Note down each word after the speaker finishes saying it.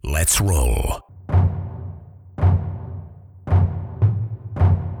Let's roll.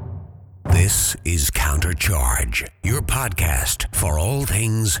 This is Countercharge, your podcast for all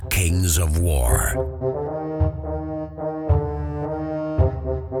things Kings of War.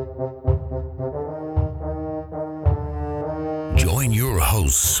 Join your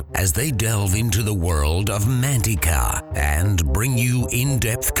hosts as they delve into the world of Mantica and bring you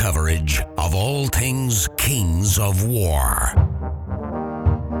in-depth coverage of all things Kings of War.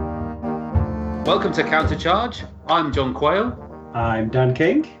 Welcome to Countercharge. I'm John Quayle. I'm Dan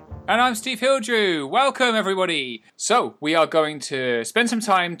King. And I'm Steve Hildrew. Welcome, everybody. So, we are going to spend some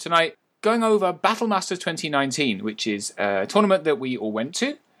time tonight going over Battle Masters 2019, which is a tournament that we all went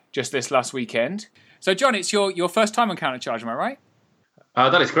to just this last weekend. So, John, it's your first time on Countercharge, am I right?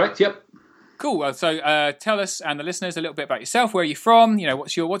 That is correct, yep. Cool. So, tell us and the listeners a little bit about yourself. Where are you from? You know,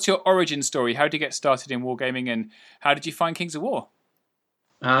 what's your origin story? How did you get started in wargaming, and how did you find Kings of War?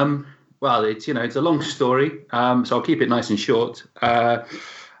 Well, it's a long story, so I'll keep it nice and short. I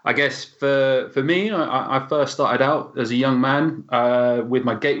guess for me, I first started out as a young man with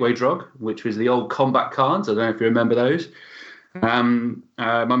my Gateway Drug, which was the old combat cards. I don't know if you remember those.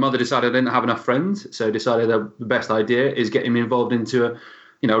 My mother decided I didn't have enough friends, so decided that the best idea is getting me involved into a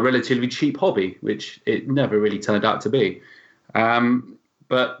relatively cheap hobby, which it never really turned out to be.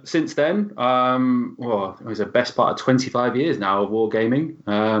 But since then, it was the best part of 25 years now of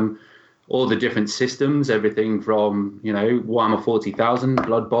wargaming. All the different systems, everything from, Warhammer 40,000,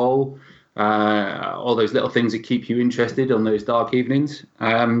 Blood Bowl, all those little things that keep you interested on those dark evenings.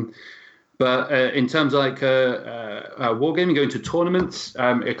 But in terms of wargaming, going to tournaments,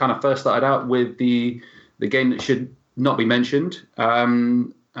 it kind of first started out with the game that should not be mentioned.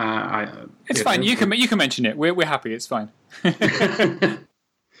 It's fine. You can mention it. We're happy. It's fine.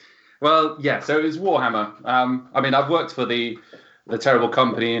 Well, yeah. So it was Warhammer. I've worked for the terrible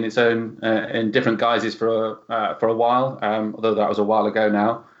company in its own in different guises for a while, although that was a while ago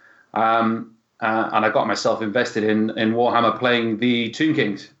now. And I got myself invested in Warhammer playing the Tomb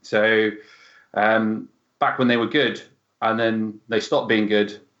Kings. So back when they were good, and then they stopped being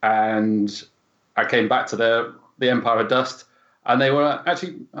good, and I came back to the Empire of Dust, and they were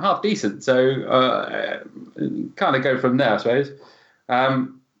actually half decent. So kind of go from there, I suppose.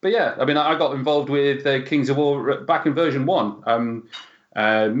 But yeah, I got involved with Kings of War back in version 1.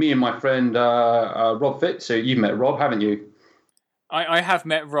 Me and my friend Rob Fitz. So you've met Rob, haven't you? I have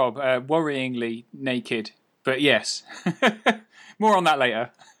met Rob, worryingly naked, but yes. More on that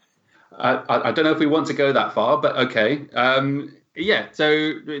later. I don't know if we want to go that far, but okay.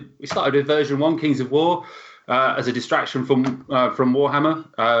 So we started with version 1, Kings of War, as a distraction from Warhammer.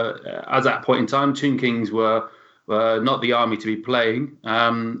 At that point in time, Tomb Kings were not the army to be playing,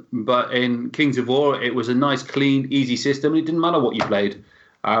 but in Kings of War, it was a nice, clean, easy system. It didn't matter what you played.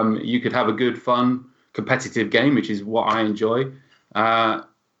 You could have a good, fun, competitive game, which is what I enjoy.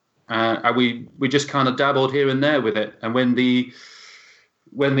 We just kind of dabbled here and there with it. And when the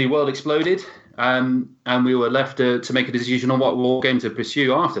world exploded, and we were left to make a decision on what war game to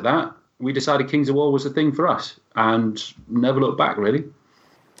pursue after that, we decided Kings of War was the thing for us, and never looked back, really.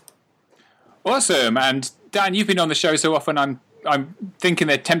 Awesome. And Dan, you've been on the show so often, I'm thinking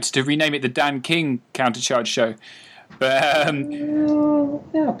they're tempted to rename it the Dan King Countercharge Show. But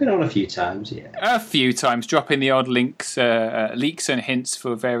yeah, I've been on a few times, yeah. A few times, dropping the odd leaks and hints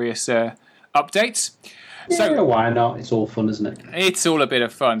for various updates. So why not? It's all fun, isn't it? It's all a bit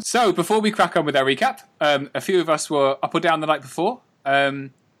of fun. So before we crack on with our recap, a few of us were up or down the night before,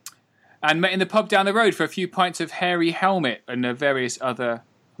 and met in the pub down the road for a few pints of Hairy Helmet and various other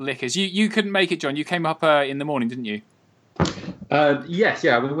liquors. You couldn't make it, John. You came up in the morning, didn't you? Yes,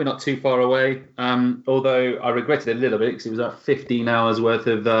 yeah. We're not too far away. Although I regretted it a little bit because it was about 15 hours worth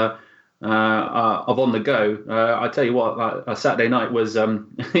of on the go. I tell you what, a Saturday night was.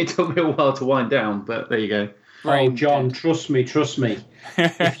 It took me a while to wind down, but there you go. Oh, John, trust me.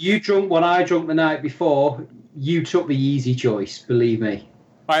 If you drunk when I drunk the night before, you took the easy choice. Believe me.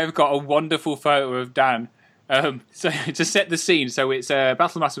 I have got a wonderful photo of Dan. So to set the scene, so it's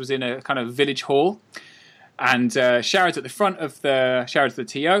Battlemaster was in a kind of village hall, and Sharad's at the front of Sharad's the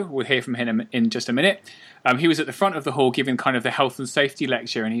TO. We'll hear from him in just a minute. He was at the front of the hall giving kind of the health and safety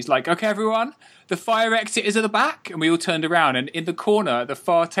lecture, and he's like, "Okay, everyone, the fire exit is at the back." And we all turned around, and in the corner, at the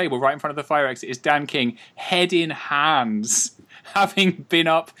far table, right in front of the fire exit, is Dan King, head in hands, having been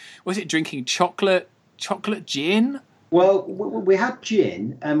up. Was it drinking chocolate gin? Well, we had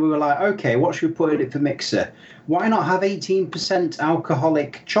gin, and we were like, okay, what should we put in it for mixer? Why not have 18%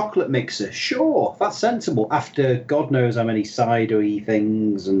 alcoholic chocolate mixer? Sure, that's sensible. After God knows how many cidery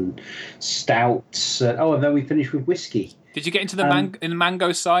things and stouts. And then we finished with whiskey. Did you get into the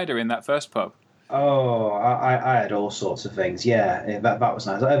mango cider in that first pub? Oh, I had all sorts of things. Yeah, that was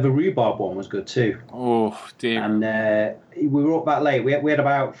nice. The rhubarb one was good too. Oh, dear. And we were up that late. We had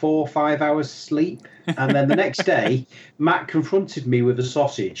about 4 or 5 hours sleep. And then the next day, Matt confronted me with a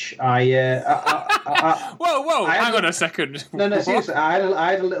sausage. Whoa, hang on a second. No, seriously.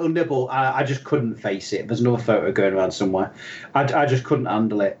 I had a little nibble. I just couldn't face it. There's another photo going around somewhere. I just couldn't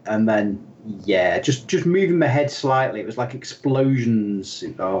handle it. And then, just moving my head slightly. It was like explosions.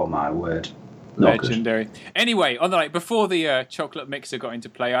 Oh, my word. Legendary. Anyway, on the night before the chocolate mixer got into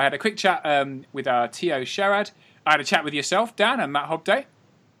play, I had a quick chat with our TO Sharad. I had a chat with yourself, Dan, and Matt Hobday.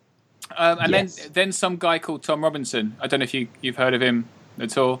 And yes. then some guy called Tom Robinson. I don't know if you've heard of him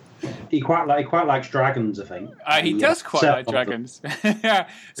at all. He quite likes dragons, I think. He does quite like dragons. Yeah.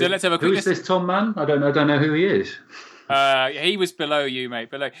 So let's have a quick. Who's this Tom man? I don't know who he is. He was below you,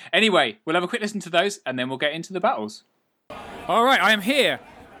 mate. Below. Anyway, we'll have a quick listen to those, and then we'll get into the battles. All right, I am here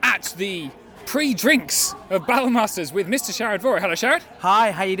at the pre-drinks of Battlemasters with Mr. Sharad Vora. Hello, Sharad.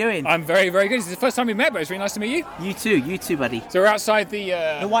 Hi, how you doing? I'm very, very good. This is the first time we've met, but it's really nice to meet you. You too, buddy. So we're outside the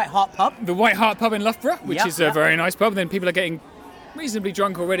White Hart Pub. The White Hart Pub in Loughborough, which is a very nice pub. And then people are getting reasonably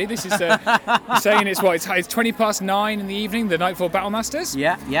drunk already. This is saying it's 9:20 in the evening, the night before Battlemasters.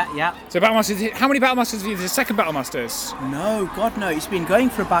 Yeah. So Battlemasters, how many Battlemasters have you? The second Battlemasters? No, God no. It's been going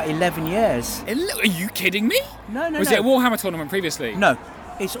for about 11 years. Are you kidding me? No. Was it a Warhammer tournament previously? No.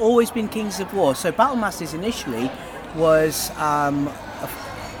 It's always been Kings of War. So Battlemasters initially was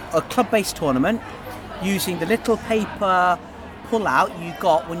a club-based tournament using the little paper pull-out you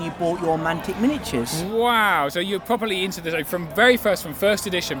got when you bought your Mantic miniatures. Wow! So you're properly into this from first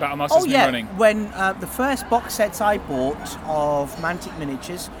edition Battlemasters been running. When the first box sets I bought of Mantic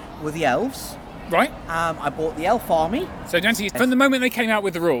miniatures were the elves. Right. I bought the elf army. So Nancy, from the moment they came out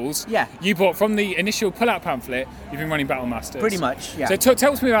with the rules, yeah, you bought from the initial pull-out pamphlet. You've been running Battlemasters. Pretty much, yeah. So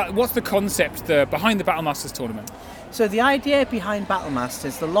tell me about what's the concept behind the Battlemasters tournament. So the idea behind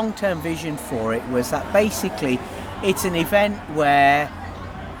Battlemasters, the long-term vision for it was that basically it's an event where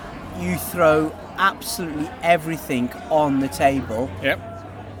you throw absolutely everything on the table. Yep.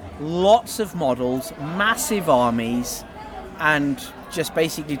 Lots of models, massive armies, and just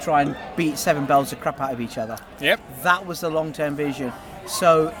basically try and beat seven bells of crap out of each other. Yep. That was the long-term vision.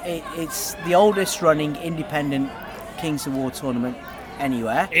 So it's the oldest running independent Kings of War tournament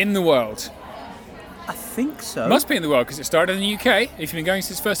anywhere. In the world? I think so. Must be in the world because it started in the UK, if you've been going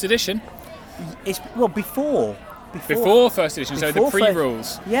since first edition. Before first edition, so the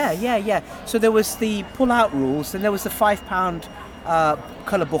pre-rules. Yeah. So there was the pull-out rules, then there was the £5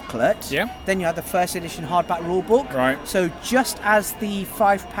 colour booklet. Yeah. Then you had the first edition hardback rule book. Right. So just as the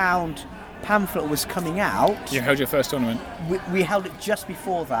 £5 pamphlet was coming out, you held your first tournament. We held it just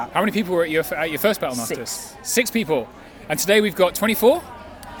before that. How many people were at your first Battlemasters? 6. 6 people. And today we've got 24?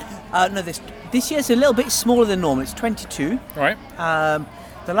 No, this year's a little bit smaller than normal. It's 22. Right.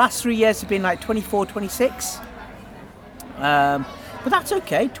 The last 3 years have been like 24, 26. But that's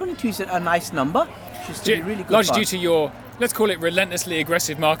okay. 22 is a nice number. Just to be really good. Largely due to your, let's call it, relentlessly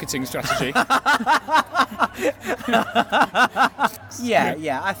aggressive marketing strategy.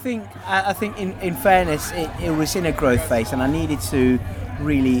 Yeah. I think in fairness, it was in a growth phase, and I needed to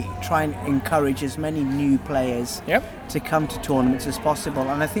really try and encourage as many new players to come to tournaments as possible.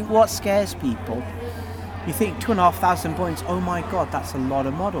 And I think what scares people, you think 2,500 points, oh my god, that's a lot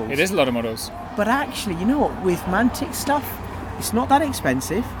of models. It is a lot of models. But actually, you know what, with Mantic stuff, it's not that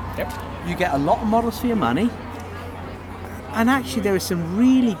expensive. Yep. You get a lot of models for your money. And actually there are some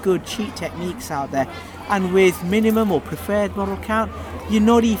really good cheat techniques out there. And with minimum or preferred model count, you're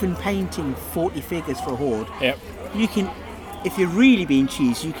not even painting 40 figures for a horde. Yep. You can, if you're really being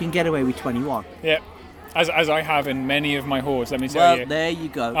cheesy, you can get away with 21. Yep. As I have in many of my hordes, let me tell you. Well, there you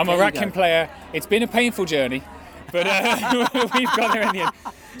go. I'm a Ratkin player. It's been a painful journey, but we've got there in the end.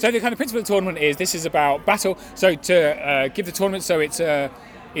 So the kind of principle of the tournament is this is about battle. So to give the tournament, so it's a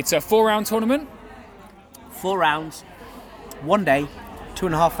 4-round tournament. 4 rounds, 1 day,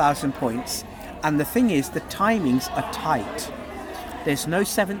 2,500 points. And the thing is, the timings are tight. There's no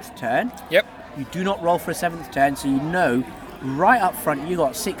 7th turn. Yep. You do not roll for a 7th turn, so you know right up front you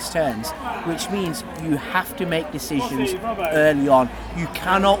got 6 turns, which means you have to make decisions early on. You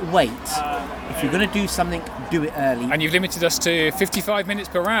cannot wait. If you're going to do something, do it early. And you've limited us to 55 minutes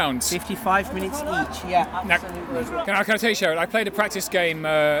per round. 55 minutes each, yeah, absolutely. Now, can I tell you, Sherrod, I played a practice game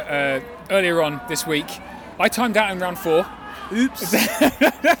earlier on this week I timed out in round 4. Oops.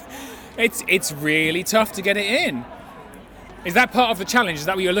 It's really tough to get it in. Is that part of the challenge? Is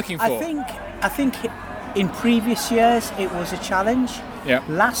that what you're looking for? I think in previous years it was a challenge. Yeah.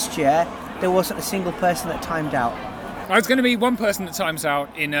 Last year there wasn't a single person that timed out. There's going to be one person that times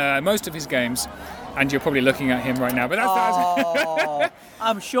out in most of his games, and you're probably looking at him right now. But that's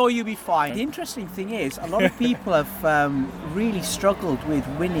I'm sure you'll be fine. The interesting thing is, a lot of people have really struggled with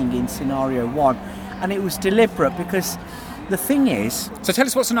winning in Scenario 1, and it was deliberate because the thing is... So tell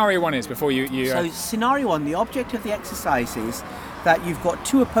us what Scenario 1 is before you So Scenario 1, the object of the exercise is that you've got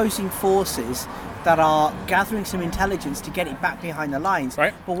 2 opposing forces that are gathering some intelligence to get it back behind the lines.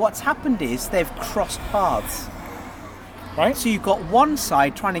 Right. But what's happened is they've crossed paths. Right. So you've got one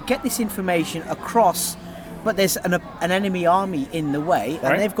side trying to get this information across, but there's an enemy army in the way,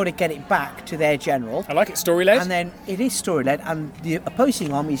 and they've got to get it back to their general. I like it, story-led. And then it is story-led, and the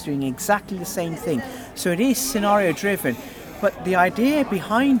opposing army is doing exactly the same thing. So it is scenario-driven, but the idea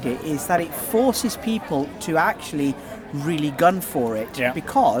behind it is that it forces people to actually really gun for it,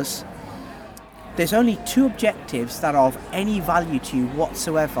 because there's only 2 objectives that are of any value to you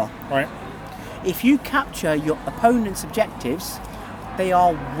whatsoever. Right. If you capture your opponent's objectives, they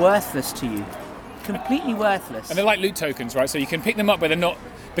are worthless to you. Completely worthless. And they're like loot tokens, right? So you can pick them up, but they're not,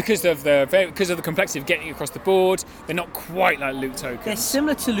 because of the complexity of getting across the board, they're not quite like loot tokens. They're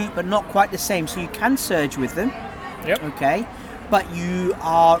similar to loot, but not quite the same. So you can surge with them. Yep. Okay. But you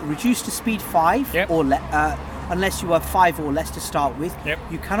are reduced to speed 5, yep. or unless you are 5 or less to start with. Yep.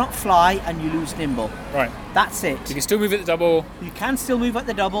 You cannot fly, and you lose nimble. Right. That's it. You can still move at the double. You can still move at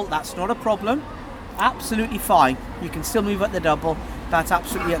the double. That's not a problem. Absolutely fine. You can still move at the double. That's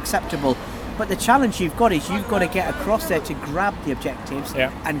absolutely acceptable. But the challenge you've got is you've got to get across there to grab the objectives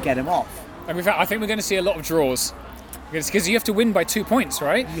and get them off. And I think we're going to see a lot of draws. Because you have to win by 2 points,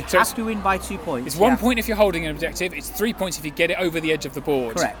 right? You have to win by 2 points. It's 1 point if you're holding an objective. It's 3 points if you get it over the edge of the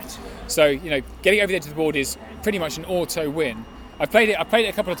board. Correct. So, getting over the edge of the board is pretty much an auto win. I played it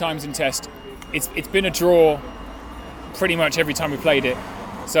a couple of times in test. It's been a draw pretty much every time we played it.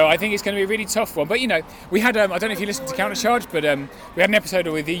 So I think it's going to be a really tough one. But, we had, I don't know if you listened to Countercharge, but we had an episode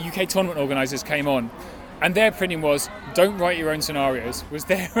where the UK tournament organisers came on. And their opinion was, don't write your own scenarios, was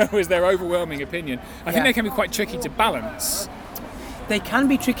their overwhelming opinion. I think they can be quite tricky to balance. They can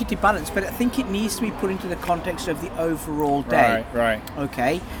be tricky to balance, but I think it needs to be put into the context of the overall day. Right.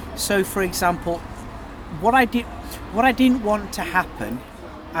 Okay. So, for example, what I didn't want to happen,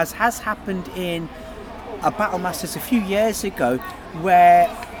 as has happened in a Battle Masters a few years ago, where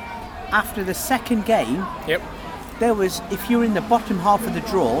after the second game, there was, if you were in the bottom half of the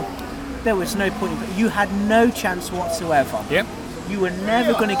draw, there was no point. You had no chance whatsoever. Yep. You were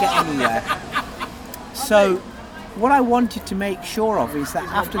never going to get anywhere. So, what I wanted to make sure of is that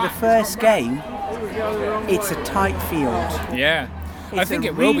after the first game, it's a tight field. Yeah. I think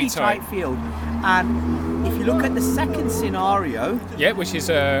it will be tight field. And if you look at the second scenario, which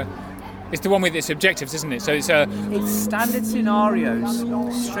is it's the one with its objectives, isn't it? So it's standard scenarios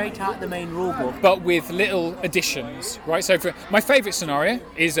straight out the main rulebook, but with little additions, right? So my favourite scenario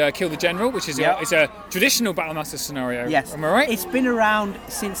is Kill the General, which is it's a traditional Battlemaster scenario. Yes, am I right? It's been around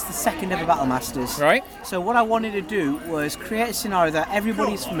since the second ever Battlemasters. Right. So what I wanted to do was create a scenario that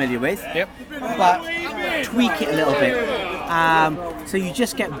everybody's familiar with, but tweak it a little bit. So you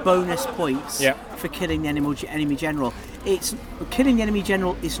just get bonus points for killing the enemy general. Killing the enemy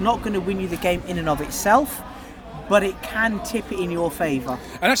general is not going to win you the game in and of itself, but it can tip it in your favour.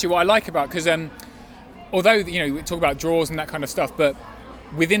 And actually, what I like about, because although we talk about draws and that kind of stuff, but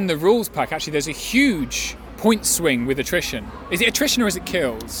within the rules pack, actually, there's a huge point swing with attrition. Is it attrition or is it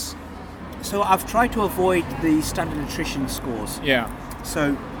kills? So I've tried to avoid the standard attrition scores. Yeah.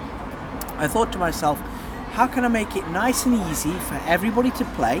 So I thought to myself, how can I make it nice and easy for everybody to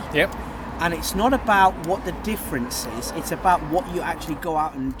play? Yep. And it's not about what the difference is, it's about what you actually go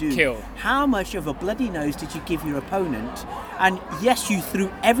out and do. Kill. How much of a bloody nose did you give your opponent? And yes, you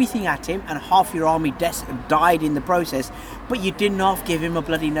threw everything at him and half your army died in the process, but you did not give him a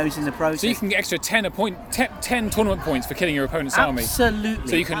bloody nose in the process. So you can get extra 10 tournament points for killing your opponent's army. Absolutely.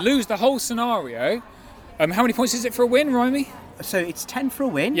 So you can lose the whole scenario. How many points is it for a win, remind me? So it's 10 for a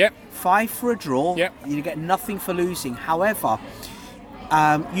win, Yep. 5 for a draw, Yep. You get nothing for losing. However,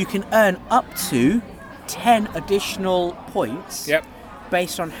 you can earn up to 10 additional points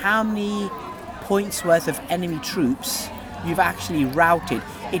based on how many points worth of enemy troops you've actually routed.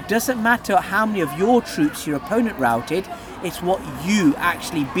 It doesn't matter how many of your troops your opponent routed, it's what you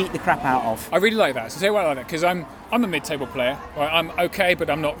actually beat the crap out of. I really like that. So say why I like that, because I'm a mid-table player. Right? I'm okay, but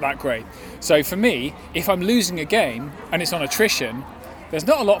I'm not that great. So for me, if I'm losing a game and it's on attrition, there's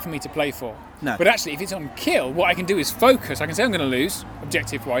not a lot for me to play for. No. But actually, if it's on kill, what I can do is focus. I can say I'm going to lose,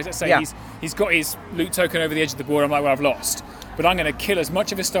 objective-wise. Let's say he's got his loot token over the edge of the board. I'm like, well, I've lost. But I'm going to kill as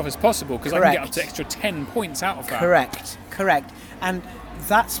much of his stuff as possible because I can get up to extra 10 points out of that. Correct. And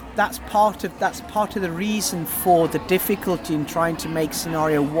that's part of the reason for the difficulty in trying to make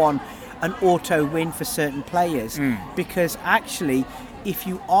scenario 1 an auto win for certain players. Because actually, if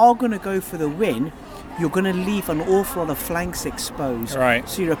you are going to go for the win, you're going to leave an awful lot of flanks exposed. Right.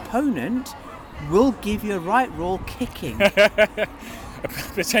 So your opponent will give you a right roll kicking.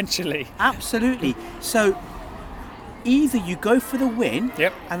 Potentially. Absolutely. So either you go for the win,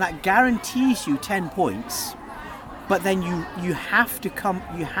 and that guarantees you 10 points, but then you have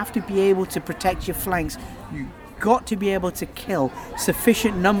to be able to protect your flanks. You've got to be able to kill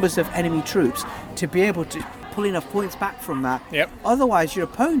sufficient numbers of enemy troops to be able to pull enough points back from that. Otherwise, your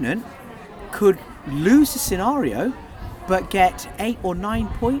opponent could lose the scenario but get 8 or 9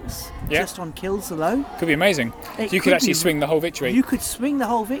 points just on kills alone. Could be amazing. So you could actually swing the whole victory. You could swing the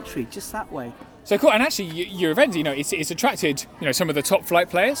whole victory just that way. So cool. And actually, your event, it's attracted, some of the top flight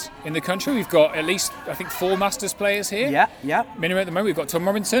players in the country. We've got at least, I think, 4 Masters players here. Minimum at the moment. We've got Tom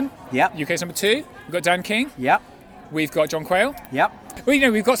Robinson. UK's number 2. We've got Dan King. We've got John Quayle.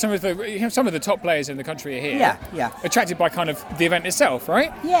 Well, we've got some of the top players in the country are here. Attracted by kind of the event itself,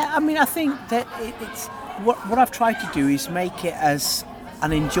 right? Yeah, I mean, I think that it's what I've tried to do is make it as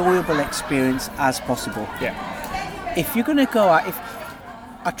an enjoyable experience as possible. If you're going to go out, if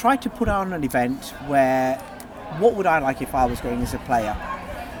I tried to put on an event where, what would I like if I was going as a player?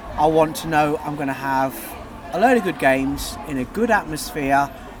 I want to know I'm going to have a load of good games in a good atmosphere.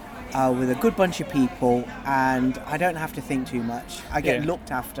 With a good bunch of people, and I don't have to think too much. I get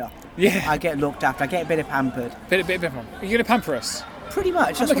looked after. I get looked after. I get a bit of pampered. Bit of Are you going to pamper us? Pretty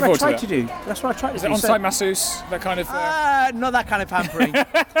much. That's what I tried to do. That's what I tried to do. Is it on-site masseuse? That kind of... Not that kind of pampering.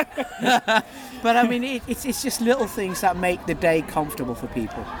 But I mean, it's just little things that make the day comfortable for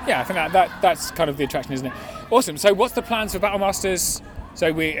people. Yeah, I think that's kind of the attraction, isn't it? Awesome. So what's the plans for Battle Masters?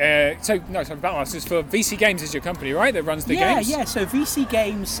 So Battle Masters for VC Games is your company, right? That runs the games. Yeah. So VC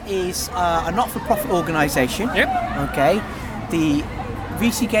Games is a not-for-profit organisation. Okay. The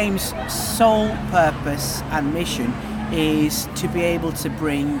VC Games' sole purpose and mission is to be able to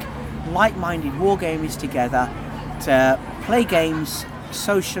bring like-minded wargamers together to play games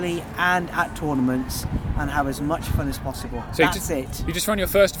socially and at tournaments and have as much fun as possible. So that's it. You just run your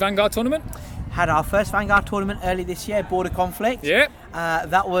first Vanguard tournament? Had our first Vanguard tournament early this year, Border Conflict.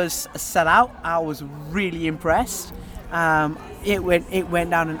 That was a sellout. I was really impressed. It went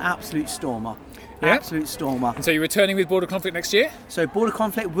down an absolute stormer. Absolute stormer. And so you're returning with Border Conflict next year? So Border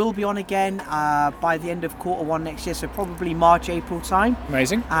Conflict will be on again by the end of Q1 next year, so probably March, April time.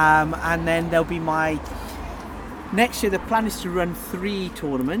 Amazing. And then there'll be next year the plan is to run 3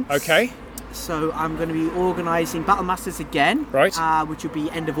 tournaments. Okay. So I'm going to be organising Battle Masters again, right? Which will be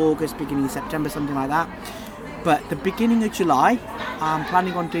end of August, beginning of September, something like that. But the beginning of July, I'm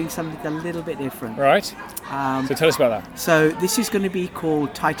planning on doing something a little bit different. Right. So tell us about that. So this is going to be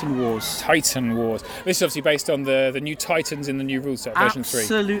called Titan Wars. Titan Wars. This is obviously based on the new Titans in the new rule set, version 3.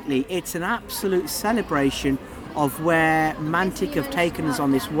 Absolutely. It's an absolute celebration of where Mantic have taken us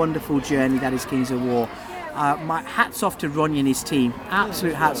on this wonderful journey that is Kings of War. My hats off to Ronnie and his team.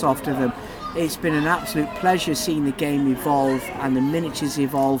 Absolute hats off to them. It's been an absolute pleasure seeing the game evolve and the miniatures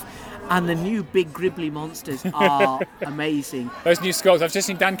evolve, and the new big gribbly monsters are amazing. Those new skulls. I've just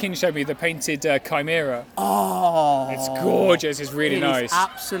seen Dan King show me the painted Chimera. Oh, it's gorgeous. It's really nice. It's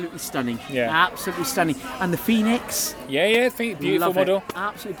absolutely stunning. Yeah, absolutely stunning. And the Phoenix. Beautiful model.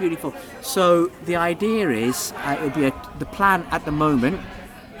 Absolutely beautiful. So the idea is it'll be the plan at the moment,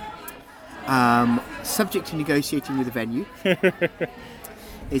 subject to negotiating with the venue.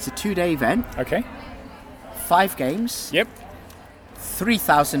 It's a 2-day event. Okay. 5 games.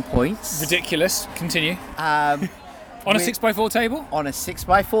 3,000 points. Ridiculous. Continue. On a 6x4 table? On a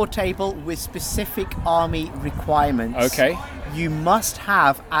 6x4 table with specific army requirements. Okay. You must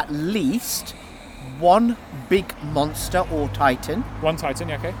have at least 1 big monster or titan. 1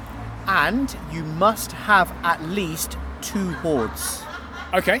 titan, okay. And you must have at least 2 hordes.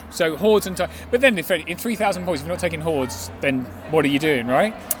 Okay, so hordes and but then in 3,000 points, if you're not taking hordes, then what are you doing,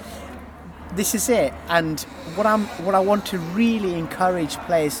 right? This is it, and what I want to really encourage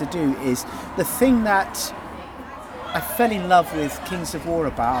players to do is the thing that I fell in love with Kings of War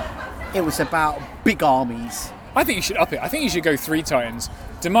about. It was about big armies. I think you should up it. I think you should go 3 titans.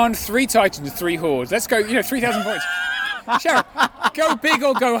 Demand 3 titans, 3 hordes. Let's go. 3,000 points. Sharon, go big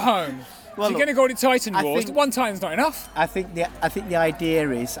or go home. Well, if you're going to go to Titan Wars, 1 titan's not enough. I think the idea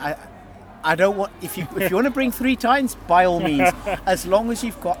is I don't want if you want to bring 3 times, by all means, as long as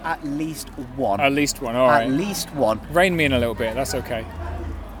you've got at least one. At least one, all right. At least one. Rein me in a little bit. That's okay.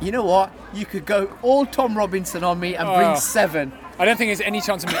 You know what? You could go all Tom Robinson on me and bring 7. I don't think there's any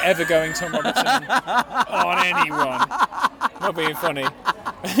chance of me ever going Tom Robinson on anyone. Not being funny.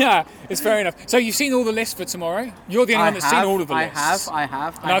 Yeah, it's fair enough. So you've seen all the lists for tomorrow? You're the only one that's seen all of the lists. I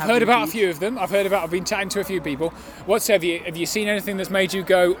have. And I've heard about a few of them. I've been chatting to a few people. Have you seen anything that's made you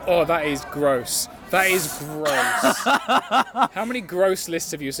go, oh, that is gross? That is gross. How many gross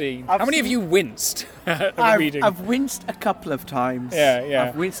lists have you seen? How many have you winced at reading? I've winced a couple of times. Yeah.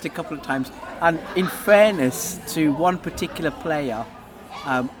 I've winced a couple of times. And in fairness to one particular player,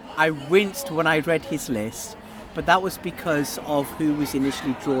 I winced when I read his list, but that was because of who was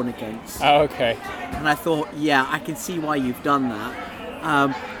initially drawn against. Oh, okay. And I thought, yeah, I can see why you've done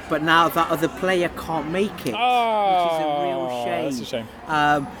that. But now that other player can't make it, which is a real shame. That's a shame.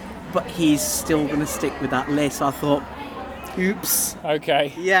 But he's still going to stick with that list. I thought, oops.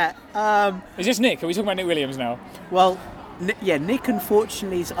 Okay. Yeah. Is this Nick? Are we talking about Nick Williams now? Well, Nick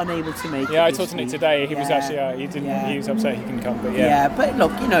unfortunately is unable to make it. Yeah, I talked to Nick today. He was actually he didn't. Yeah. He was upset he couldn't come. But yeah, but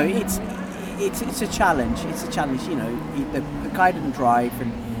look, it's a challenge. It's a challenge. The guy didn't drive,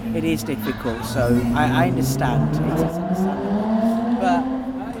 and it is difficult. So I understand. It's understandable.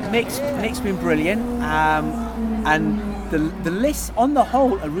 But Nick's been brilliant, and the lists on the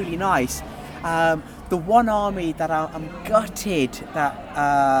whole are really nice. The one army that I'm gutted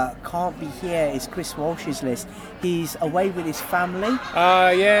that can't be here is Chris Walsh's list. He's away with his family.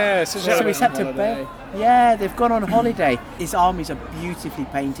 Yeah. So he's had to bed. Yeah, they've gone on holiday. His armies are beautifully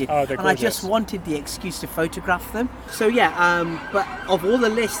painted. Oh, they're and gorgeous. I just wanted the excuse to photograph them. So but of all the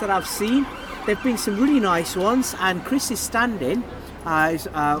lists that I've seen, there've been some really nice ones. And Chris is standing. Is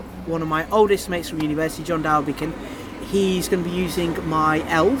one of my oldest mates from university, John Dalbican. He's going to be using my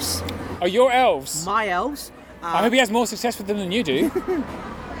elves. Oh, your elves? My elves. I hope he has more success with them than you do.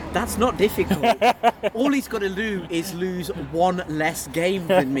 That's not difficult. All he's got to do is lose one less game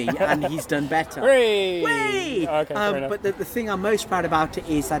than me, and he's done better. Whee! Whee! Okay, fair enough. But the thing I'm most proud about it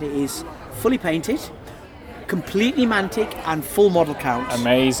is that it is fully painted, completely mantic, and full model count.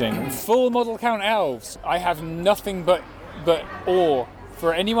 Amazing. Full model count elves. I have nothing but awe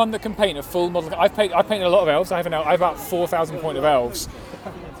for anyone that can paint a full model. I've painted a lot of elves. I have about 4,000 point of elves.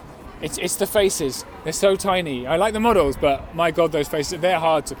 It's the faces. They're so tiny. I like the models, but my God, those faces, they're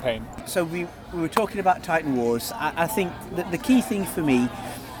hard to paint. So we were talking about Titan Wars. I think that the key thing for me,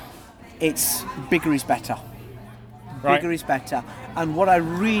 it's bigger is better. Right. Bigger is better. And what I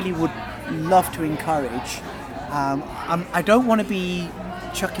really would love to encourage, I don't want to be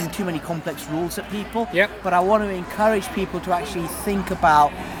chucking too many complex rules at people, but I want to encourage people to actually think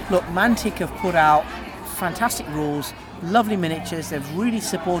about, look, Mantic have put out fantastic rules, lovely miniatures, they've really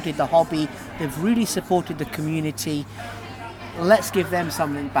supported the hobby, they've really supported the community. Let's give them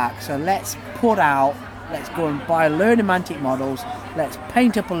something back. So let's go and buy a load of Mantic models, let's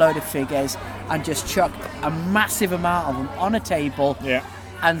paint up a load of figures and just chuck a massive amount of them on a table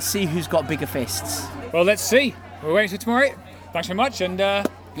and see who's got bigger fists. Well, let's see. We're waiting for tomorrow. Thanks very much, and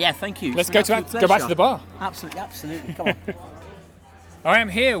thank you. Let's go back to the bar. Absolutely. Come on. I am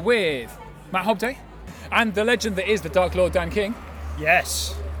here with Matt Hobday and the legend that is the Dark Lord Dan King.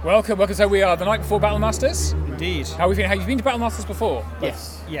 Yes. Welcome. So we are the night before Battle Masters. Indeed. How have you been to Battle Masters before?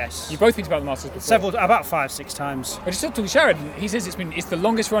 Yes. You've both been to Battle Masters before. About 5-6 times. I just talked to Sharon. He says it's the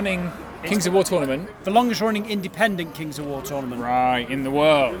longest running Kings of War tournament. The longest running independent Kings of War tournament. Right, in the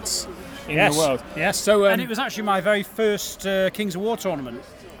world. The world. Yes. So, and it was actually my very first Kings of War tournament.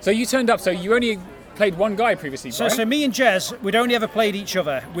 So you turned up, so you only played one guy previously, right? So me and Jez, we'd only ever played each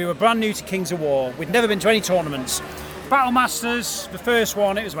other. We were brand new to Kings of War. We'd never been to any tournaments. Battle Masters, the first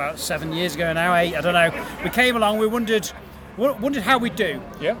one, it was about 7 years ago now, 8, I don't know. We came along, we wondered how we'd do.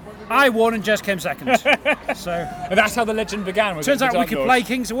 Yeah. I won and Jez came second. So and that's how the legend began. Turns out we could play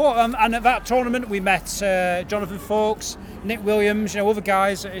Kings of War, and at that tournament we met Jonathan Fawkes, Nick Williams, other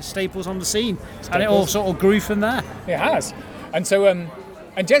guys, staples on the scene, and it all sort of grew from there. It has, and so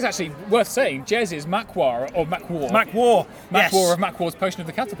and Jez, actually worth saying, Jez is Makwar or Makwar. Makwar, yes. Makwar of Makwar's Potion of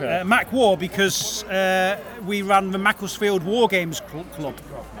the Caterpillar. Makwar because we ran the Macclesfield War Games Club,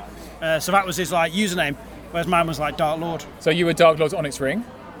 so that was his username, whereas mine was Dark Lord. So you were Dark Lord's Onyx Ring.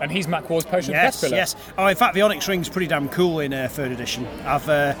 And he's Makwar's Potion of the Caterpillar. Yes. Oh, in fact, the Onyx Ring's pretty damn cool in 3rd edition.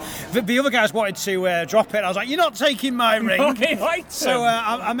 The other guys wanted to drop it. I was like, "You're not taking my ring." Right. So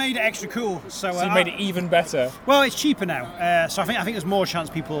I made it extra cool. So you made it even better. Well, it's cheaper now. So I think there's more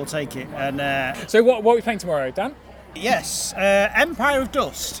chance people will take it. And so what are we playing tomorrow, Dan? Yes, Empire of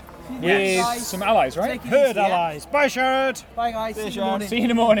Dust. with some allies, right? Herd allies. Bye, Sherrod. Bye, guys. See you in the morning. See you in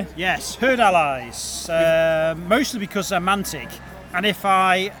the morning. Yes, herd allies. Mostly because they're Mantic, and if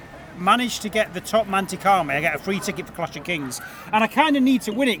I manage to get the top Mantic army, I get a free ticket for Clash of Kings, and I kind of need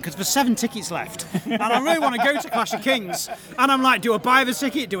to win it because there's 7 tickets left, and I really want to go to Clash of Kings, and I'm like, do I buy the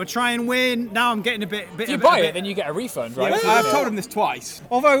ticket? Do I try and win? Now I'm getting a bit. If you buy it, then you get a refund, right? Yeah, I've told him this twice.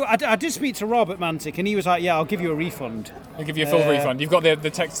 Although I did speak to Rob at Mantic, and he was like, "Yeah, I'll give you a refund. I'll give you a full refund. You've got the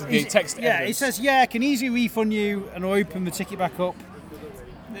text. The text. Yeah, evidence. he says, "Yeah, I can easily refund you, and I'll open the ticket back up."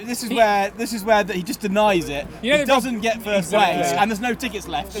 This is where he just denies it. You know, he doesn't get first Exactly. place, and there's no tickets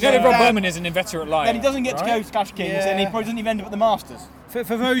left. You know that Rob Bowman is an inveterate liar. Then he doesn't get to right? go to Clash of Kings, and he probably doesn't even end up at the Masters. For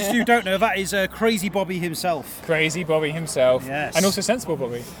those who don't know, that is Crazy Bobby himself. Crazy Bobby himself. Yes. And also Sensible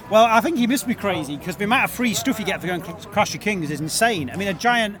Bobby. Well, I think he must be crazy because the amount of free stuff you get for going to Clash of Kings is insane. I mean, a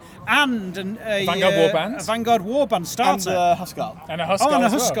giant and a Vanguard Warband. a Vanguard Warband starter. And a Huskarl. And a Huskarl. and a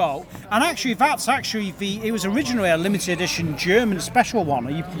as well. Huskarl. And actually, that's actually it was originally a limited edition German special one.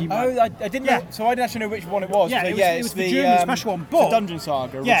 I didn't know. So I didn't actually know which one it was. Yeah, So, it was the German special one. But the Dungeon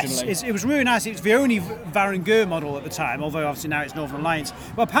Saga originally. yes, it was really nice. It was the only Varangur model at the time, although obviously now it's Northern Alliance.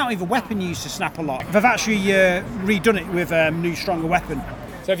 But apparently the weapon used to snap a lot. They've actually redone it with a new, stronger weapon.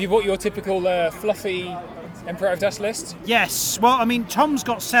 So have you bought your typical fluffy Emperor of Dust list? Yes. Well, I mean, Tom's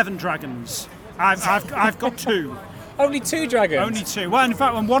got 7 dragons. I've got 2. Only 2 dragons? Only 2. Well, in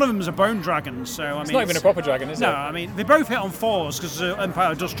fact, one of them is a bone dragon, so I mean... It's not even a proper dragon, is it? No, I mean, they both hit on 4s because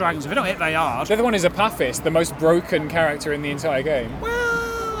Empire of Dust dragons. If they don't hit, they are. The other one is Apophis, the most broken character in the entire game.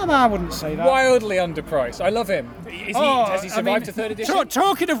 Well, I wouldn't say that. Wildly underpriced. I love him. Has he survived to 3rd edition?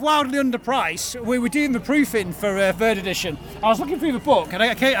 Talking of wildly underpriced, we were doing the proofing for 3rd edition. I was looking through the book, and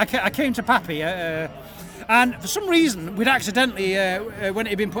I came to Pappy, and for some reason, we'd accidentally, when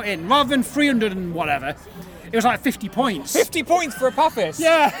it had been put in, rather than 300 and whatever, it was like 50 points. 50 points for Apophis?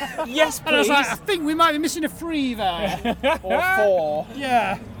 Yeah. Yes, please. And I was like, I think we might be missing a 3 there. Or 4.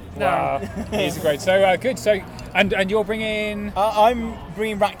 Yeah. No. Wow. He's great. So, good. So, and you're bringing... I'm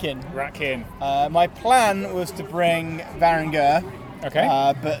bringing Ratkin. Ratkin. My plan was to bring Varangur.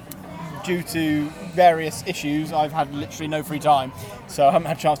 Okay. But due to various issues, I've had literally no free time. So I haven't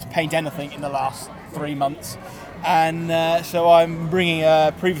had a chance to paint anything in the last 3 months. And so I'm bringing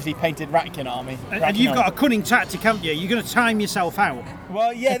a previously painted Ratkin army. And you've got a cunning tactic, haven't you? You're going to time yourself out.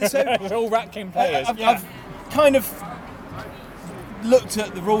 Well, yeah. So We're all Ratkin players. I've kind of looked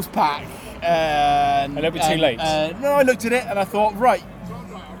at the rules pack. A little bit too late. No, I looked at it and I thought, right,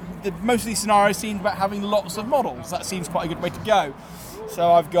 most of these scenarios seem about having lots of models. That seems quite a good way to go.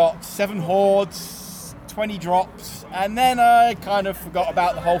 So I've got 7 hordes, 20 drops, and then I kind of forgot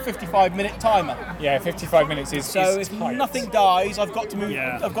about the whole 55-minute timer. Yeah, 55 minutes is So if tight. nothing dies, I've got to move.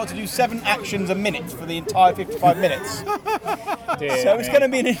 Yeah. I've got to do 7 actions a minute for the entire 55 minutes. Dear So it's me. going to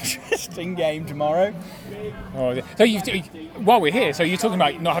be an interesting game tomorrow. Oh, dear. So while we're here, so you're talking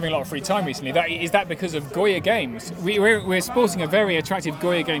about not having a lot of free time recently. Is that because of Goya Games? We're sporting a very attractive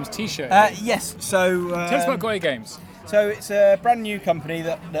Goya Games T-shirt. Yes. So Tell us about Goya Games. So it's a brand new company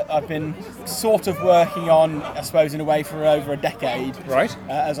that I've been sort of working on, I suppose, in a way for over a decade. Right.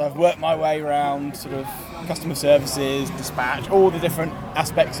 As I've worked my way around sort of customer services, dispatch, all the different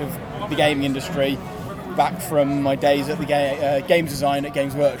aspects of the gaming industry, back from my days at the games design at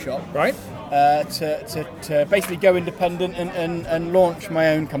Games Workshop. Right. To basically go independent and launch my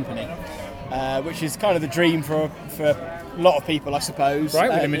own company, which is kind of the dream for a lot of people, I suppose. Right,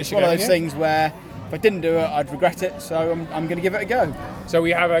 with a It's one of those things where if I didn't do it, I'd regret it, so I'm going to give it a go. So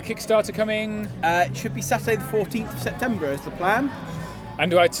we have a Kickstarter coming. It should be Saturday the 14th of September is the plan. And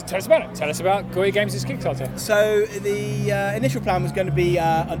tell us about it. Tell us about Goya Games' Kickstarter. So the initial plan was going to be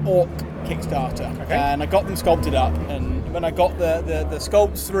an Orc Kickstarter, Okay. and I got them sculpted up, and when I got the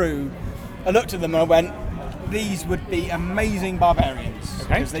sculpts through, I looked at them and I went, these would be amazing barbarians.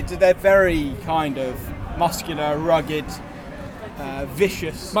 Okay. Because they're very kind of muscular, rugged,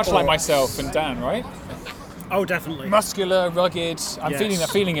 vicious. Much like orcs. myself and Dan, right? Oh, definitely. Muscular, rugged. I'm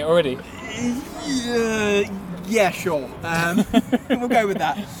Yes. feeling it already. Yeah, sure. We'll go with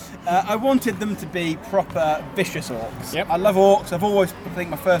that. I wanted them to be proper vicious orcs. Yep. I love orcs. I think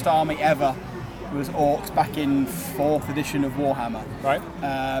my first army ever was orcs back in 4th edition of Warhammer. Right.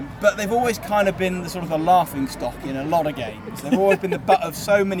 But they've always kind of been the laughing stock in a lot of games. They've always been the butt of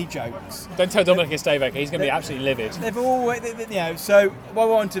so many jokes. Don't tell Dominic Estevek. He's going to be absolutely livid. They've always, so what I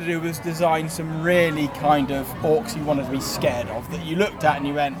wanted to do was design some really kind of orcs you wanted to be scared of, that you looked at and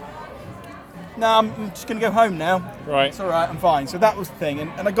you went, no, I'm just going to go home now. Right. It's all right, I'm fine. So that was the thing,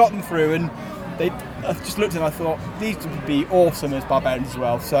 and I got them through, and I just looked and I thought, these would be awesome as barbarians as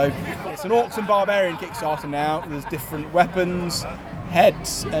well. So it's an Orcs and Barbarian Kickstarter now. There's different weapons,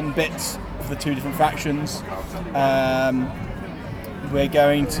 heads and bits of the two different factions. We're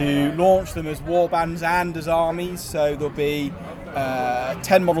going to launch them as warbands and as armies, so there'll be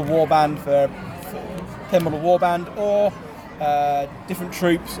 10 model warband for 10 model warband, or different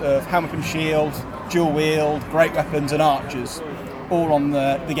troops of helmet and shield, dual wield, great weapons and archers, all on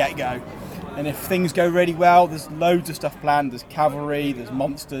the get-go. And if things go really well, there's loads of stuff planned. There's cavalry, there's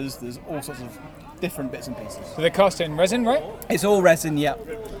monsters, there's all sorts of different bits and pieces. So they're cast in resin, right? It's all resin, yeah.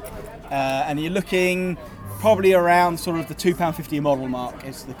 And you're looking probably around sort of the £2.50 a model mark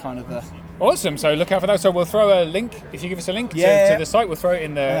is the kind of the... Awesome, so look out for that. So we'll throw a link, if you give us a link to the site, we'll throw it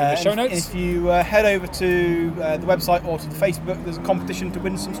in the show notes. If you head over to the website or to the Facebook, there's a competition to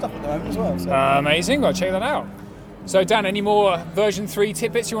win some stuff at the moment as well. So. Amazing, well, check that out. So Dan, any more version 3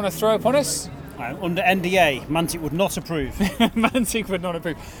 tidbits you want to throw upon us? Under NDA, Mantic would not approve. Mantic would not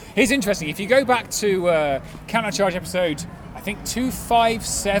approve. Here's interesting, if you go back to Countercharge episode, I think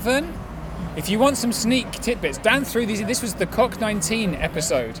 257, if you want some sneak tidbits, Dan threw these in. This was the Cock 19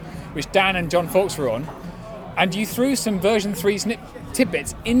 episode, which Dan and John Fawkes were on, and you threw some version 3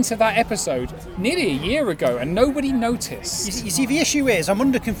 tidbits into that episode nearly a year ago, and nobody noticed. You see, the issue is I'm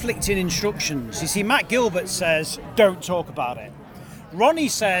under conflicting instructions. You see, Matt Gilbert says, don't talk about it. Ronnie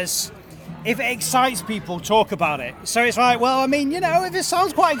says, if it excites people, talk about it. So it's like, well, I mean, if it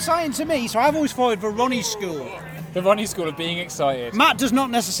sounds quite exciting to me, so I've always followed the Ronnie school. The Ronnie school of being excited. Matt does not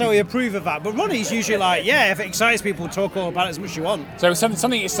necessarily approve of that, but Ronnie's usually like, yeah, if it excites people, talk all about it as much as you want. So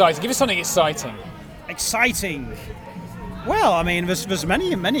something exciting. Give us something exciting. Exciting. Well, I mean, there's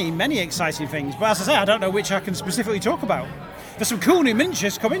many exciting things, but as I say, I don't know which I can specifically talk about. There's some cool new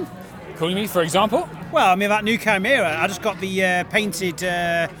miniatures coming. Cool new, for example? Well, I mean, that new Chimera, I just got the painted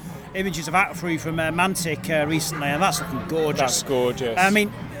images of that through from Mantic recently, and that's looking gorgeous. That's gorgeous. I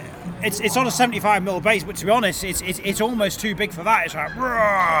mean, it's on a 75mm base, but to be honest, it's almost too big for that. It's like,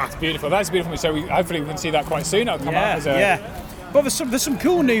 Rah! It's beautiful. That's beautiful. So hopefully we can see that quite soon. It'll come out as a... Yeah. But there's some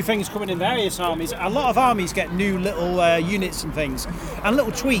cool new things coming in various armies. A lot of armies get new little units and things, and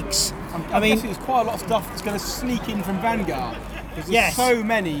little tweaks. I mean, there's quite a lot of stuff that's going to sneak in from Vanguard. There's so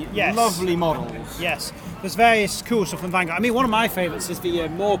many lovely models. Yes, there's various cool stuff from Vanguard. I mean, one of my favourites is the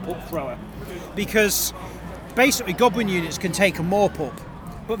Morpup thrower, because basically Goblin units can take a Morpup,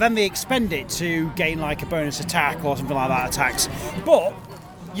 but then they expend it to gain like a bonus attack or something like that, attacks. But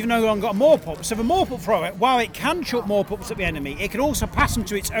you've no longer got a Morpup. So the Morpup thrower, while it can chuck Morpups at the enemy, it can also pass them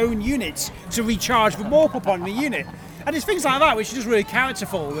to its own units to recharge the Morpup on the unit. And it's things like that which are just really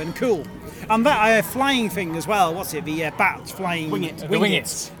characterful and cool. And that flying thing as well, what's it? The bat flying... Wing It. The Wing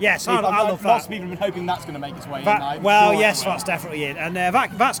It. Yes, I love that. Lots of people have been hoping that's going to make its way in. Yes, that's definitely it. And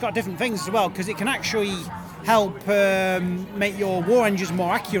that's got different things as well, because it can actually help make your war engines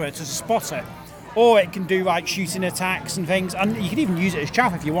more accurate as a spotter. Or it can do like shooting attacks and things, and you can even use it as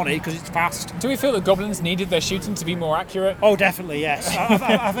chaff if you wanted, because it's fast. Do we feel that goblins needed their shooting to be more accurate? Oh, definitely, yes.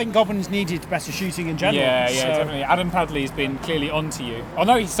 I think goblins needed better shooting in general. Yeah, definitely. Adam Padley's been clearly on to you. Oh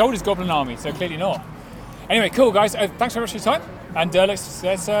no, he sold his goblin army, so clearly not. Anyway, cool guys. Thanks very much for your time, and let's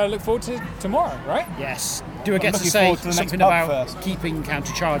look forward to tomorrow, right? Yes. Do I get to say something about keeping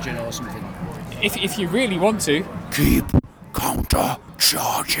counter-charging or something? If you really want to. Keep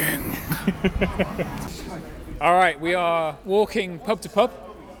counter-charging. All right, we are walking pub to pub,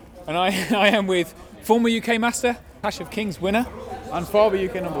 and I am with former UK Master, Clash of Kings winner. And former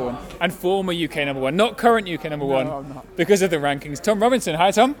UK number 1. And former UK number 1, not current UK number 1. No, I'm not. Because of the rankings. Tom Robinson.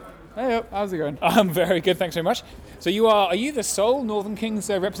 Hi, Tom. Hey, how's it going? I'm very good, thanks very much. So are you the sole Northern Kings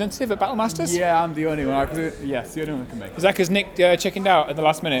representative at Battlemasters? Yeah, I'm the only one. Yes, the only one I can make. Is that because Nick chickened out at the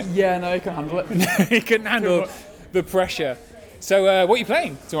last minute? Yeah, no, he can't handle it. He couldn't handle the pressure. So what are you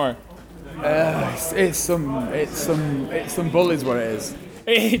playing tomorrow? It's some bull is what it is.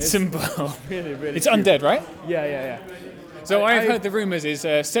 It's some bull. Really, really. It's undead, right? Yeah. So I've heard the rumours is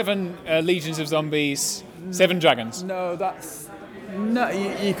 7 legions of zombies, 7 dragons. No,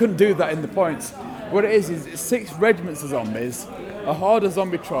 you couldn't do that in the points. What it is 6 regiments of zombies, a horde of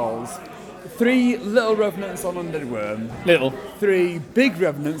zombie trolls, 3 little revenants on undead worm, 3 big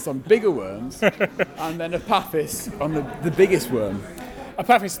revenants on bigger worms, and then a Pathis on the biggest worm. A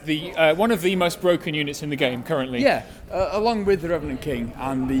Pathis, one of the most broken units in the game currently. Yeah, along with the Revenant King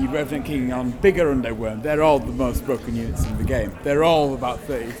and the Revenant King on bigger undead worm, they're all the most broken units in the game. They're all about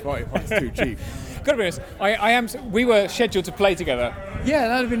 30-40 points too cheap. Gotta be honest, we were scheduled to play together. Yeah,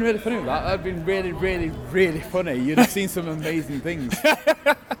 that'd have been really funny with that. That'd have been really, really, really funny. You'd have seen some amazing things.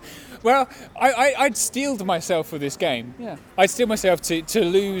 Well, I'd steeled myself for this game. Yeah. I'd steeled myself to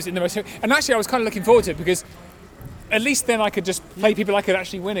lose in the most... And actually, I was kind of looking forward to it because At least then I could just play people I could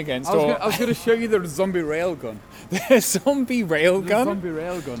actually win against. I was going to show you the zombie railgun. The zombie railgun? The zombie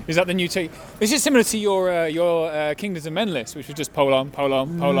railgun. Is that the new take? This is similar to your Kingdoms of Men list, which was just pole on.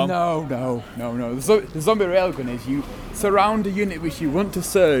 No. The zombie railgun is you surround a unit which you want to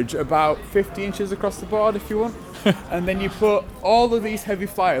surge about 50 inches across the board if you want, and then you put all of these heavy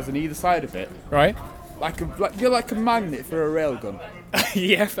flyers on either side of it. Right. You're like a magnet for a railgun.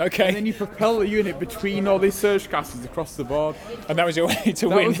 Yeah, okay. And then you propel the unit between all these surge casters across the board. And that was your way to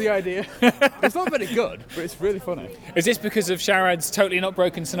win? That was the idea. It's not very good, but it's really funny. Is this because of Sharad's totally not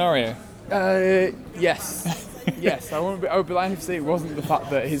broken scenario? Yes. Yes, I would be lying to say it wasn't the fact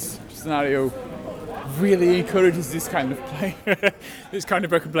that his scenario really encourages this kind of play. This kind of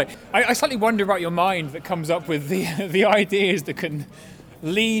broken play. I slightly wonder about your mind that comes up with the ideas that can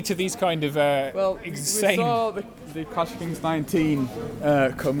lead to these kind of insane... We saw the Clash of Kings 19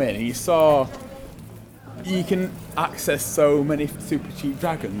 come in, and you saw you can access so many super cheap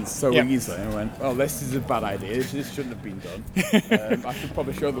dragons so easily, and I went, well, this is a bad idea, this shouldn't have been done. I should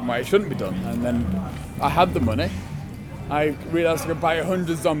probably show them why it shouldn't be done. And then I had the money, I realised I could buy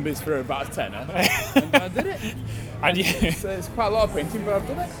 100 zombies for about a tenner, and I did it. And it's quite a lot of painting, but I've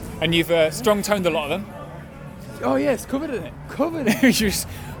done it. And you've strong-toned a lot of them. Oh yes, covered in it. You just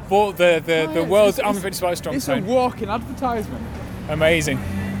bought the world's army ready to strong It's tone. a walking advertisement. Amazing.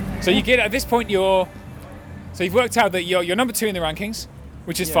 So you get at this point you've worked out that you're number 2 in the rankings,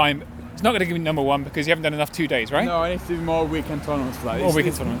 which is fine. It's not going to give you number 1 because you haven't done enough 2 days, right? No, I need to do more weekend tournaments for that. More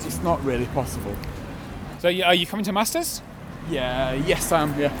weekend tournaments. It's not really possible. So are you coming to Masters? Yeah, yes I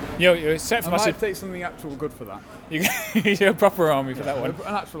am, yeah. You're set for I Masters. might take something actual good for that. You're a proper army for that one.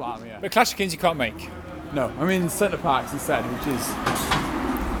 An actual army, yeah. But Clash of Kings you can't make. No, I mean Centre Parks instead, which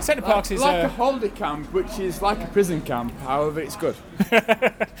is... Centre Parks is... like a holiday camp, which is like a prison camp, however it's good.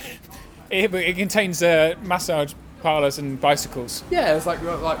 It contains massage parlours and bicycles. Yeah, it's like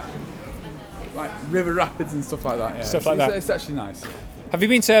river rapids and stuff like that. Yeah. Stuff like that. It's actually nice. Have you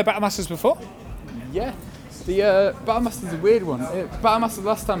been to Battle Masters before? Yeah. The Battle Masters is a weird one. Battle Masters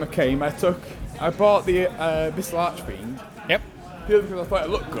last time I came, I bought the Abyssal Archfiend. Yep. Purely because I thought it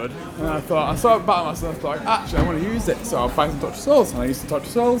looked good, and I saw Battle Masters and I thought, actually I want to use it, so I'll buy some Touch of Souls, and I used some Touch of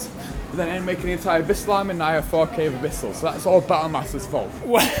Souls, but then I ended up making the entire Abyssal army, and now I have 4k of Abyssals, so that's all Battle Masters' fault.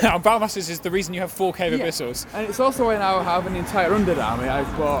 Well, Battle Masters is the reason you have 4k of Abyssals. And it's also why now I have an entire Undead army.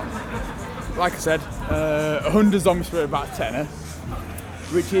 I've bought, like I said, 100 zombies for about a tenner,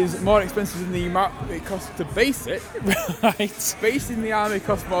 which is more expensive than the amount it costs to base it. Right. Basing the army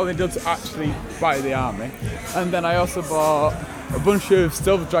costs more than it does to actually buy the army. And then I also bought a bunch of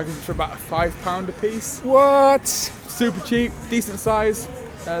Silver Dragons for about £5 a piece. What? Super cheap, decent size.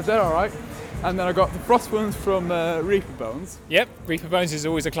 They're alright. And then I got the Frost ones from Reaper Bones. Yep, Reaper Bones is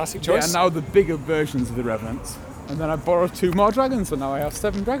always a classic choice. Yeah, and now the bigger versions of the Revenants. And then I borrowed 2 more dragons, so now I have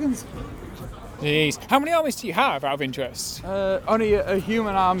 7 dragons. Jeez. How many armies do you have out of interest? Only a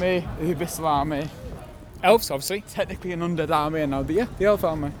human army, the Abyssal army. Elves, obviously. Technically an undead army, and now the elf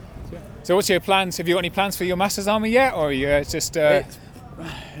army. So what's your plans? Have you got any plans for your Masters army yet? Or are you just...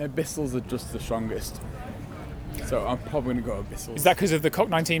 Abyssals are just the strongest. So I'm probably going to go Abyssals. Is that because of the Cock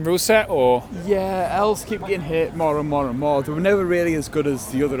 19 rule set, or...? Yeah, elves keep getting hit more and more and more. They were never really as good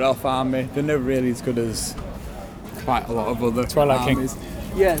as the other elf army. They're never really as good as quite a lot of other Twilight armies. King.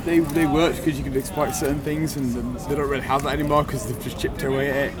 Yeah, they worked because you could exploit certain things, and they don't really have that anymore because they've just chipped away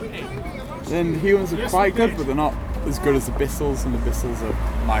at it. Then humans are quite good, but they're not as good as Abyssals, and Abyssals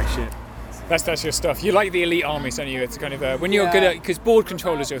are my shit. That's your stuff. You like the elite armies, don't you? It's kind of when you're good at, because board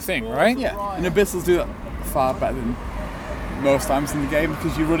control is your thing, right? Yeah, and Abyssals do that far better than most times in the game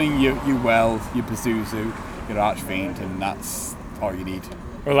because you're running your Well, your Pazuzu, your Archfiend, and that's all you need.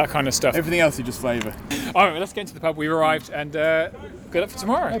 All that kind of stuff. Everything else you just flavour. All right, well, let's get into the pub. We've arrived, and good luck for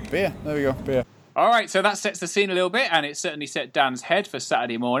tomorrow. Beer. There we go. Beer. All right, so that sets the scene a little bit, and it certainly set Dan's head for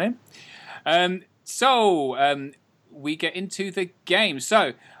Saturday morning. So we get into the game.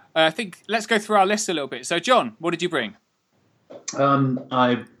 So I think let's go through our list a little bit. So John, what did you bring?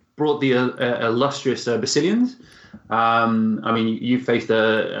 I brought the illustrious Basilians. I mean, you faced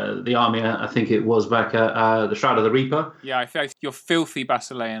the army, I think it was back at the Shroud of the Reaper. Yeah, I faced your filthy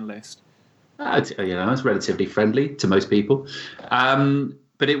Basilean list. It's relatively friendly to most people.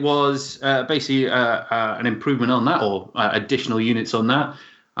 But it was basically an improvement on that, or additional units on that.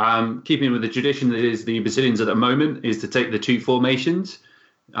 Keeping with the tradition that is the Basilians at the moment, is to take the 2 formations.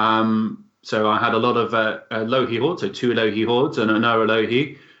 So I had a lot of Elohi hordes, so 2 Elohi hordes and an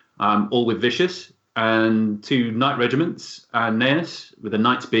Elohi, all with Vicious, and 2 Knight regiments, Naeus, with the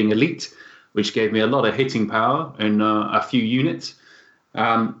Knights being elite, which gave me a lot of hitting power and a few units.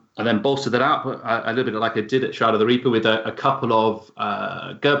 And then bolstered that out a little bit like I did at Shroud of the Reaper with a couple of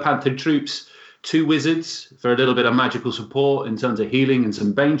Gur-Panther troops, 2 wizards for a little bit of magical support in terms of healing and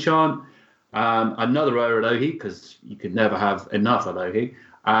some Bane Chant, another Olohi, because you could never have enough Olohi,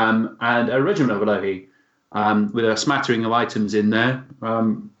 and a regiment of Olohi with a smattering of items in there.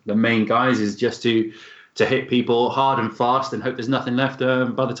 The main guys is just to hit people hard and fast and hope there's nothing left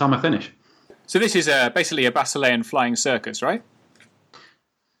by the time I finish. So this is basically a Basilean flying circus, right?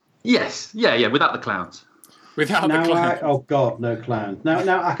 Yes, yeah, without the clowns. Without the clowns. Oh God, no clown. Now,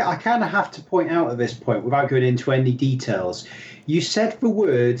 I kind of have to point out at this point, without going into any details, you said the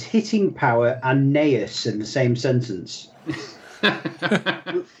words hitting power and Neus in the same sentence.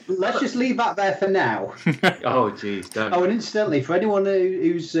 Let's just leave that there for now. Oh, geez, don't. Oh, and incidentally, for anyone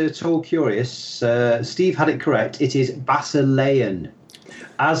who's at all curious, Steve had it correct. It is Basilean.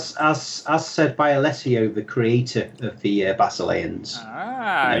 As said by Alessio, the creator of the Basileans.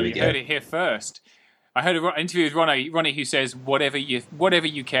 You heard it here first. I heard an interview with Ronnie who says whatever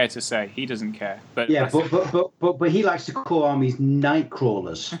you care to say. He doesn't care. But he likes to call armies night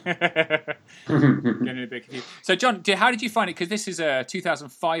crawlers. Getting a bit confused. So John, how did you find it? Because this is a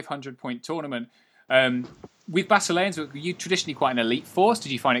 2,500 point tournament. With Basileans, were you traditionally quite an elite force?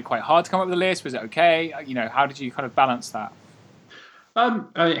 Did you find it quite hard to come up with a list? Was it okay? How did you kind of balance that?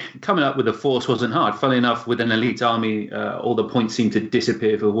 Coming up with a force wasn't hard. Funnily enough, with an elite army, all the points seem to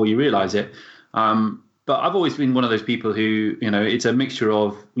disappear before you realise it. But I've always been one of those people who, it's a mixture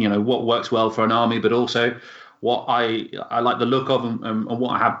of, what works well for an army, but also what I like the look of and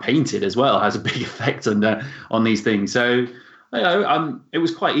what I have painted as well has a big effect on these things. So, it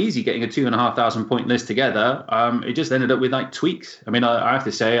was quite easy getting a 2,500 point list together. It just ended up with like tweaks. I mean, I have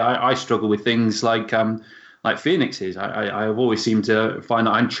to say, I struggle with things like Phoenixes. I've always seemed to find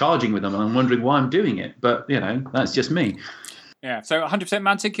that I'm charging with them and I'm wondering why I'm doing it. But, that's just me. Yeah. So 100%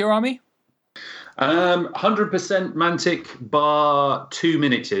 Mantic, your army? 100% Mantic bar 2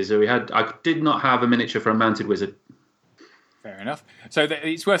 miniatures. So I did not have a miniature for a Manted Wizard. Fair enough. So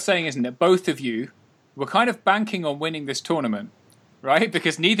it's worth saying, isn't it? Both of you were kind of banking on winning this tournament, right?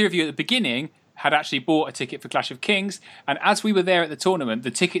 Because neither of you at the beginning had actually bought a ticket for Clash of Kings, and as we were there at the tournament,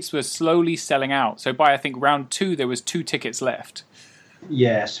 the tickets were slowly selling out. So by I think round 2, there was 2 tickets left.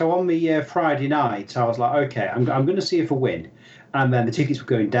 Yeah. So on the Friday night, I was like, okay, I'm going to see if I win. And then the tickets were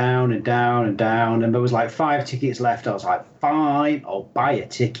going down and down and down, and there was like 5 tickets left. I was like, fine, I'll buy a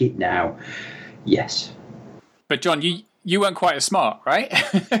ticket now. Yes. But John, you weren't quite as smart, right?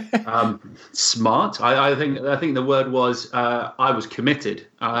 Smart. I think the word was I was committed.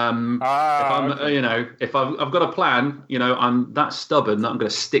 If I've got a plan, I'm that stubborn that I'm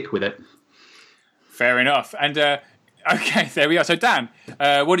going to stick with it. Fair enough. And okay, there we are. So Dan,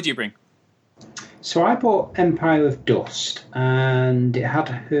 what did you bring? So I bought Empire of Dust, and it had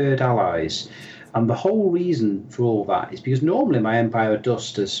Herd allies. And the whole reason for all that is because normally my Empire of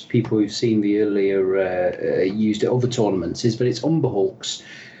Dust, as people who've seen the earlier used at other tournaments, is that it's Umberhulks.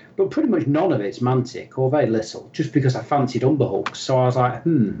 But pretty much none of it's Mantic, or very little, just because I fancied Umberhulks. So I was like,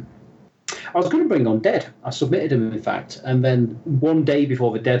 I was going to bring Undead. I submitted them, in fact. And then one day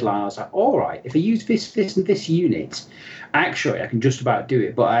before the deadline, I was like, all right, if I use this and this unit, actually, I can just about do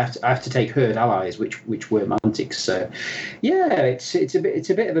it. But I have to take Herd allies, which were Mantics. So, yeah, it's a bit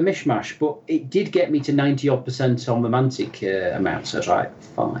of a mishmash. But it did get me to 90% on the Mantic amount. So I was like,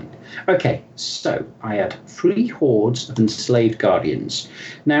 fine. Okay, so I had 3 Hordes of Enslaved Guardians.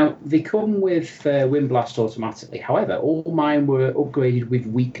 Now, they come with Windblast automatically. However, all mine were upgraded with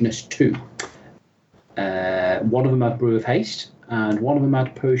Weakness 2. One of them had Brew of Haste, and one of them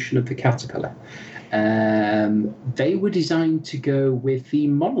had Potion of the Caterpillar. They were designed to go with the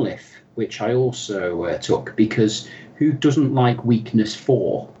Monolith, which I also took, because who doesn't like Weakness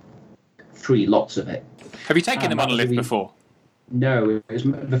 4? 3 lots of it. Have you taken the Monolith before? No, it was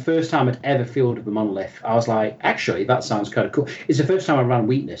the first time I'd ever fielded the Monolith. I was like, actually, that sounds kind of cool. It's the first time I ran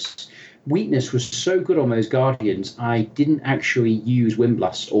Weakness. Weakness was so good on those Guardians, I didn't actually use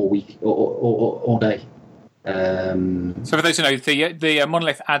Windblast all day. So for those who know, the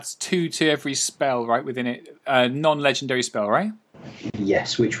Monolith adds 2 to every spell, right, within it. Non-legendary spell, right?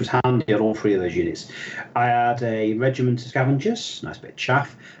 Yes, which was handy on all 3 of those units. I had a Regiment of Scavengers, nice bit of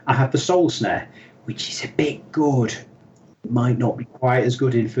chaff. I had the Soul Snare, which is a bit good. Might not be quite as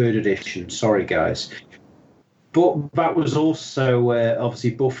good in 3rd edition. Sorry, guys. But that was also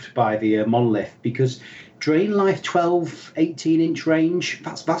obviously buffed by the Monolith, because Drain Life 12, 18-inch range,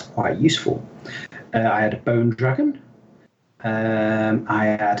 that's quite useful. I had a Bone Dragon.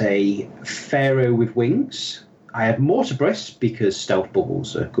 I had a Pharaoh with Wings. I had Mortabris because stealth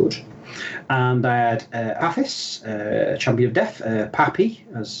bubbles are good. And I had Aphis, Champion of Death, Pappy,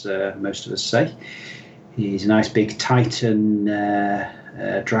 as most of us say. He's a nice big Titan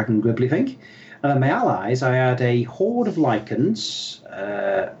dragon gribbly thing. And then my allies, I had a Horde of Lycans,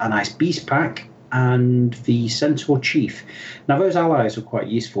 a nice Beast Pack, and the Centaur Chief. Now, those allies were quite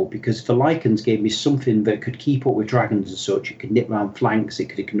useful because the Lycans gave me something that could keep up with dragons and such. It could nip round flanks, it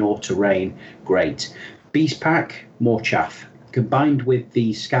could ignore terrain. Great. Beast Pack, more chaff. Combined with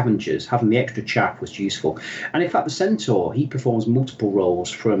the Scavengers, having the extra chaff was useful. And in fact, the Centaur, he performs multiple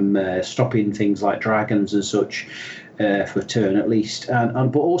roles from stopping things like dragons and such for a turn at least,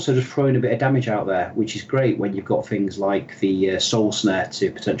 but also just throwing a bit of damage out there, which is great when you've got things like the Soul Snare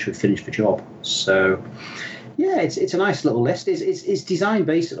to potentially finish the job. So, yeah, it's a nice little list. It's designed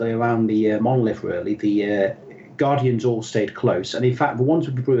basically around the monolith, really. The Guardians all stayed close, and in fact, the ones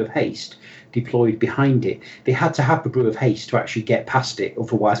with the Brew of Haste deployed behind it. They had to have the Brew of Haste to actually get past it,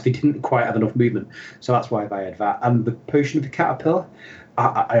 otherwise they didn't quite have enough movement. So that's why I had that. And the Potion of the Caterpillar,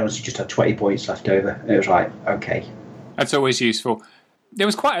 I honestly just had 20 points left over. And it was like, okay. That's always useful. There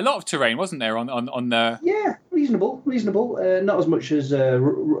was quite a lot of terrain, wasn't there, on the... Yeah, reasonable. Not as much as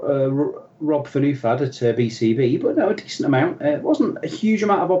Rob Fanufad at BCB, but no, a decent amount. It wasn't a huge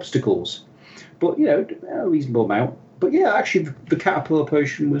amount of obstacles, but, a reasonable amount. But yeah, actually, the Caterpillar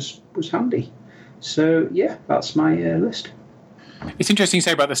Potion was handy. So yeah, that's my list. It's interesting you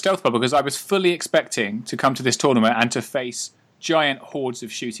say about the stealth bubble, because I was fully expecting to come to this tournament and to face giant hordes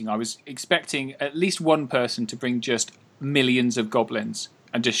of shooting. I was expecting at least one person to bring just millions of goblins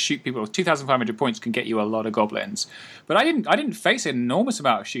and just shoot people. 2,500 points can get you a lot of goblins, but I didn't face an enormous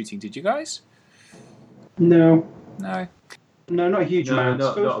amount of shooting. Did you guys? No, not a huge amount.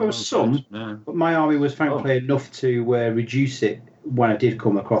 There was some, but my army was thankfully enough to reduce it when I did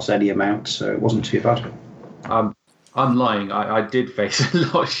come across any amount, so it wasn't too bad. I'm lying. I did face a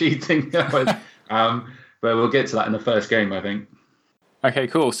lot of shooting, but we'll get to that in the first game, I think. Okay,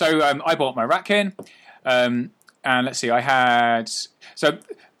 cool. So I bought my Ratkin, and let's see, So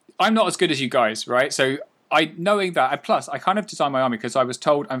I'm not as good as you guys, right? So knowing that, plus I kind of designed my army because I was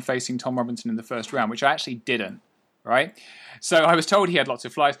told I'm facing Tom Robinson in the first round, which I actually didn't, right? So I was told he had lots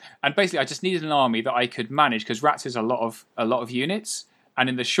of flyers, and basically I just needed an army that I could manage because Rats is a lot of units, and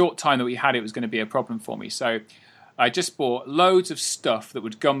in the short time that we had, it was going to be a problem for me. So I just bought loads of stuff that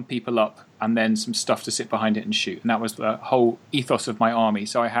would gum people up and then some stuff to sit behind it and shoot. And that was the whole ethos of my army.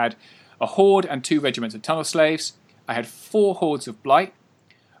 So I had a Horde and 2 regiments of Tunnel Slaves. I had 4 Hordes of Blight.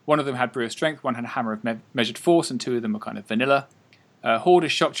 One of them had Brew of Strength, one had a Hammer of Measured Force, and 2 of them were kind of vanilla. Horde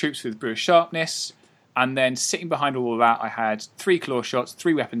of Shock Troops with Brew of Sharpness. And then sitting behind all of that, I had 3 Claw Shots,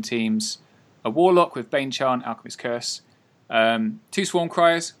 3 Weapon Teams, a Warlock with Bane Charm, Alchemist Curse, 2 Swarm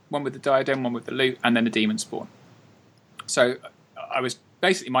Criers, one with the Diadem, one with the Loot, and then a Demon Spawn. So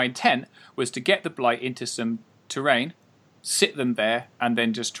my intent was to get the Blight into some terrain, sit them there, and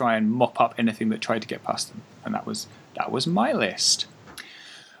then just try and mop up anything that tried to get past them. And that was my list.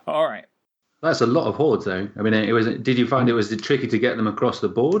 All right. That's a lot of hordes, though. I mean, did you find it was tricky to get them across the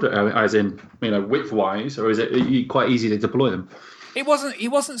board, as in width-wise, or is it quite easy to deploy them? It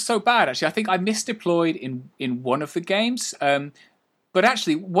wasn't so bad, actually. I think I misdeployed in one of the games. But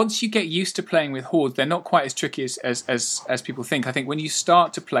actually, once you get used to playing with hordes, they're not quite as tricky as people think. I think when you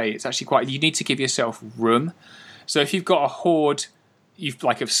start to play, it's actually you need to give yourself room. So if you've got a horde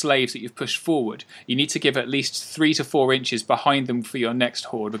of slaves that you've pushed forward, you need to give at least 3 to 4 inches behind them for your next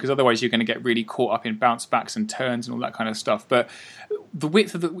horde, because otherwise you're going to get really caught up in bounce backs and turns and all that kind of stuff. But the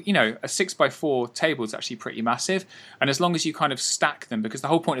width of a 6x4 table is actually pretty massive, and as long as you kind of stack them, because the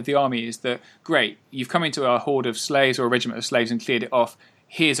whole point of the army is that, great, you've come into a horde of slaves or a regiment of slaves and cleared it off,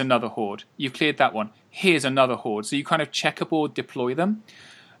 here's another horde. You've cleared that one, here's another horde. So you kind of checkerboard deploy them.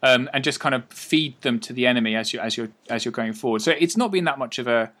 And just kind of feed them to the enemy as you're going forward. So it's not been that much of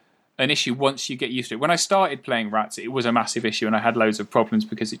an issue once you get used to it. When I started playing Rats, it was a massive issue, and I had loads of problems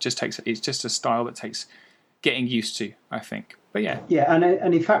because it's just a style that takes getting used to, I think. But yeah,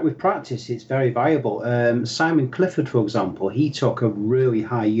 and in fact with practice, it's very viable. Simon Clifford, for example, he took a really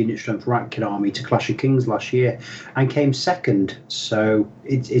high unit strength Ratkin army to Clash of Kings last year and came second. So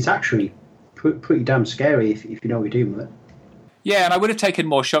it's actually pretty damn scary if you know what you're doing with it. Yeah, and I would have taken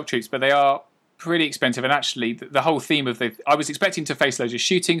more shock troops, but they are pretty expensive. And actually, the whole theme of I was expecting to face loads of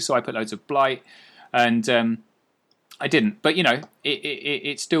shooting, so I put loads of blight, and I didn't. But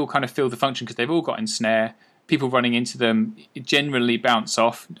it still kind of filled the function because they've all got ensnare. People running into them generally bounce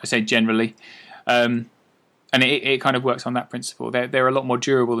off. I say generally, and it kind of works on that principle. They're a lot more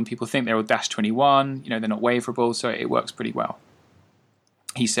durable than people think. They're all dash 21. They're not waverable, so it works pretty well.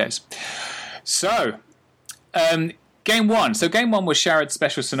 He says. So. Game one. So game one was Sharad's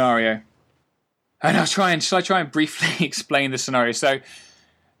special scenario. And shall I try and briefly explain the scenario? So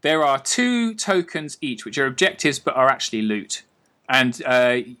there are 2 tokens each, which are objectives but are actually loot. And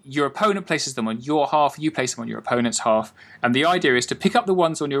your opponent places them on your half, you place them on your opponent's half. And the idea is to pick up the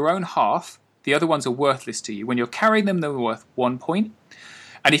ones on your own half. The other ones are worthless to you. When you're carrying them, they're worth 1 point.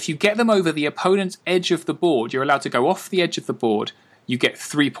 And if you get them over the opponent's edge of the board, you're allowed to go off the edge of the board. You get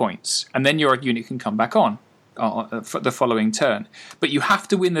 3 points. And then your unit can come back on for the following turn. But you have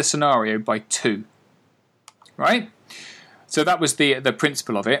to win the scenario by 2. Right? So that was the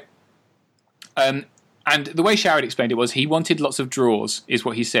principle of it. And the way Sharad explained it was he wanted lots of draws, is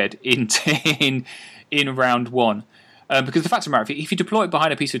what he said, in round 1. Because the fact of the matter, if you deploy it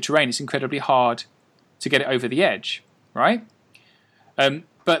behind a piece of terrain, it's incredibly hard to get it over the edge, right?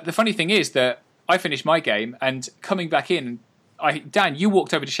 But the funny thing is that I finished my game, and coming back in, Dan, you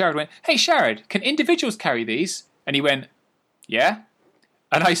walked over to Sharad and went, "Hey, Sharad, can individuals carry these?" And he went, "Yeah."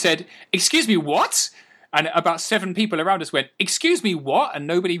 And I said, "Excuse me, what?" And about 7 people around us went, "Excuse me, what?" And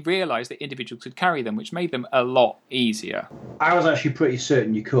nobody realised that individuals could carry them, which made them a lot easier. I was actually pretty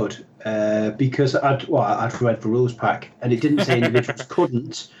certain you could, because I'd read the rules pack, and it didn't say individuals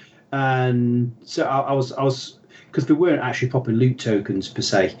couldn't, and so I was because there weren't actually proper loot tokens per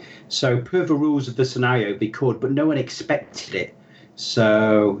se. So per the rules of the scenario, they could, but no one expected it.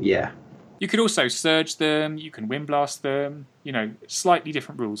 So yeah. You could also surge them. You can wind blast them. Slightly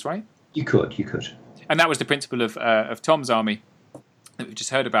different rules, right? You could. And that was the principle of Tom's army that we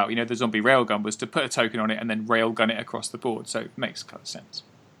just heard about. The zombie railgun was to put a token on it and then railgun it across the board. So it makes kind of sense.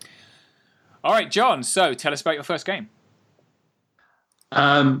 All right, John. So tell us about your first game.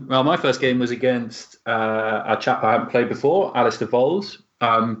 Well, my first game was against a chap I haven't played before, Alistair Voles.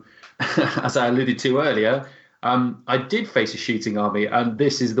 As I alluded to earlier, I did face a shooting army, and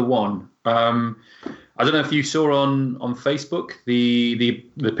this is the one. I don't know if you saw on Facebook the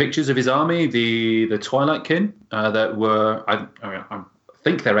pictures of his army, the Twilight Kin that were. I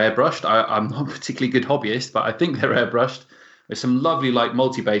think they're airbrushed. I'm not a particularly good hobbyist, but I think they're airbrushed. There's some lovely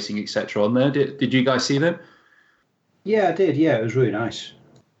multi-basing, etc. on there. Did you guys see them? Yeah, I did. Yeah, it was really nice.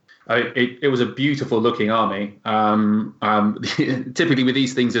 It was a beautiful looking army. Typically with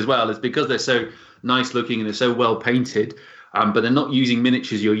these things as well, is because they're so nice looking and they're so well painted, but they're not using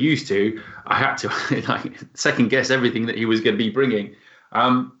miniatures you're used to. I had to second guess everything that he was going to be bringing.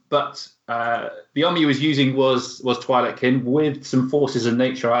 But the army he was using was Twilight Kin with some forces of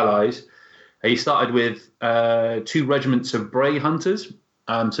nature allies. He started with 2 regiments of Bray Hunters.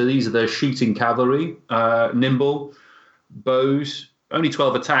 So these are the shooting cavalry, nimble, bows, only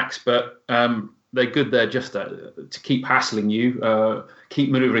 12 attacks, but they're good there just to keep hassling you, keep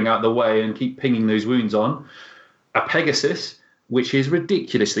manoeuvring out the way and keep pinging those wounds on. A Pegasus, which is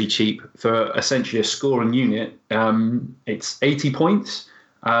ridiculously cheap for essentially a scoring unit. It's 80 points.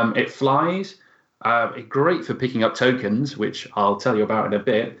 It flies. Great for picking up tokens, which I'll tell you about in a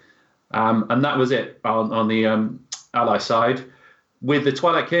bit. And that was it on the ally side. With the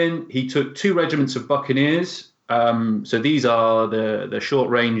Twilight Kin, he took 2 regiments of Buccaneers. So these are the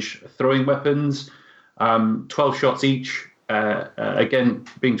short-range throwing weapons, 12 shots each. Again,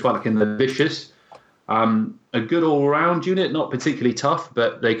 being Twilight Kin, they're vicious. A good all-round unit, not particularly tough,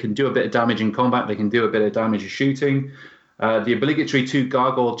 but they can do a bit of damage in combat. They can do a bit of damage shooting. The obligatory 2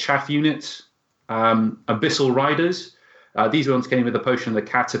 Gargoyle Chaff units, Abyssal Riders. These ones came with the Potion of the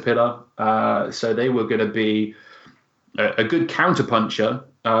Caterpillar, so they were going to be a good counterpuncher,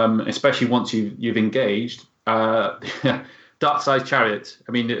 especially once you've engaged. Dark-sized chariots.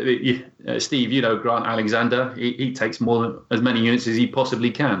 I mean, Steve, Grant Alexander. He takes as many units as he possibly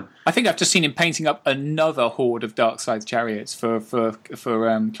can. I think I've just seen him painting up another horde of dark-sized chariots for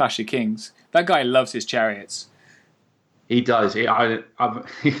Clash of Kings. That guy loves his chariots. He does.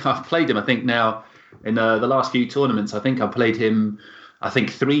 I've played him. I think now in the last few tournaments. I think I played him.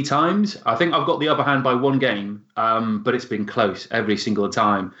 3 times. I think I've got the upper hand by 1 game, but it's been close every single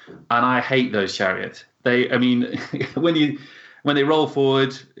time. And I hate those chariots. When they roll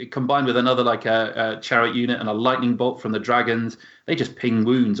forward, combined with another a chariot unit and a lightning bolt from the dragons, they just ping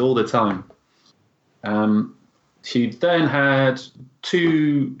wounds all the time. She then had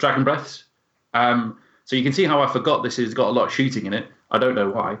 2 dragon breaths. So you can see how I forgot this has got a lot of shooting in it. I don't know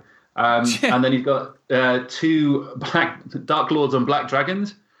why. And then you've got 2 Dark Lords on Black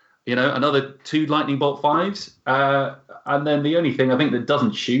Dragons, another 2 Lightning Bolt 5s. And then the only thing I think that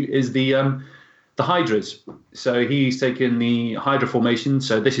doesn't shoot is the Hydras. So he's taken the Hydra formation.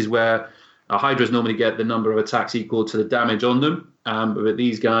 So this is where Hydras normally get the number of attacks equal to the damage on them. But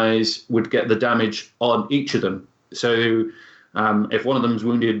these guys would get the damage on each of them. So If one of them's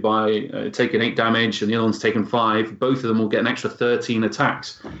wounded by taking 8 damage and the other one's taken 5, both of them will get an extra 13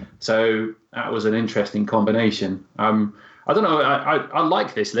 attacks. So that was an interesting combination. I don't know. I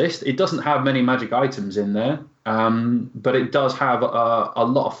like this list. It doesn't have many magic items in there, but it does have a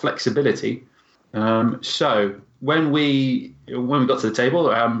lot of flexibility. So when we got to the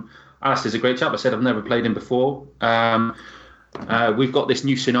table, Alistair's a great chap. I said I've never played him before. We've got this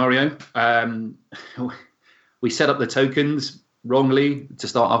new scenario. We set up the tokens wrongly to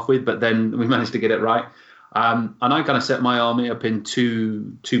start off with, but then we managed to get it right. And I kind of set my army up in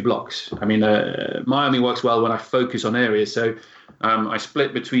two blocks. I mean, my army works well when I focus on areas. So I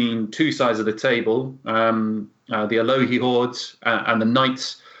split between 2 sides of the table, the Alohi hordes and the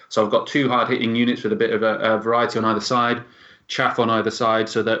knights. So I've got 2 hard-hitting units with a bit of a variety on either side, chaff on either side,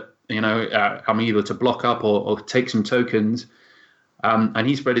 so that I'm able to block up or take some tokens. And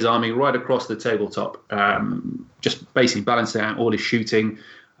he spread his army right across the tabletop, just basically balancing out all his shooting.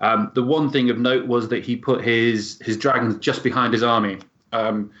 The one thing of note was that he put his dragons just behind his army,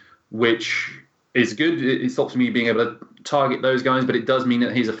 which is good. It stops me being able to target those guys, but it does mean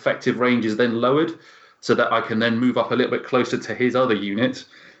that his effective range is then lowered, so that I can then move up a little bit closer to his other units,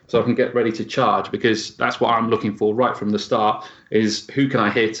 so I can get ready to charge, because that's what I'm looking for right from the start, is who can I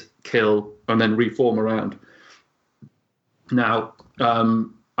hit, kill, and then reform around. Now,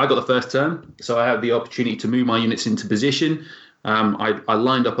 I got the first turn, so I had the opportunity to move my units into position. I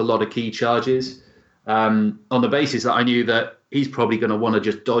lined up a lot of key charges on the basis that I knew that he's probably going to want to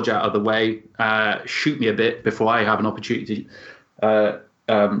just dodge out of the way, shoot me a bit before I have an opportunity to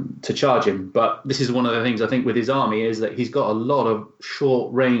charge him. But this is one of the things I think with his army, is that he's got a lot of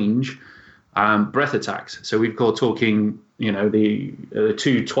short range breath attacks. So we've got talking, the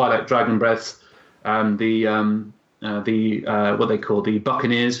 2 Twilight Dragon breaths, the what they call the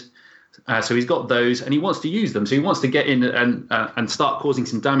Buccaneers. So he's got those, and he wants to use them. So he wants to get in and start causing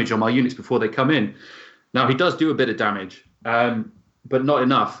some damage on my units before they come in. Now, he does do a bit of damage, but not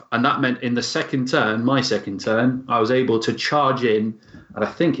enough. And that meant in the second turn, my second turn, I was able to charge in, and I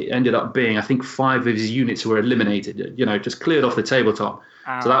think it ended up being, 5 of his units were eliminated, just cleared off the tabletop.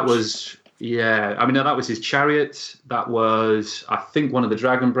 Ouch. So that was, that was his chariot. That was, I think, one of the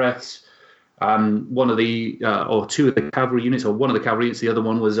dragon breaths. One of the, or 2 of the cavalry units, or one of the cavalry units. The other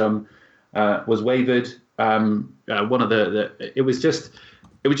one was wavered. One of it was just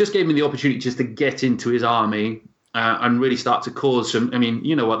gave me the opportunity just to get into his army and really start to cause some. I mean,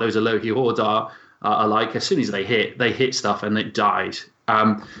 you know what those Alohi hordes are like. As soon as they hit stuff and it dies.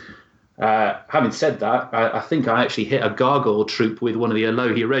 Having said that, I think I actually hit a gargoyle troop with one of the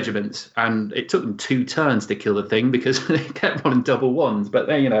Alohi regiments, and it took them 2 turns to kill the thing because they kept on double ones. But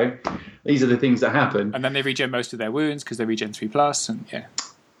then, these are the things that happen. And then they regen most of their wounds because they regen 3+, and yeah.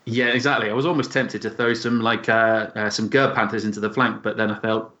 Yeah, exactly. I was almost tempted to throw some some Gur Panthers into the flank, but then I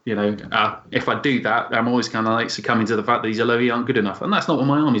felt, if I do that, I'm always kind of like succumbing to the fact that these Alohi aren't good enough, and that's not what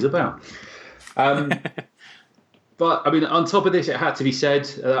my army's about. But I mean, on top of this, it had to be said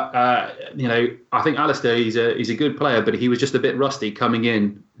that I think Alistair he's a good player, but he was just a bit rusty coming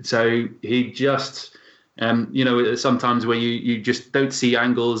in. So he just, sometimes where you just don't see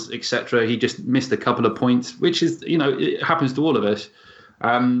angles, etc. He just missed a couple of points, which is it happens to all of us.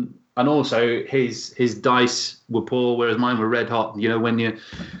 And also his dice were poor, whereas mine were red hot. When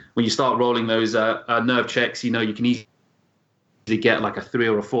you start rolling those nerve checks, you can easily get like a 3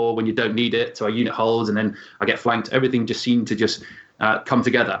 or a 4 when you don't need it. So our unit holds, and then I get flanked. Everything just seemed to just come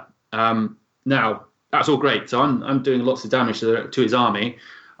together. Now that's all great. So I'm doing lots of damage to his army.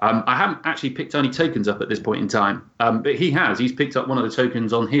 I haven't actually picked any tokens up at this point in time, but he has. He's picked up one of the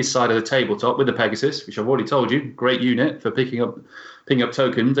tokens on his side of the tabletop with the Pegasus, which I've already told you, great unit for picking up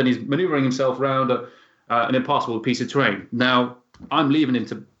tokens, and he's manoeuvring himself around an impassable piece of terrain. Now I'm leaving him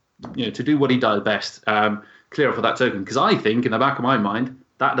to do what he does best, clear off of that token, because I think in the back of my mind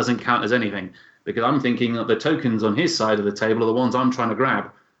that doesn't count as anything, because I'm thinking that the tokens on his side of the table are the ones I'm trying to grab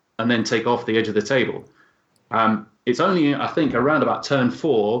and then take off the edge of the table. It's only, I think, around about turn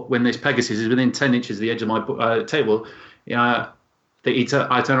 4 when this Pegasus is within 10 inches of the edge of my table. That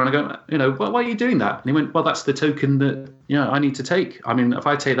I turn around and go, why are you doing that? And he went, well, that's the token that I need to take. I mean, if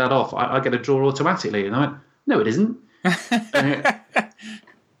I take that off, I get a draw automatically. And I went, no, it isn't.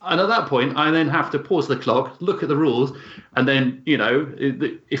 And at that point, I then have to pause the clock, look at the rules, and then,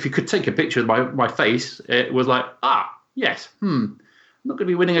 if you could take a picture of my face, it was like, yes, I'm not going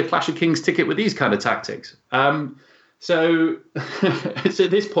to be winning a Clash of Kings ticket with these kind of tactics. So it's at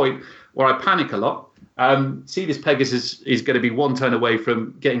this point where I panic a lot. See this Pegasus is going to be 1 turn away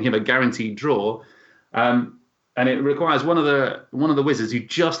from getting him a guaranteed draw. And it requires one of the wizards who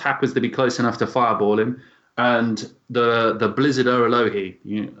just happens to be close enough to fireball him. and the Blizzard Urolohi,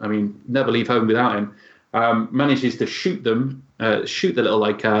 never leave home without him, manages to shoot the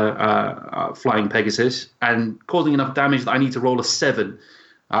little flying Pegasus, and causing enough damage that I need to roll a 7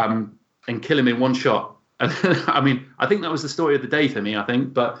 and kill him in one shot. And I think that was the story of the day for me,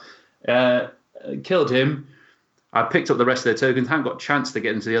 but killed him. I picked up the rest of their tokens, hadn't got a chance to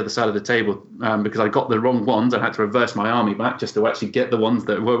get into the other side of the table because I got the wrong ones. I had to reverse my army back just to actually get the ones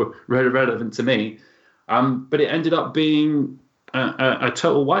that were relevant to me. But it ended up being a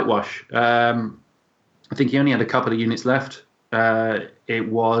total whitewash. I think he only had a couple of units left. It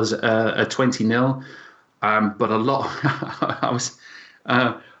was a 20-0, but a lot.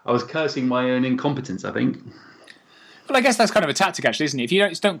 I was cursing my own incompetence, I think. Well, I guess that's kind of a tactic, actually, isn't it? If you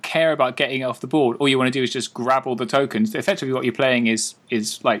don't care about getting off the board, all you want to do is just grab all the tokens. Effectively, what you're playing is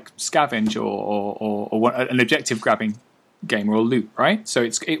like scavenge or an objective grabbing game or loot, right? So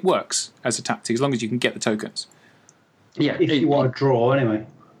it works as a tactic as long as you can get the tokens. Yeah, if you want to draw, anyway.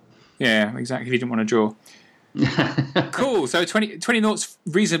 Yeah, exactly. If you didn't want to draw. Cool. So 20 knots,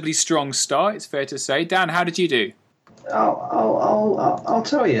 reasonably strong start. It's fair to say. Dan, how did you do? I'll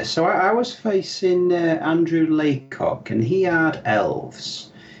tell you. So I was facing Andrew Laycock, and he had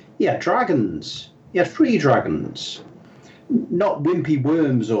elves. He had dragons. He had 3 dragons. Not wimpy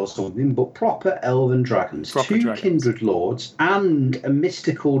worms or something, but proper elven dragons. Proper 2 dragons. kindred lords and a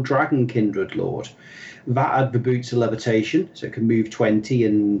mystical dragon kindred lord. That had the boots of levitation, so it can move 20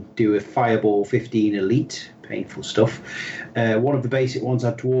 and do a fireball 15 elite. Painful stuff. One of the basic ones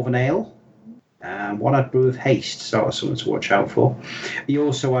had dwarven ale. One had Brew of Haste, so that was something to watch out for. He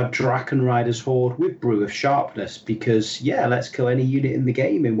also had Draken Rider's Horde with Brew of Sharpness, because, let's kill any unit in the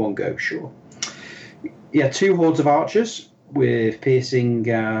game in one go, sure. He had 2 hordes of archers with Piercing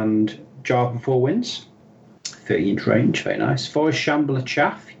and Jar Before Winds. 30-inch range, very nice. Forest Shambler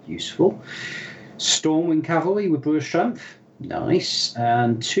Chaff, useful. Stormwind Cavalry with Brew of Strength. Nice.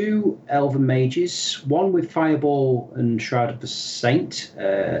 And 2 Elven Mages, one with Fireball and Shroud of the Saint.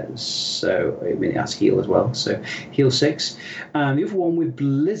 It has heal as well, so heal 6. And the other one with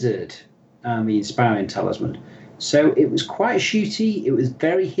Blizzard and the Inspiring Talisman. So it was quite shooty, it was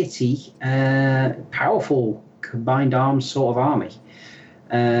very hitty, powerful combined arms sort of army.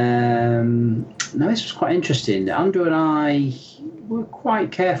 Now this was quite interesting. Andrew and I were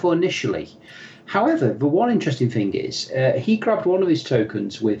quite careful initially. However, the one interesting thing is he grabbed one of his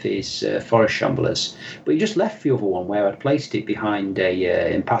tokens with his Forest Shamblers, but he just left the other one where I'd placed it behind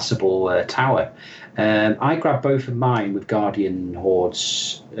a impassable tower. I grabbed both of mine with Guardian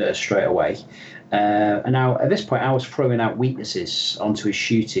Hordes straight away. And now, at this point, I was throwing out weaknesses onto his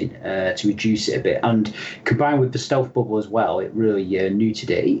shooting to reduce it a bit. And combined with the stealth bubble as well, it really neutered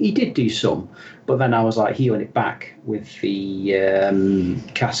it. He did do some, but then I was like healing it back with the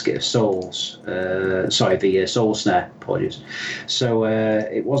Casket of Souls. The Soul Snare, apologies. So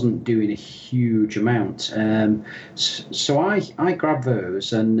it wasn't doing a huge amount. So I grabbed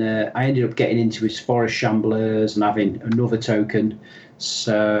those, and I ended up getting into his Forest Shamblers and having another token.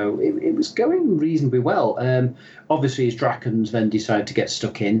 So it was going reasonably well. Obviously, his Drakons then decided to get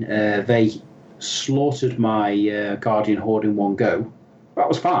stuck in. They slaughtered my Guardian Horde in one go. That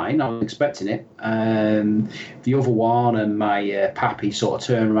was fine. I was expecting it. The other one and my Pappy sort of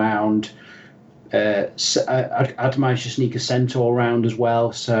turned around. I'd managed to sneak a Centaur around as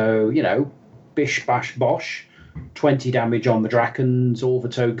well. So, bish, bash, bosh. 20 damage on the Drakons, all the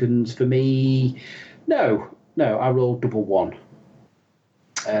tokens for me. No, I rolled double 1.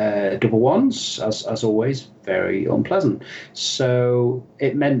 Double 1s, as always, very unpleasant. So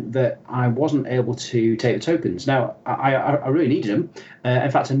it meant that I wasn't able to take the tokens. Now, I really needed them.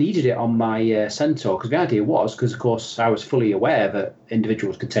 In fact, I needed it on my Centaur, because the idea was, because of course I was fully aware that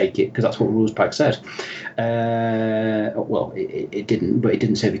individuals could take it, because that's what the rules pack said. It didn't, but it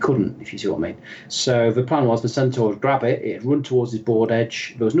didn't say they couldn't, if you see what I mean. So the plan was the Centaur would grab it, it'd run towards his board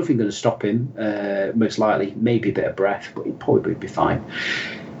edge. There was nothing going to stop him, most likely, maybe a bit of breath, but he'd probably be fine.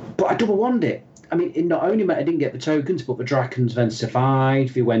 But I double wand it. I mean, it not only meant I didn't get the tokens, but the Drakons then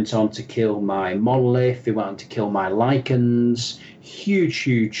survived. They went on to kill my Monolith. They went on to kill my Lycans.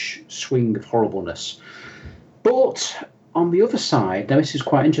 Huge swing of horribleness. But on the other side, now this is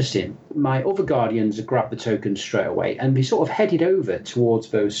quite interesting, my other Guardians had grabbed the tokens straight away, and we sort of headed over towards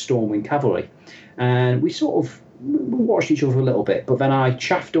those Stormwind Cavalry. And we watched each other a little bit, but then I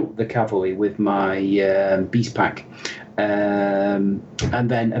chaffed up the cavalry with my Beast Pack. And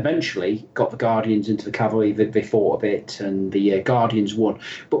then eventually got the Guardians into the cavalry. They fought a bit, and the Guardians won.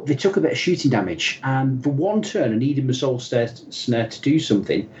 But they took a bit of shooting damage, and for one turn, I needed my Soul Snare to do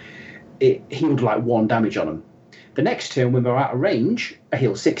something. It healed like 1 damage on them. The next turn, when they were out of range, I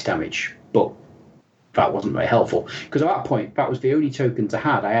healed 6 damage. But that wasn't very helpful. Because at that point, that was the only tokens I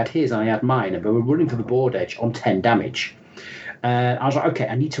had. I had his and I had mine, and they were running for the board edge on 10 damage. I was like, okay,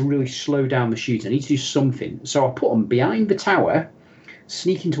 I need to really slow down the shoot. I need to do something. So I put them behind the tower,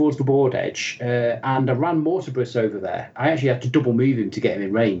 sneaking towards the board edge, and I ran Mortibus over there. I actually had to double move him to get him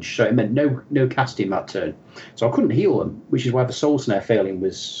in range, so it meant no casting that turn. So I couldn't heal them, which is why the Soul Snare failing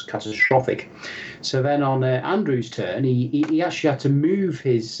was catastrophic. So then on Andrew's turn, he actually had to move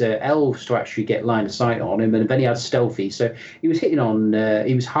his elves to actually get line of sight on him, and then he had stealthy. So he was hitting on,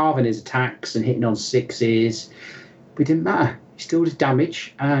 he was halving his attacks and hitting on 6s, but it didn't matter. He still did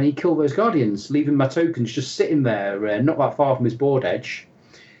damage, and he killed those Guardians, leaving my tokens just sitting there, not that far from his board edge.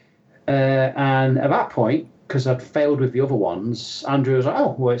 And at that point, because I'd failed with the other ones, Andrew was like,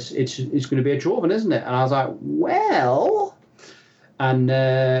 "Oh, well, it's going to be a draw, then, isn't it?" And I was like, "Well," and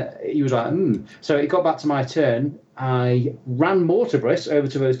he was like, So it got back to my turn. I ran Mortibus over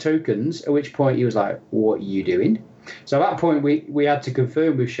to those tokens, at which point he was like, "What are you doing?" So at that point, we had to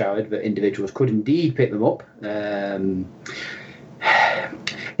confirm with Showered that individuals could indeed pick them up.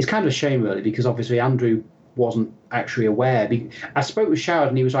 It's kind of a shame, really, because obviously Andrew wasn't actually aware. I spoke with Showered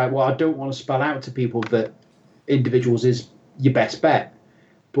and he was like, well, I don't want to spell out to people that individuals is your best bet.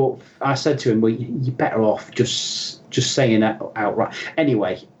 But I said to him, well, you're better off just saying that outright.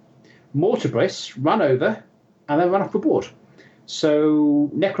 Anyway, Mortibus ran over and then ran off the board. So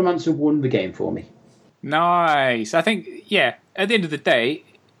Necromancer won the game for me. Nice. I think, yeah, at the end of the day,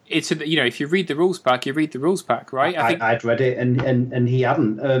 it's, if you read the rules pack, you read the rules pack, right? I'd read it and he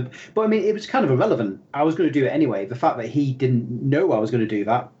hadn't. But I mean, it was kind of irrelevant. I was going to do it anyway. The fact that he didn't know I was going to do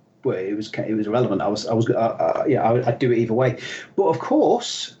that, well, it was irrelevant. I'd do it either way. But of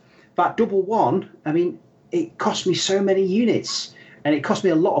course, that double one, I mean, it cost me so many units and it cost me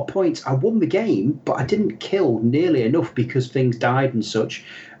a lot of points. I won the game, but I didn't kill nearly enough because things died and such.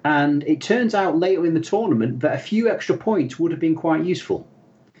 And it turns out later in the tournament that a few extra points would have been quite useful.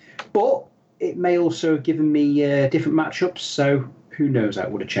 But it may also have given me different matchups, so who knows,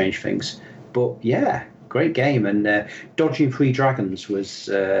 that would have changed things. But yeah, great game, and dodging 3 dragons was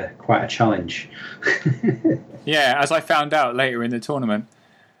quite a challenge. Yeah, as I found out later in the tournament.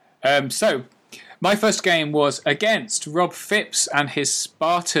 So, my first game was against Rob Phipps and his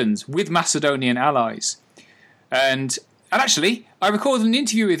Spartans with Macedonian allies. And actually, I recorded an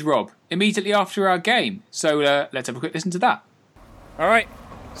interview with Rob immediately after our game, so let's have a quick listen to that. All right.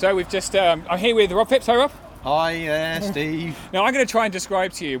 So we've just, I'm here with Rob Phipps. Hi, Rob. Hi there, Steve. Now I'm going to try and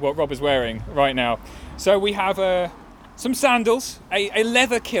describe to you what Rob is wearing right now. So we have some sandals, a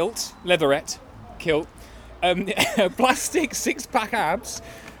leather kilt, leatherette kilt, a plastic 6-pack abs,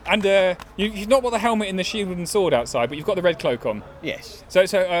 and you've not got the helmet and the shield and sword outside, but you've got the red cloak on. Yes. So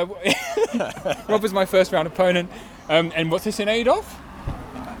Rob was my first round opponent. And what's this in aid of?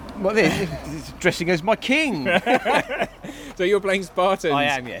 Well, it's dressing as my king. So you're playing Spartans. I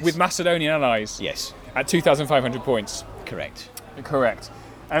am, yes. With Macedonian allies. Yes. At 2,500 points. Correct.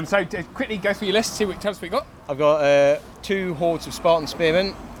 So quickly go through your list, see what tabs we got. I've got 2 hordes of Spartan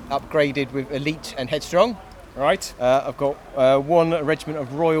spearmen, upgraded with elite and headstrong. Right. I've got 1 regiment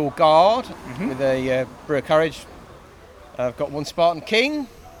of Royal Guard with a brew of courage. I've got 1 Spartan king.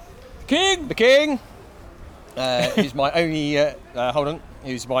 The king. Who's my only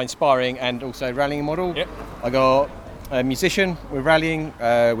who's my inspiring and also rallying model. Yep. I got a musician with rallying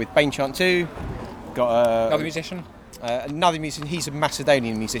with Bane Chant 2. Got another musician. Another musician. He's a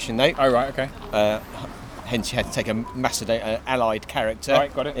Macedonian musician though. Oh right, okay. Hence you had to take a Macedonian allied character.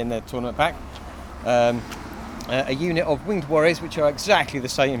 Right, got it. In the tournament pack. A unit of winged warriors, which are exactly the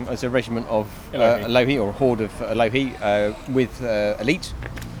same as a regiment of Alohi or a horde of Alohi with elite.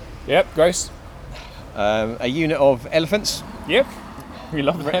 Yep, gross. A unit of elephants. Yep, we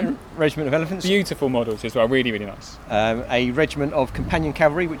love them. Regiment of elephants. Beautiful models as well, really, really nice. A regiment of companion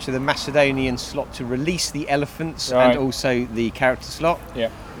cavalry, which are the Macedonian slot to release the elephants right. and also the character slot. Yeah,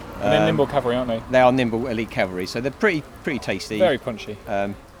 and they're nimble cavalry, aren't they? They are nimble elite cavalry, so they're pretty tasty. Very punchy.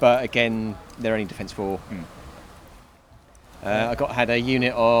 But again, they're only defence 4. I had a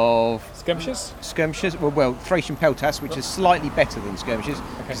unit of skirmishers. Well, Thracian Peltas, which is slightly better than skirmishers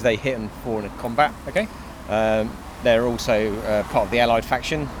because they hit and fall in a combat. Okay. They're also part of the allied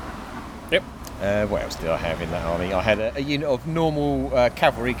faction. Yep. What else did I have in that army? I had a unit of normal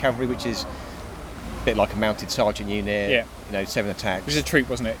cavalry, which is a bit like a mounted sergeant unit. Yeah. 7 attacks. Which is a troop,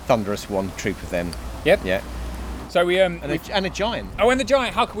 wasn't it? Thunderous 1 troop of them. Yep. Yeah. So we and a giant. Oh, and the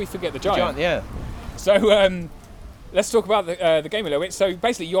giant. How could we forget the giant? Yeah. So let's talk about the game a little bit. So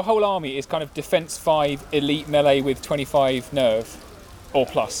basically, your whole army is kind of defense 5, elite melee with 25 nerve, or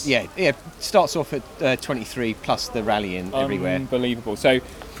plus. Yeah. Starts off at 23 plus the rallying everywhere. Unbelievable. So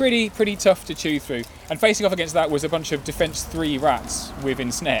pretty tough to chew through. And facing off against that was a bunch of Defence 3 rats with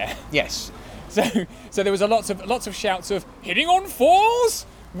Ensnare. Yes. So there was lots of shouts of hitting on 4s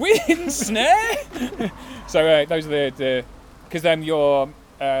with Ensnare. So those are the because then your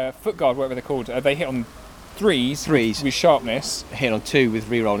foot guard, whatever they're called, they hit on 3s with sharpness. Hit on 2 with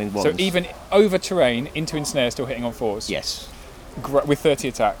re-rolling 1s. So even over terrain into Ensnare, still hitting on 4s. Yes. With 30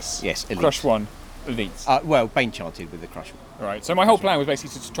 attacks. Yes. Elite. Crush 1. Elite. Well, Bane chanted with the crush. Right. So my whole plan was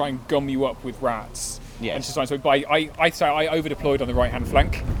basically to try and gum you up with rats. Yes. And so I over deployed on the right hand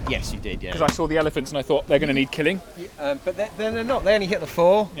flank. Yes, you did. Yeah. Because I saw the elephants and I thought they're going to need killing. But they're not. They only hit the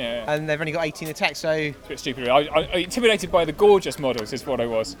 4. Yeah. And they've only got 18 attacks. So it's a bit stupid. I intimidated by the gorgeous models is what I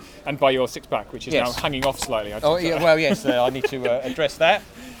was, and by your 6-pack, which is now hanging off slightly. Yes. I need to address that.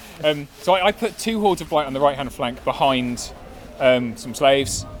 So I put 2 hordes of blight on the right hand flank behind some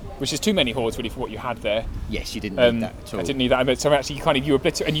slaves. Which is too many hordes really for what you had there. Yes, you didn't need that at all. I didn't need that, but so actually you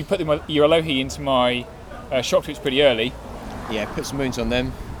obliterate, and you put your Alohi into my shock troops pretty early. Yeah, put some wounds on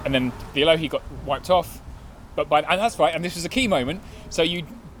them, and then the Alohi got wiped off. And that's right. And this was a key moment. So you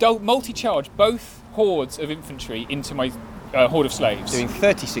multi-charge both hordes of infantry into my horde of slaves, doing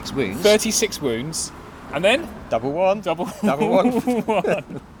 36 wounds. 36 wounds, and then double one.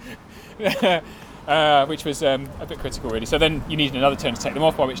 Which was a bit critical, really. So then you needed another turn to take them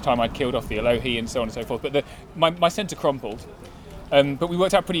off, by which time I'd killed off the Alohi and so on and so forth. But my centre crumpled. But we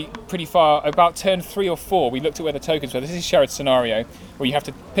worked out pretty far. About turn 3 or 4, we looked at where the tokens were. This is Sharad's scenario, where you have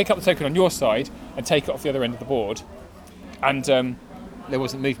to pick up the token on your side and take it off the other end of the board. And there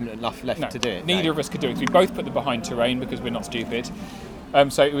wasn't movement enough left to do it. Neither of us could do it, because we both put them behind terrain because we're not stupid.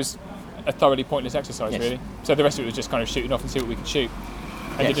 So it was a thoroughly pointless exercise, really. So the rest of it was just kind of shooting off and see what we could shoot.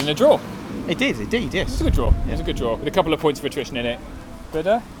 Ended in a draw. It did, indeed, yes. It was a good draw. Yeah. It was a good draw, with a couple of points of attrition in it.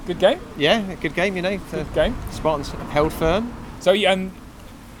 But good game. Yeah, a good game, Good game. Spartans held firm. So you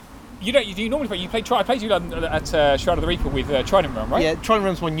normally play. I played you at Shroud of the Reaper with Trident Realm, right? Yeah, Trident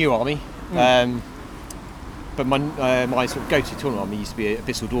Realm's my new army. But my sort of go-to tournament army used to be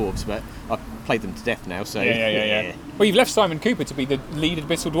Abyssal Dwarves, but I've played them to death now. So yeah. Well, you've left Simon Cooper to be the lead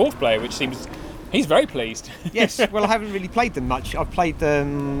Abyssal Dwarf player, which seems. He's very pleased. Yes, well, I haven't really played them much. I've played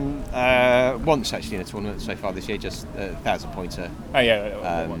them once, actually, in a tournament so far this year, just 1,000-pointer. Oh,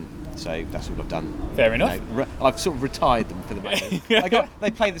 yeah. So that's all I've done. Fair enough. I've sort of retired them for the moment.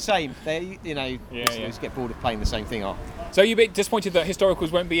 They play the same. Listeners get bored of playing the same thing. So you're a bit disappointed that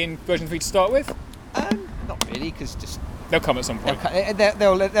Historicals won't be in version 3 to start with? Not really, because just... They'll come at some point.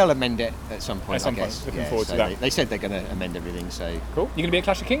 They'll amend it at some point, I guess. Looking forward to that. They said they're going to amend everything, so... Cool. You're going to be at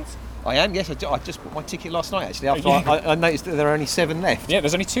Clash of Kings? I am, yes. I just bought my ticket last night, actually. After I noticed that there are only 7 left. Yeah,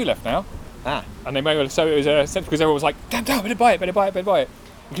 there's only 2 left now. And they may well... So it was because everyone was like, damn, better buy it.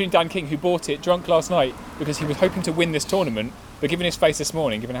 Including Dan King, who bought it drunk last night because he was hoping to win this tournament, but given his face this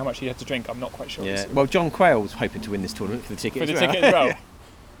morning, given how much he had to drink, I'm not quite sure. Yeah. Well, John Quayle was hoping to win this tournament for the ticket as well.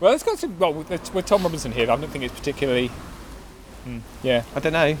 Well, it's got some... Well, with Tom Robinson here, I don't think it's particularly... Yeah. I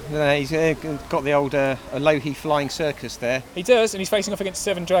don't know. He's got the old Alohi flying circus there. He does, and he's facing off against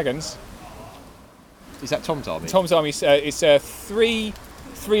 7 dragons. Is that Tom's army? Tom's army is 3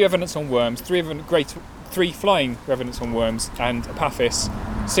 Revenants on Worms, 3 flying Revenants on Worms, and Apathis,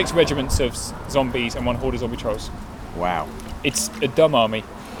 6 regiments of zombies, and 1 horde of zombie trolls. Wow. It's a dumb army.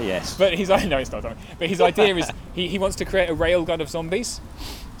 Yes. But no, it's not dumb. But his idea is he wants to create a railgun of zombies.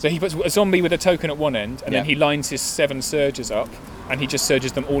 So he puts a zombie with a token at one end, and then he lines his 7 surges up, and he just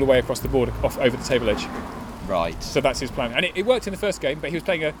surges them all the way across the board, over the table edge. Right. So that's his plan. And it worked in the first game, but he was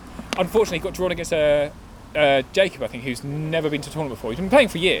playing unfortunately, he got drawn against Jacob, I think, who's never been to a tournament before. He's been playing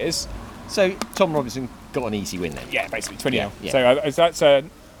for years. So Tom Robinson got an easy win then? Yeah, basically, 20-0. Yeah. So that's, there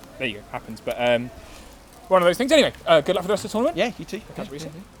you go, happens. But one of those things. Anyway, good luck for the rest of the tournament. Yeah, you too.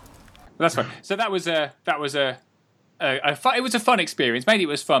 That's fine. So that was it was a fun experience. Mainly it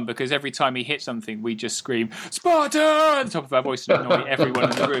was fun because every time he hit something, we just scream Sparta at the top of our voice and annoy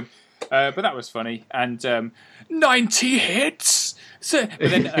everyone in the room. But that was funny. And 90 hits. So, but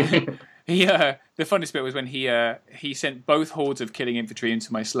then the funniest bit was when he sent both hordes of killing infantry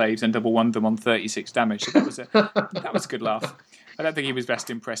into my slaves and double won them on 36 damage. So that was a good laugh. I don't think he was best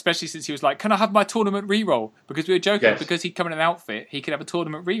impressed, especially since he was like, "Can I have my tournament reroll?" Because we were joking because he'd come in an outfit, he could have a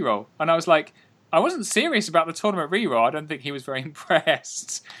tournament reroll, and I was like, I wasn't serious about the tournament reroll. I don't think he was very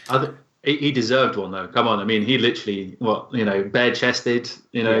impressed. He deserved one though. Come on, I mean, he literally bare chested,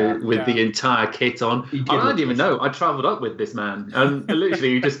 with the entire kit on. I didn't even know. I travelled up with this man, and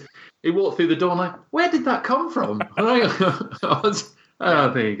literally he walked through the door and like, where did that come from?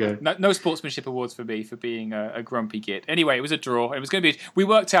 There you go. No sportsmanship awards for me for being a grumpy git. Anyway, it was a draw. It was going to be. We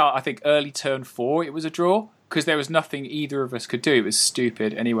worked out, I think, early turn 4. It was a draw. because there was nothing either of us could do. It was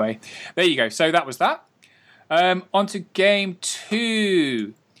stupid. Anyway, there you go. So that was that. On to game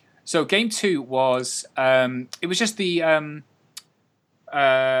 2. So game 2 was it was just the it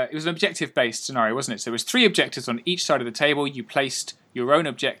was an objective-based scenario, wasn't it? So there was 3 objectives on each side of the table. You placed your own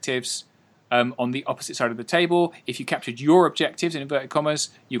objectives on the opposite side of the table. If you captured your objectives, in inverted commas,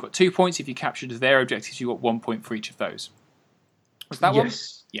 you got 2 points. If you captured their objectives, you got 1 point for each of those. Was that one?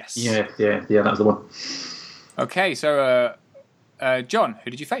 Yes. Yeah, that was the one. Okay, so John,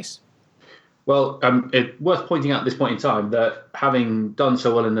 who did you face? Well, it's worth pointing out at this point in time that having done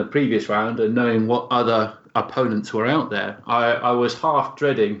so well in the previous round and knowing what other opponents were out there, I was half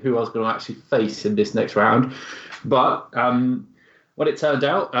dreading who I was going to actually face in this next round. But what it turned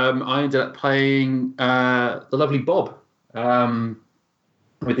out, I ended up playing the lovely Bob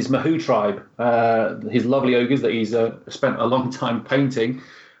with his Mahoo tribe, his lovely ogres that he's spent a long time painting.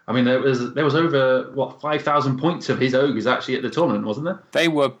 I mean, there was over 5,000 points of his ogres actually at the tournament, wasn't there? They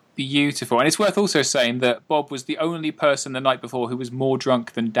were beautiful, and it's worth also saying that Bob was the only person the night before who was more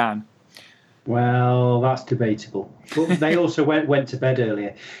drunk than Dan. Well, that's debatable. But they also went to bed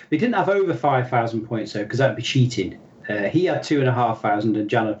earlier. They didn't have over 5,000 points though, because that'd be cheating. He had 2,500, and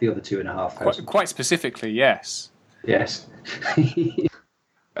Jan had the other 2,500. Quite specifically, yes. Yes.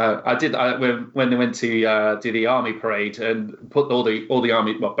 I did when they went to do the army parade and put all the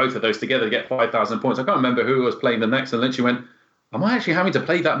army, both of those together to get 5,000 points. I can't remember who was playing them next, and literally went, "Am I actually having to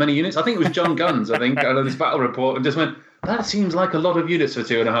play that many units?" I think it was John Guns. I think out of this battle report, and just went, "That seems like a lot of units for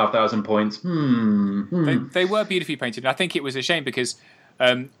 2,500 points." They were beautifully painted, and I think it was a shame because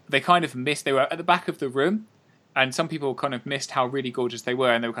they kind of missed. They were at the back of the room, and some people kind of missed how really gorgeous they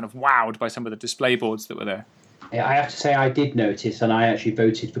were, and they were kind of wowed by some of the display boards that were there. Yeah, I have to say I did notice, and I actually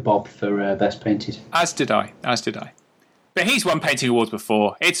voted for Bob for best painted. As did I. But he's won painting awards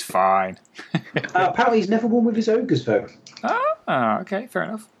before. It's fine. Apparently, he's never won with his ogres, though. Okay, fair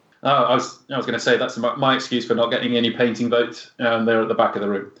enough. I was going to say that's my excuse for not getting any painting votes. They're at the back of the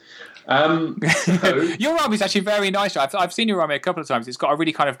room. Your army's actually very nice. I've seen your army a couple of times. It's got a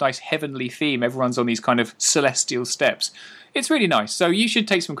really kind of nice heavenly theme. Everyone's on these kind of celestial steps. It's really nice. So you should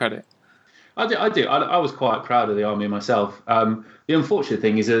take some credit. I do. I was quite proud of the army myself. The unfortunate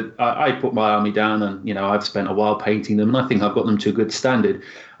thing is that I put my army down, and I've spent a while painting them, and I think I've got them to a good standard.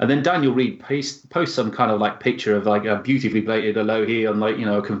 And then Daniel Reed posts some kind of picture of a beautifully plated Alohi on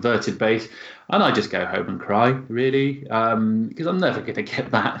a converted base, and I just go home and cry, really, because I'm never going to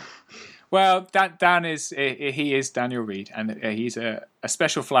get that. Well, Dan is Daniel Reed, and he's a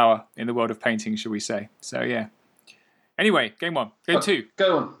special flower in the world of painting, shall we say? So yeah. Anyway, game 1, game 2.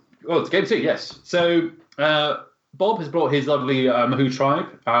 Go on. Oh, it's game 2, yes. So Bob has brought his lovely Mahoo tribe.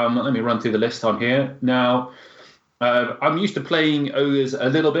 Let me run through the list on here. Now, I'm used to playing ogres a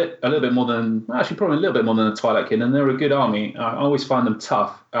little bit more than, actually probably a little bit more than the Twilight Kin, and they're a good army. I always find them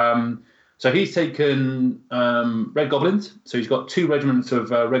tough. So he's taken Red Goblins. So he's got 2 regiments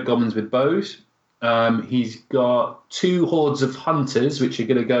of Red Goblins with bows. He's got 2 hordes of hunters, which are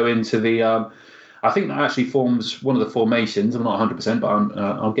going to go into the... I think that actually forms one of the formations. I'm not 100%, but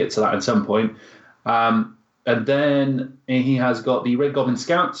I'll get to that at some point. And then he has got the Red Goblin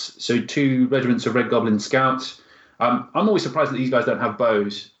Scouts, so 2 regiments of Red Goblin Scouts. I'm always surprised that these guys don't have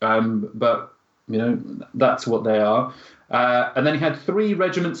bows, but that's what they are. And then he had 3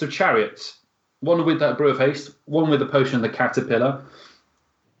 regiments of Chariots, one with that Brew of Haste, one with the Potion of the Caterpillar,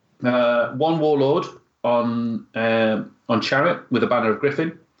 1 Warlord on Chariot with a Banner of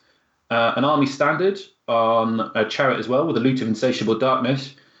Griffin. An army standard on a chariot as well with a Loot of Insatiable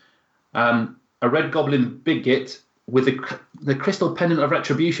Darkness. A Red Goblin Big Git with the Crystal Pendant of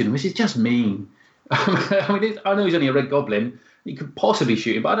Retribution, which is just mean. I know he's only a Red Goblin. You could possibly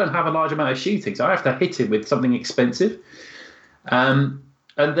shoot him, but I don't have a large amount of shooting, so I have to hit him with something expensive. And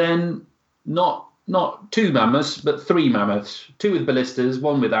then not 2 mammoths, but 3 mammoths. 2 with ballistas,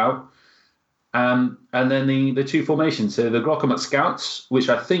 1 without. And then the 2 formations. So the Grokkamut Scouts, which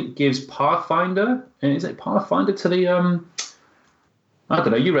I think gives Pathfinder. Is it Pathfinder to the? I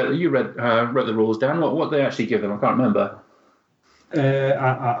don't know. You wrote the rules down. What they actually give them? I can't remember.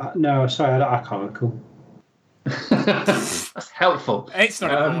 No, sorry, I can't recall. That's helpful. It's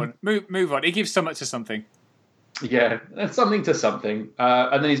not important. Move on. It gives something to something. Yeah, something to something.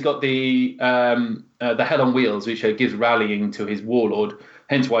 And then he's got the Hell on Wheels, which gives rallying to his warlord.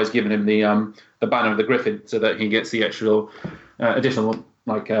 Hence why he's given him the Banner of the Griffin, so that he gets the additional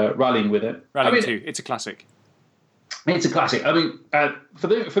rallying with it. Rallying too. It's a classic. It's a classic. I mean,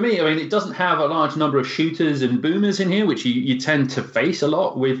 for me, it doesn't have a large number of shooters and boomers in here, which you tend to face a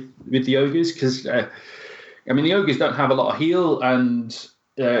lot with the ogres, because the ogres don't have a lot of heal, and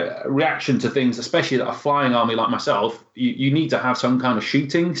reaction to things, especially that a flying army like myself, you need to have some kind of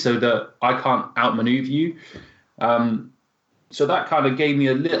shooting so that I can't outmaneuver you. So that kind of gave me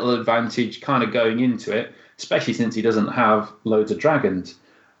a little advantage kind of going into it, especially since he doesn't have loads of dragons.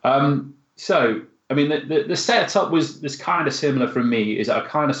 So, I mean, the setup was kind of similar from me, is that I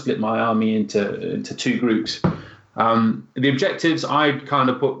kind of split my army into two groups. The objectives, I'd kind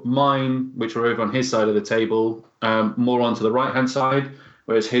of put mine, which were over on his side of the table, more onto the right-hand side,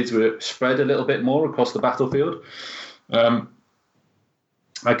 whereas his were spread a little bit more across the battlefield. I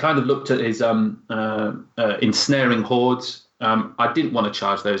kind of looked at his ensnaring hordes. I didn't want to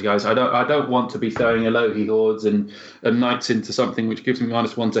charge those guys. I don't want to be throwing Elohi hordes and knights into something which gives me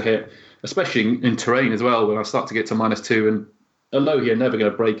 -1 to hit, especially in terrain as well, when I start to get to -2. And Elohi are never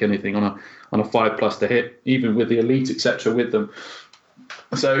going to break anything on a 5+ to hit, even with the elite, etc. with them.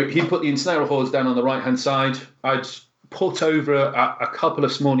 So he put the ensnarer hordes down on the right-hand side. I'd put over a couple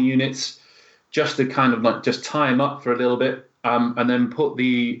of smaller units just to kind of like just tie him up for a little bit, and then put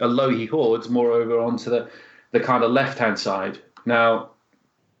the Elohi hordes more over onto the kind of left-hand side. Now,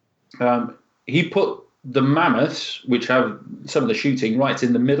 he put the mammoths, which have some of the shooting, right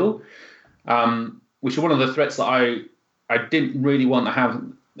in the middle, which are one of the threats that I didn't really want to have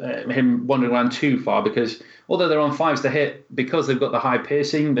him wandering around too far, because although they're on 5s to hit, because they've got the high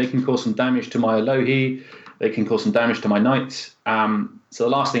piercing, they can cause some damage to my Elohi, they can cause some damage to my knights. So the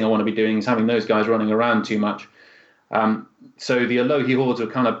last thing I want to be doing is having those guys running around too much. So the Elohi hordes were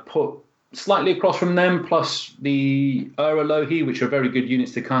kind of put slightly across from them, plus the Elohi, which are very good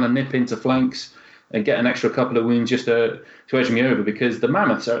units to kind of nip into flanks and get an extra couple of wounds just to edge me over, because the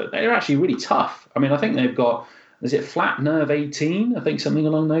mammoths they're actually really tough. I mean, I think they've got, is it flat nerve 18? I think something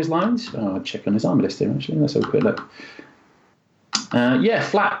along those lines. Oh, I'll check on his armor list here, actually. Let's have a quick look. Yeah,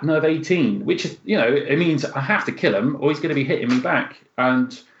 flat nerve 18, which is, it means I have to kill him or he's going to be hitting me back.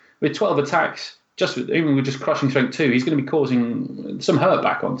 And with 12 attacks, even with just crushing strength 2, he's going to be causing some hurt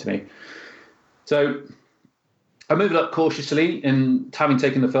back onto me. So I moved up cautiously, and having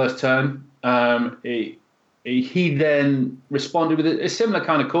taken the first turn, he then responded with a similar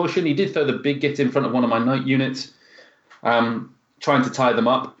kind of caution. He did throw the big git in front of one of my knight units, trying to tie them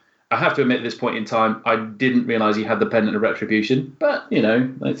up. I have to admit, at this point in time, I didn't realise he had the Pendant of Retribution. But, you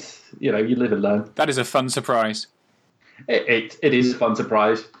live and learn. That is a fun surprise. It is a fun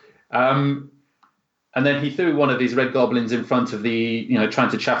surprise. And then he threw one of these red goblins in front of the, trying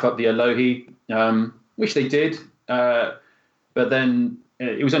to chaff up the Elohi, which they did. But then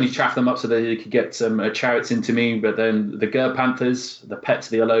it was only chaff them up so that they could get some chariots into me. But then the Gur Panthers, the pets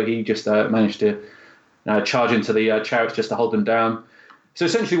of the Elohi, just managed to charge into the chariots just to hold them down. So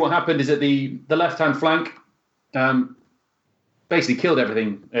essentially what happened is that the left-hand flank basically killed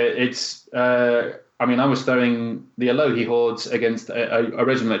everything. I was throwing the Elohi hordes against a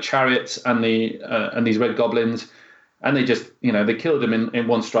regiment of chariots and these red goblins, and they just, they killed them in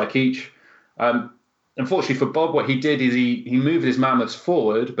one strike each. Unfortunately for Bob, what he did is he moved his mammoths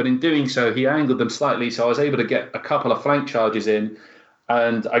forward, but in doing so, he angled them slightly, so I was able to get a couple of flank charges in,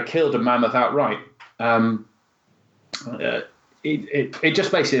 and I killed a mammoth outright. It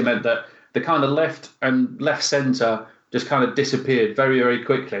just basically meant that the kind of left and left centre just kind of disappeared very, very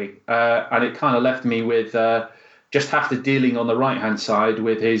quickly. And it kind of left me with just half the dealing on the right-hand side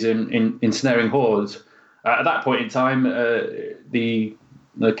with his ensnaring hordes. At that point in time, the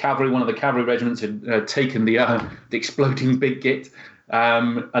cavalry, one of the cavalry regiments had taken the exploding big git,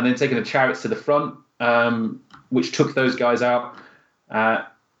 and then taken the chariots to the front, which took those guys out. And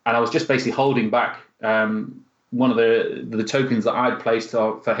I was just basically holding back. One of the tokens that I'd placed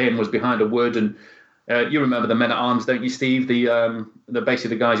for him was behind a wood, and you remember the men-at-arms, don't you, Steve? The basically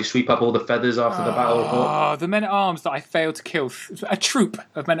the guys who sweep up all the feathers after the battle. Oh, the men-at-arms that I failed to kill. A troop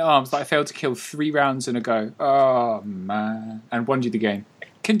of men-at-arms that I failed to kill 3 rounds in a go. Oh, man. And won you the game.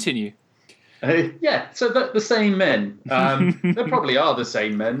 Continue. Yeah, so the same men. They probably are the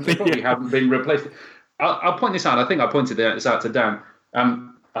same men. They probably haven't been replaced. I'll point this out. I think I pointed this out to Dan.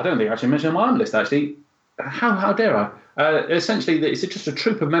 I don't think I actually mentioned on my arm list, actually. How dare I? Essentially, it's just a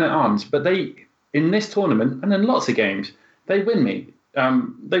troop of men-at-arms, but they, in this tournament, and in lots of games, they win me.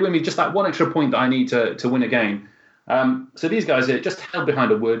 They win me just that one extra point that I need to win a game. So these guys are just held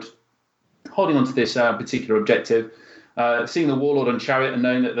behind a wood, holding on to this particular objective, seeing the warlord on chariot and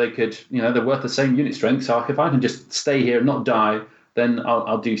knowing that they could, they're worth the same unit strength. So if I can just stay here and not die, then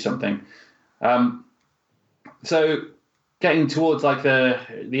I'll do something. So getting towards like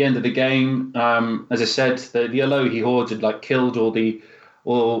the end of the game, as I said, the Elohi hordes had killed all the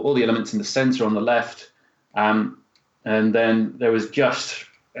elements in the centre on the left, and then there was just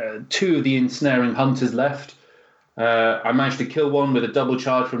 2 of the ensnaring hunters left. I managed to kill one with a double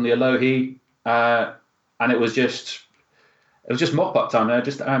charge from the Alohi, and it was just mop-up time.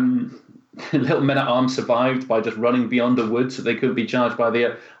 Little men-at-arms survived by just running beyond the woods so they could be charged by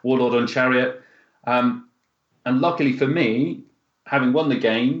the Warlord on Chariot. And luckily for me, having won the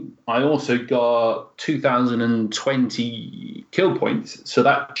game, I also got 2,020 kill points. So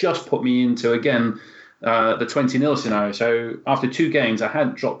that just put me into, again, the 20-0 scenario. So after 2 games, I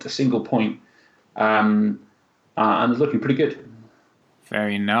hadn't dropped a single point. And it was looking pretty good.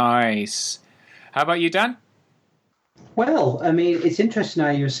 Very nice. How about you, Dan? Well, I mean, it's interesting how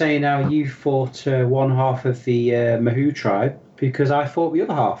you were saying how you fought one half of the Mahoo tribe, because I fought the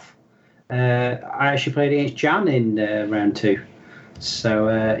other half. I actually played against Jan in round 2.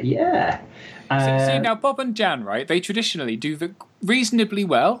 So, yeah. See, now Bob and Jan, right, they traditionally do reasonably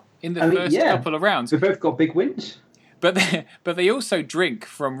well in the first couple of rounds. We've both got big wins. But they also drink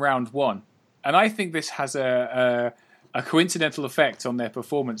from round 1. And I think this has a coincidental effect on their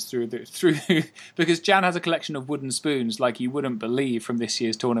performance through because Jan has a collection of wooden spoons like you wouldn't believe from this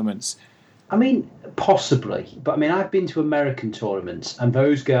year's tournaments. I mean, possibly. But I mean, I've been to American tournaments and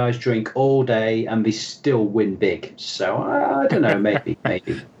those guys drink all day and they still win big. So I don't know, maybe.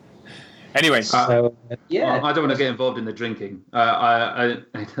 Anyway, so, yeah. Well, I don't want to get involved in the drinking.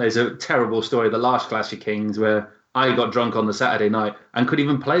 There's a terrible story, the last Clash of Kings, where I got drunk on the Saturday night and couldn't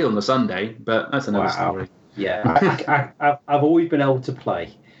even play on the Sunday, but that's another story. Yeah, I've always been able to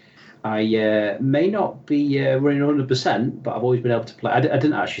play. I may not be running 100%, but I've always been able to play. I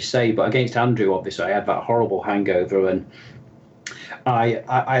didn't actually say, but against Andrew, obviously, I had that horrible hangover, and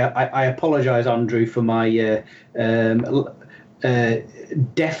I apologise, Andrew, for my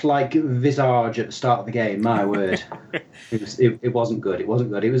death-like visage at the start of the game. My word, it wasn't good. It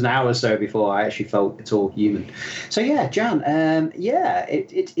wasn't good. It was an hour or so before I actually felt at all human. So yeah, Jan.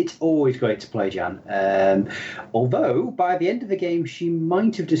 It's always great to play Jan. Although by the end of the game she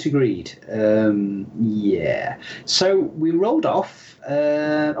might have disagreed. Yeah. So we rolled off.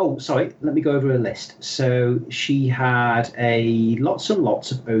 Let me go over a list. So she had lots and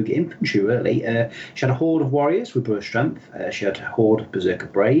lots of ogre infantry. Really, she had a horde of warriors with burst strength. She had a horde of berserker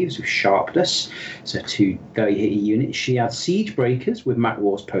braves with sharpness. So 2 very hitty units. She had siege breakers with Mac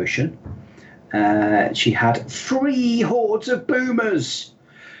War's potion. She had 3 hordes of boomers,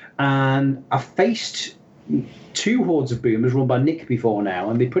 and I faced 2 hordes of boomers run by Nick before now,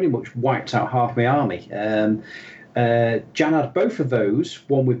 and they pretty much wiped out half my army. Jan had both of those,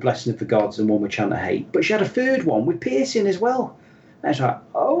 one with Blessing of the Gods and one with Chant of Hate, but she had a third one with Piercing as well. And it's like,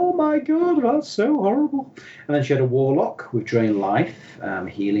 oh my god, that's so horrible. And then she had a Warlock with Drain Life,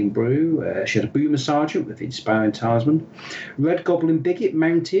 Healing Brew. She had a Boomer Sergeant with Inspiring Talisman. Red Goblin Bigot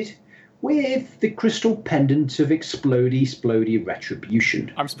mounted with the Crystal Pendant of Explodey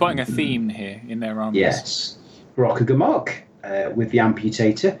Retribution. I'm spotting a theme here in their armies. Yes. Baraka Gamark with the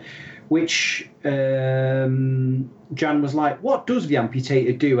Amputator, which Jan was like, what does the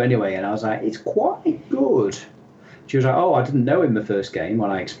Amputator do anyway? And I was like, it's quite good. She was like, oh, I didn't know him the first game when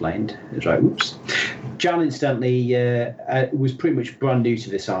I explained. It was like, oops. Jan incidentally was pretty much brand new to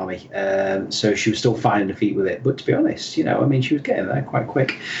this army, so she was still finding the feet with it. But to be honest, she was getting there quite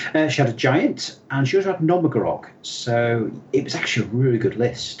quick. She had a Giant, and she also had Nomagorog. So it was actually a really good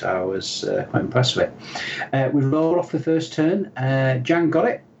list. I was quite impressed with it. We rolled off the first turn. Jan got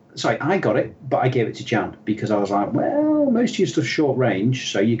it. Sorry, I got it, but I gave it to Jan because I was like, well, most of your stuff's short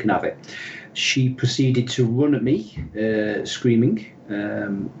range, so you can have it. She proceeded to run at me, screaming.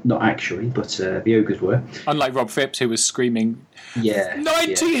 Not actually, but the ogres were. Unlike Rob Phipps, who was screaming,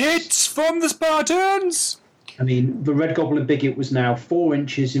 90 hits from the Spartans! I mean, the Red Goblin Bigot was now 4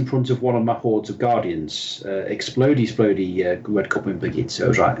 inches in front of one of my hordes of Guardians. Explodey Red Goblin Bigot. So I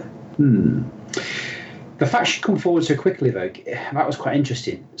was like, The fact she'd come forward so quickly, though, that was quite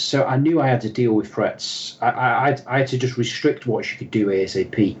interesting. So I knew I had to deal with threats. I had to just restrict what she could do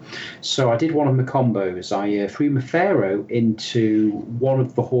ASAP. So I did one of my combos. I threw my Pharaoh into one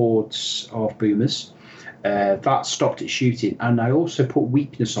of the hordes of boomers. That stopped it shooting, and I also put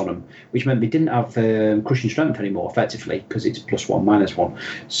weakness on them, which meant they didn't have crushing strength anymore, effectively, because it's +1, -1.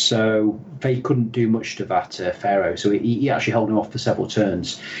 So they couldn't do much to that Pharaoh. So he actually held him off for several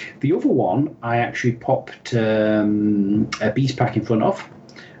turns. The other one, I actually popped a beast pack in front of,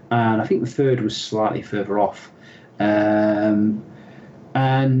 and I think the third was slightly further off. And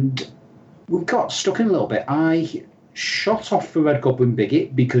we got stuck in a little bit. I shot off the Red Goblin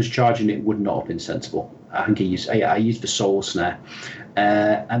Bigot because charging it would not have been sensible. I think I used the Soul Snare,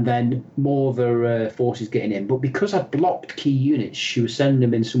 and then more of the forces getting in. But because I'd blocked key units, she was sending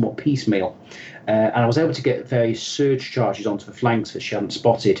them in somewhat piecemeal, and I was able to get various surge charges onto the flanks that she hadn't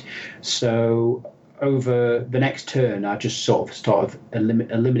spotted. So over the next turn, I just sort of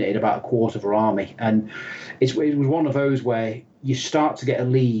eliminated about a quarter of our army, and it was one of those where you start to get a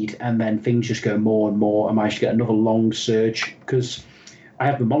lead, and then things just go more and more. I managed to get another long surge because I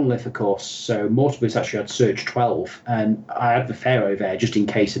have the monolith, of course. So Mortibus actually had surge 12, and I had the Pharaoh there just in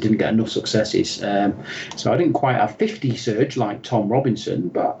case I didn't get enough successes. So I didn't quite have 50 surge like Tom Robinson,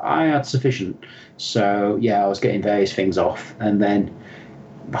 but I had sufficient. So yeah, I was getting various things off, and then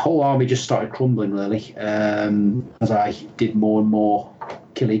the whole army just started crumbling really as I did more and more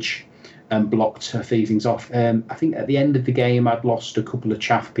killage and blocked a few things off. I think at the end of the game I'd lost a couple of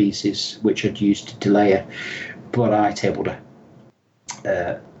chaff pieces which I'd used to delay her, but I tabled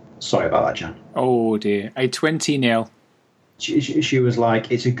her. Sorry about that, Jan. Oh dear, a 20-0. She was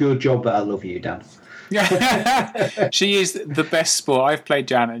like, "It's a good job that I love you, Dan." She is the best sport. I've played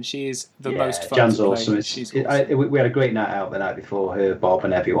Jan, and she is the most fun. Jan's to play. awesome. She's awesome. We had a great night out the night before, her, Bob,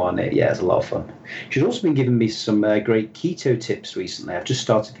 and everyone. It was a lot of fun. She's also been giving me some great keto tips recently. I've just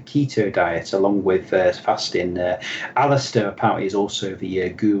started the keto diet along with fasting. Alistair apparently is also the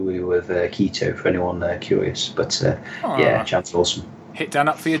guru of keto for anyone curious. But yeah, Jan's awesome. Hit Dan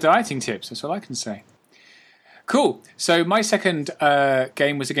up for your dieting tips. That's all I can say. Cool. So my second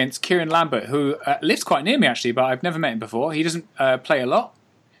game was against Kieran Lambert, who lives quite near me actually, but I've never met him before. He doesn't play a lot,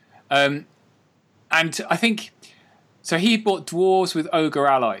 and I think so. He bought dwarves with ogre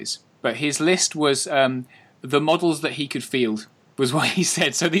allies, but his list was the models that he could field, was what he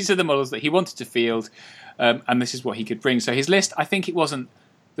said. So these are the models that he wanted to field, and this is what he could bring. So his list, I think it wasn't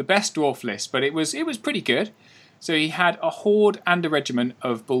the best dwarf list, but it was pretty good. So he had a horde and a regiment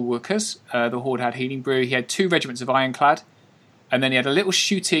of bulwarkers. The horde had healing brew. He had 2 regiments of ironclad. And then he had a little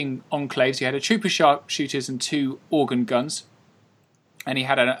shooting enclave. So he had a troop of sharpshooters and 2 organ guns. And he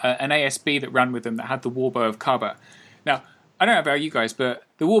had an ASB that ran with them that had the warbow of Kaba. Now, I don't know about you guys, but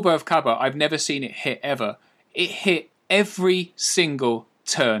the warbow of Kaba, I've never seen it hit ever. It hit every single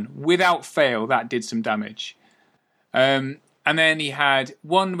turn. Without fail, that did some damage. And then he had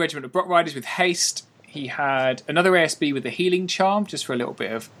 1 regiment of Brock Riders with haste. He had another ASB with the healing charm, just for a little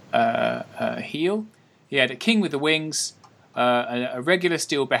bit of heal. He had a king with the wings, a regular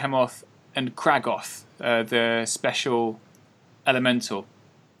steel behemoth, and Kragoth, the special elemental.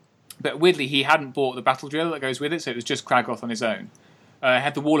 But weirdly, he hadn't bought the battle drill that goes with it, so it was just Kragoth on his own.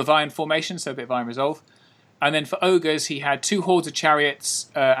 Had the wall of iron formation, so a bit of iron resolve. And then for ogres, he had 2 hordes of chariots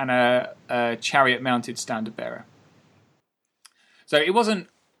and a chariot-mounted standard bearer. So it wasn't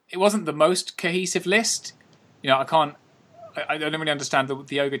the most cohesive list. You know, I don't really understand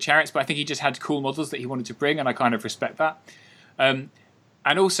the ogre chariots, but I think he just had cool models that he wanted to bring, and I kind of respect that. And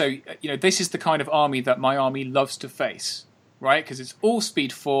also, you know, this is the kind of army that my army loves to face, right? Because it's all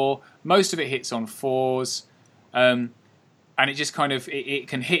speed 4, most of it hits on 4s, and it just kind of it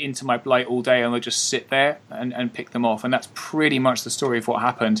can hit into my blight all day, and I'll just sit there and pick them off, and that's pretty much the story of what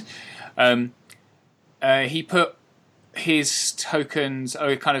happened. He put his tokens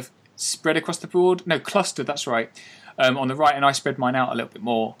kind of spread across the board. No, clustered, that's right, on the right, and I spread mine out a little bit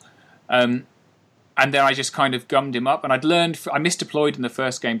more. And then I just kind of gummed him up, and I misdeployed in the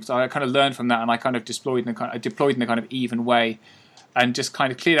first game, so I kind of learned from that, and I kind of deployed in a kind of even way, and just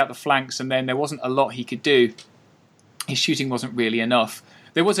kind of cleared out the flanks, and then there wasn't a lot he could do. His shooting wasn't really enough.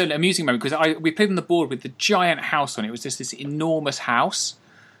 There was an amusing moment, because we played on the board with the giant house on it. It was just this enormous house,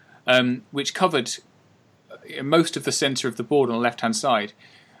 which covered most of the centre of the board on the left-hand side.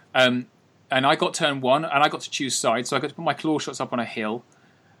 And I got turn 1, and I got to choose sides, so I got to put my claw shots up on a hill.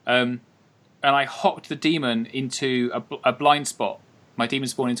 And I hopped the demon into a blind spot. My demon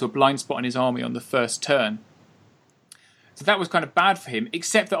spawned into a blind spot in his army on the first turn. So that was kind of bad for him,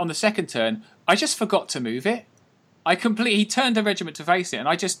 except that on the second turn, I just forgot to move it. He turned a regiment to face it, and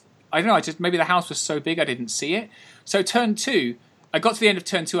I don't know, maybe the house was so big I didn't see it. So turn 2, I got to the end of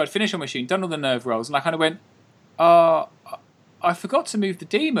turn 2, I'd finished my machine, done all the nerve rolls, and I kind of went, I forgot to move the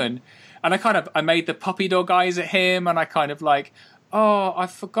demon. And I made the puppy dog eyes at him, and I kind of like,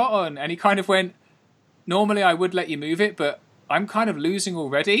 I've forgotten. And he kind of went, normally I would let you move it, but I'm kind of losing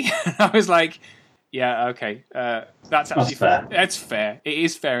already. I was like, yeah, okay, that's actually fair. That's fair. It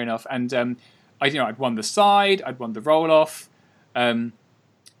is fair enough. And I'd won the side, I'd won the roll off, and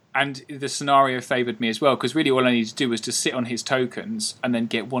the scenario favoured me as well, because really all I needed to do was to sit on his tokens and then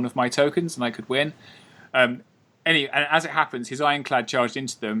get one of my tokens, and I could win. Anyway, and as it happens, his ironclad charged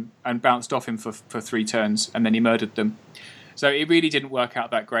into them and bounced off him for 3 turns, and then he murdered them. So it really didn't work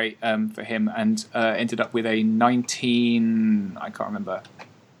out that great for him, and ended up with a 19... I can't remember.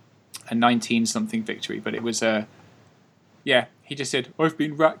 A 19-something victory, but it was yeah, he just said, I've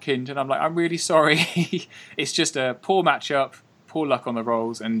been rat-kinned, and I'm like, I'm really sorry. It's just a poor matchup, poor luck on the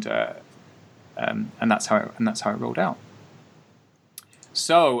rolls, and and that's how it rolled out.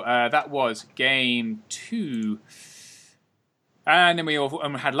 So that was game 2, and then we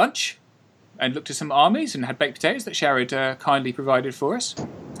had lunch and looked at some armies and had baked potatoes that Sharad kindly provided for us.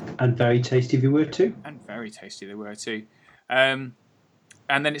 And very tasty they were too.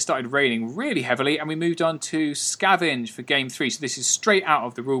 And then it started raining really heavily, and we moved on to Scavenge for game 3. So this is straight out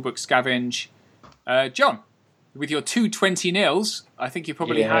of the rulebook Scavenge. John, with your 220 nils, I think you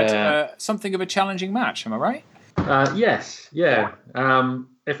probably had something of a challenging match. Am I right? Yes, yeah.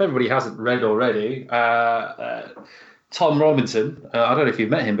 If everybody hasn't read already, Tom Robinson, I don't know if you've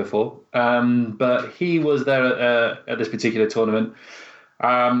met him before, but he was there at this particular tournament.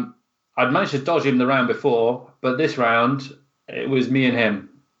 I'd managed to dodge him the round before, but this round, it was me and him.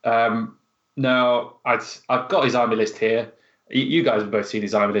 Now, I've got his army list here. You guys have both seen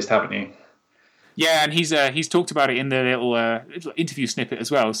his army list, haven't you? Yeah, and he's talked about it in the little interview snippet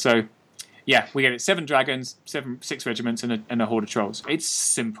as well. So, yeah, we get it. 7 dragons, 6 regiments, and a horde of trolls. It's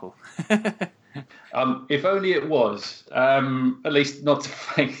simple. If only it was. At least not to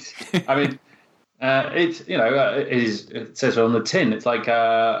face. I mean, it says on the tin. It's like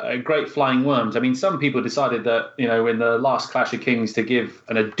great flying worms. I mean, some people decided that in the last Clash of Kings to give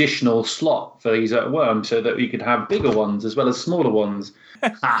an additional slot for these worms so that we could have bigger ones as well as smaller ones.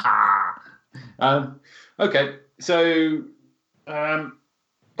 Okay, so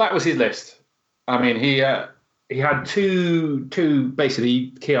that was his list. I mean, he had two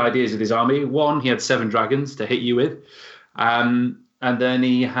basically key ideas with his army. One, he had 7 dragons to hit you with, and then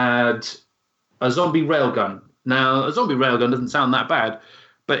he had a zombie railgun. Now, a zombie railgun doesn't sound that bad,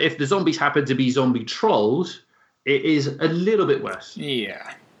 but if the zombies happen to be zombie trolls, it is a little bit worse.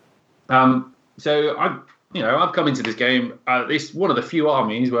 Yeah. So I've come into this game. It's one of the few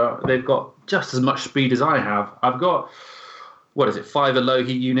armies where they've got just as much speed as I have. I've got 5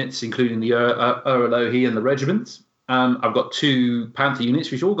 Alohi units, including the Alohi and the regiments. I've got 2 Panther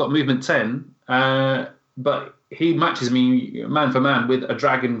units, which all got movement 10. But he matches me man for man with a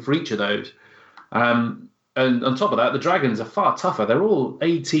dragon for each of those. And on top of that, the dragons are far tougher. They're all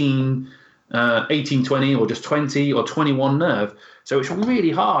 18, 20, or just 20 or 21 nerve. So it's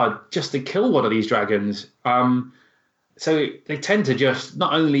really hard just to kill one of these dragons. So they tend to just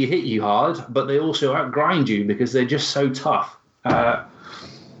not only hit you hard, but they also outgrind you because they're just so tough.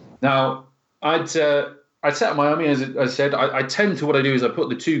 Now, I'd set up my army, as I said. I tend to, what I do is I put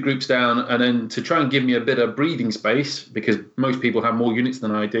the 2 groups down, and then to try and give me a bit of breathing space, because most people have more units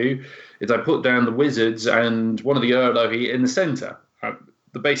than I do, is I put down the wizards and one of the Alohi in the centre.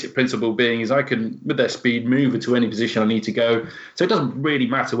 The basic principle being is I can, with their speed, move to any position I need to go. So it doesn't really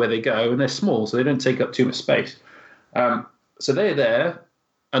matter where they go, and they're small, so they don't take up too much space. So they're there,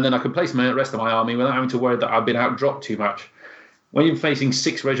 and then I can place the rest of my army without having to worry that I've been outdropped too much. When you're facing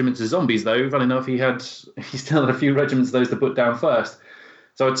 6 regiments of zombies, though, funny enough, he still had a few regiments of those to put down first.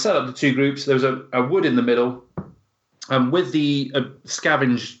 So I'd set up the 2 groups. There was a wood in the middle. With the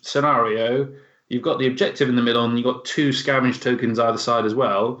scavenge scenario, you've got the objective in the middle, and you've got 2 scavenge tokens either side as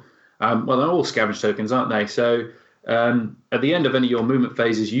well. Well, they're all scavenge tokens, aren't they? So at the end of any of your movement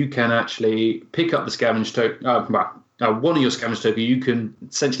phases, you can actually pick up the scavenge token. One of your scavenge tokens, you can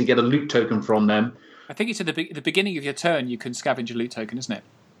essentially get a loot token from them. I think it's at the beginning of your turn you can scavenge a loot token, isn't it?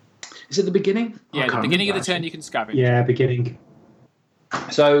 Is it the beginning? Yeah, the beginning of the turn you can scavenge. Yeah, beginning.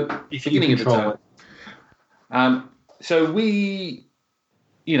 So, if beginning you of the turn. So we,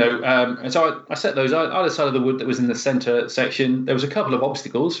 and so I set those either side of the wood that was in the centre section. There was a couple of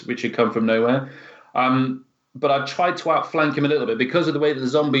obstacles which had come from nowhere. But I tried to outflank him a little bit because of the way that the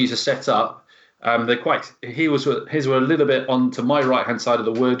zombies are set up. His were a little bit onto my right-hand side of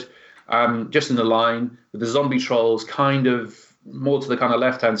the wood. Just in the line, with the zombie trolls kind of more to the kind of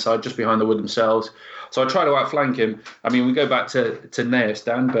left-hand side, just behind the wood themselves. So I try to outflank him. I mean, we go back to Naeus,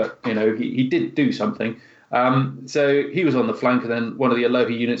 Dan, but, he did do something. So he was on the flank, and then one of the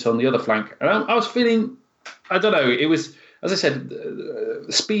Alohi units on the other flank. And I was feeling, I don't know, it was, as I said,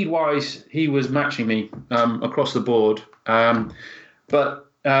 speed-wise, he was matching me across the board. But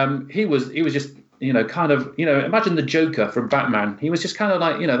he was just... imagine the Joker from Batman. He was just kind of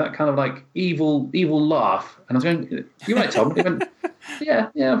like, that kind of like evil laugh. And I was going, "You right, Tom?" He went, yeah,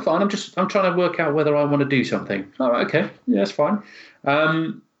 I'm fine. I'm trying to work out whether I want to do something. All right, okay, yeah, that's fine.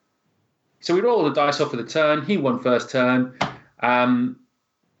 So we rolled the dice off for the turn. He won first turn, and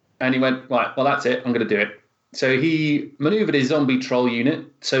he went, right, well, that's it. I'm going to do it. So he manoeuvred his zombie troll unit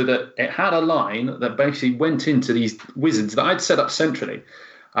so that it had a line that basically went into these wizards that I'd set up centrally.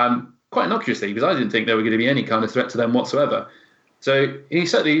 Quite innocuously, because I didn't think there were going to be any kind of threat to them whatsoever. So he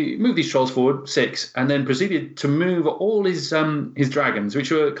certainly moved these trolls forward 6, and then proceeded to move all his dragons,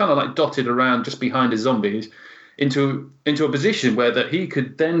 which were kind of like dotted around just behind his zombies, into a position where that he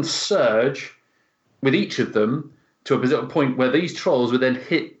could then surge with each of them to a point where these trolls would then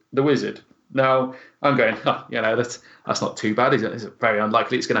hit the wizard. Now I'm going, that's not too bad. It's very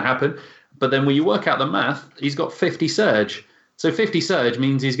unlikely it's going to happen. But then when you work out the math, he's got 50 surge. So 50 surge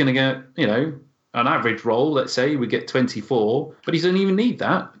means he's going to get, an average roll, let's say, we get 24, but he doesn't even need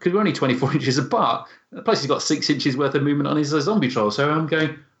that because we're only 24 inches apart. Plus, he's got 6 inches worth of movement on his zombie troll. So I'm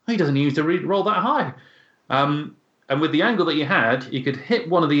going, he doesn't need to roll that high. And with the angle that you had, you could hit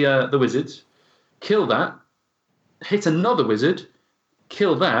one of the wizards, kill that, hit another wizard,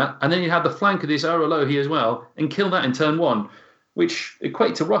 kill that, and then you had the flank of this Urolohi as well, and kill that in turn 1, which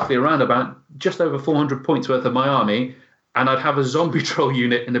equate to roughly around about just over 400 points worth of my army, and I'd have a zombie troll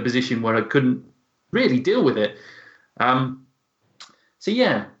unit in a position where I couldn't really deal with it. So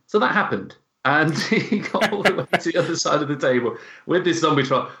that happened. And he got all the way to the other side of the table with this zombie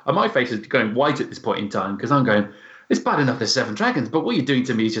troll. And my face is going white at this point in time because I'm going, it's bad enough there's 7 dragons, but what you're doing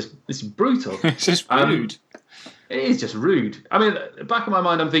to me is it's brutal. It's just rude. It is just rude. I mean, back in my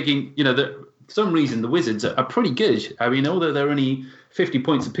mind, I'm thinking, that for some reason the wizards are pretty good. I mean, although they're only 50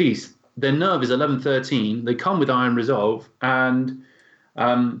 points apiece, their nerve is 11-13. They come with Iron Resolve, and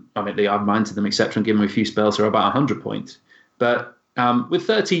I've minded them, etc., and given them a few spells for about 100 points. But with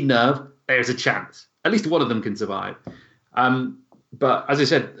 13 nerve, there's a chance. At least one of them can survive. But as I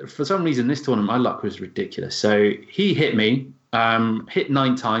said, for some reason, this tournament, my luck was ridiculous. So he hit me, hit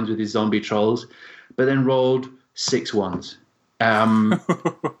 9 times with his zombie trolls, but then rolled 6 ones. And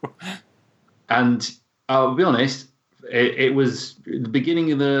I'll be honest, it was the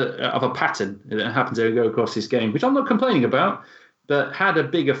beginning of a pattern that happens as we go across this game, which I'm not complaining about, but had a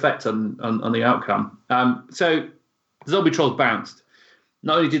big effect on the outcome. So the zombie trolls bounced.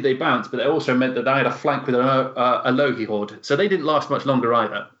 Not only did they bounce, but it also meant that I had a flank with a Logi horde. So they didn't last much longer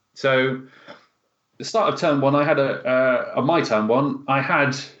either. So the start of turn 1, I had my turn 1, I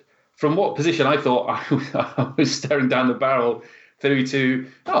had, from what position I thought I was staring down the barrel through to,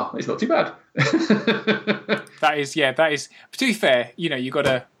 it's not too bad. That is. To be fair, you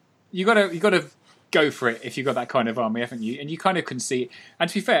gotta go for it if you've got that kind of army, haven't you? And you kind of can see. And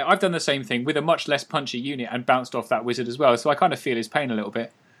to be fair, I've done the same thing with a much less punchy unit and bounced off that wizard as well. So I kind of feel his pain a little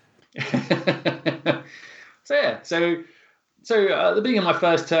bit. So at the beginning of my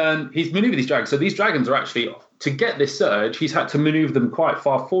first turn, he's manoeuvred these dragons. So these dragons are actually, to get this surge, he's had to manoeuvre them quite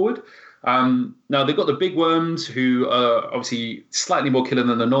far forward. Now they've got the big worms who are obviously slightly more killer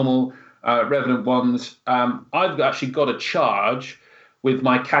than the normal revenant ones. I've actually got a charge with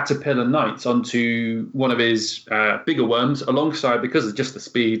my caterpillar knights onto one of his bigger worms, alongside, because of just the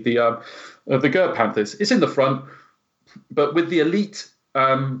speed, of the Gur Panthers. It's in the front, but with the elite,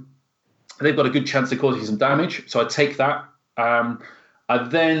 they've got a good chance of causing some damage. So I take that. I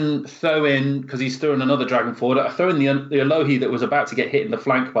then throw in, because he's throwing another dragon forward, I throw in the Alohi that was about to get hit in the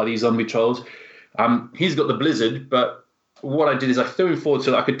flank by these zombie trolls. He's got the blizzard, but what I did is I threw him forward so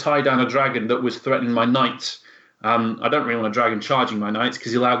that I could tie down a dragon that was threatening my knights. I don't really want a dragon charging my knights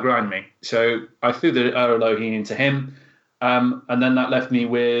because he'll outgrind me. So I threw the Alohi into him, and then that left me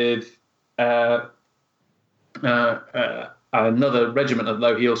with another regiment of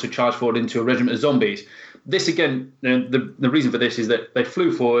Lohi also charged forward into a regiment of zombies. This again, the reason for this is that they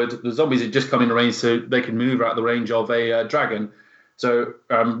flew forward. The zombies had just come in range, so they could move out the range of a dragon. So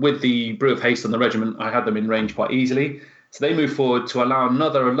with the Brew of Haste on the regiment, I had them in range quite easily. So they moved forward to allow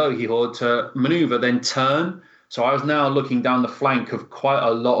another Alohi horde to maneuver, then turn. So I was now looking down the flank of quite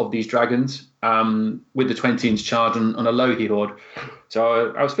a lot of these dragons with the 20-inch charge on a Lohi horde.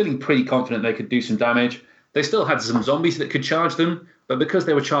 So I was feeling pretty confident they could do some damage. They still had some zombies that could charge them, but because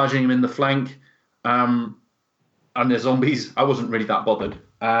they were charging them in the flank and they're zombies, I wasn't really that bothered.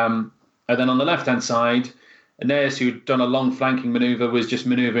 And then on the left-hand side, Aeneas, who'd done a long flanking maneuver, was just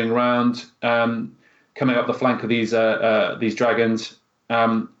maneuvering around, coming up the flank of these dragons.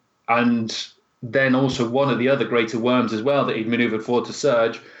 And then also one of the other greater worms as well that he'd maneuvered forward to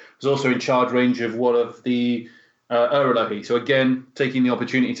surge was also in charge range of one of the Urolohi. So again, taking the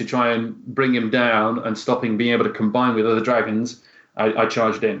opportunity to try and bring him down and stop him being able to combine with other dragons, I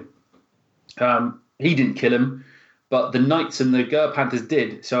charged in. He didn't kill him, but the Knights and the Gur Panthers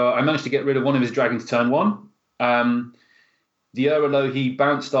did. So I managed to get rid of one of his dragons turn 1. The Urolohi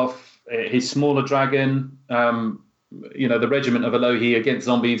bounced off his smaller dragon. The regiment of Alohi against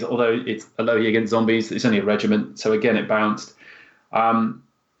zombies, although it's Alohi against zombies, it's only a regiment. So again, it bounced.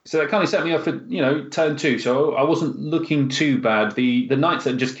 So that kind of set me up for, turn 2. So I wasn't looking too bad. The Knights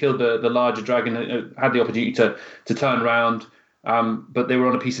that just killed the larger dragon had the opportunity to turn around. but they were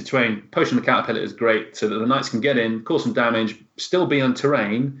on a piece of terrain. Potion the Caterpillar is great, so that the knights can get in, cause some damage, still be on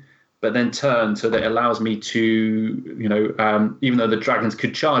terrain, but then turn so that it allows me to, even though the dragons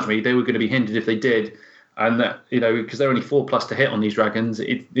could charge me, they were going to be hindered if they did. And that, because they're only 4+ to hit on these dragons,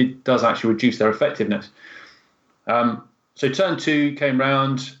 it does actually reduce their effectiveness. So turn 2 came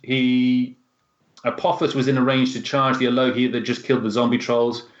round. Apophis was in a range to charge the Elohi that just killed the zombie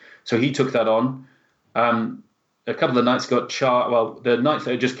trolls, so he took that on. A couple of knights got charged. Well, the knights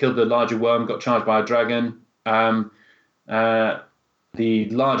that had just killed the larger worm got charged by a dragon. The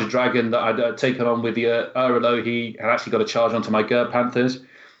larger dragon that I'd taken on with the Elohi had actually got a charge onto my Ger Panthers.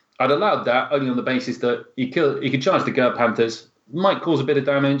 I'd allowed that only on the basis that he could charge the Ger Panthers, might cause a bit of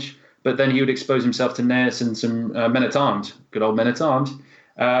damage, but then he would expose himself to Naeus and some men-at-arms, good old men-at-arms,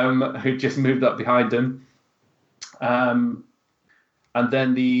 who just moved up behind him. And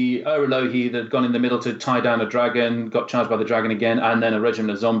then the Elohi that had gone in the middle to tie down a dragon, got charged by the dragon again, and then a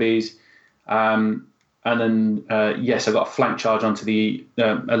regiment of zombies. And then, I got a flank charge onto the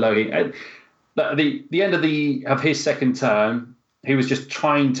Elohi. The end of his second turn, he was just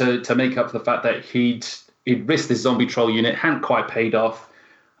trying to make up for the fact that he'd risked this zombie troll unit, hadn't quite paid off.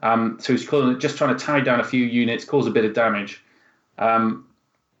 So he's just trying to tie down a few units, cause a bit of damage.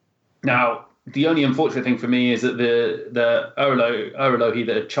 Now, the only unfortunate thing for me is that the Elohi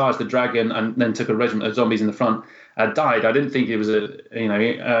that had charged the dragon and then took a regiment of zombies in the front died. I didn't think it was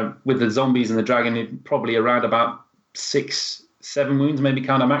with the zombies and the dragon, probably around about 6-7 wounds, maybe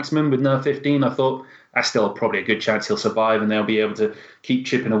kind of maximum with nerf 15. I thought that's still probably a good chance he'll survive and they'll be able to keep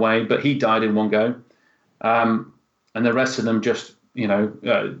chipping away. But he died in one go, and the rest of them just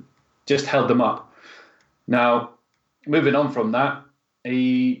held them up. Now, moving on from that,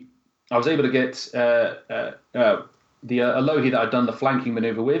 I was able to get the Elohi that I'd done the flanking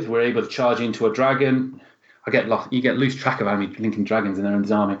maneuver with. We're able to charge into a dragon. You get loose track of how many linking dragons in there in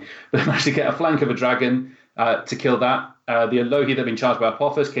his army. But I managed to get a flank of a dragon to kill that. The Elohi that had been charged by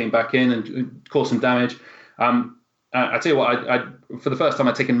Apophis came back in and caused some damage. I tell you what, I for the first time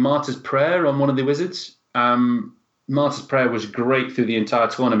I'd taken Martyr's Prayer on one of the wizards. Martyr's Prayer was great through the entire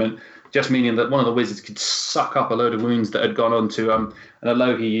tournament, just meaning that one of the wizards could suck up a load of wounds that had gone onto an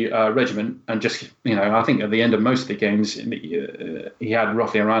Elohi regiment, and just, I think at the end of most of the games, he had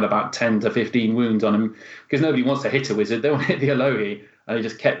roughly around about 10 to 15 wounds on him, because nobody wants to hit a wizard. They want to hit the Elohi, and he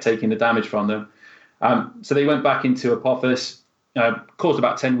just kept taking the damage from them. So they went back into Apophis, caused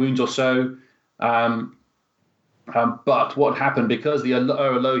about 10 wounds or so. But what happened, because the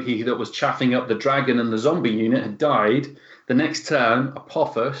Elohi that was chaffing up the dragon and the zombie unit had died, the next turn,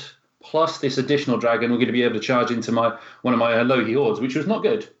 Apophis plus this additional dragon were going to be able to charge into one of my Elohi hordes, which was not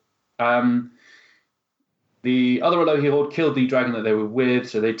good. The other Elohi horde killed the dragon that they were with,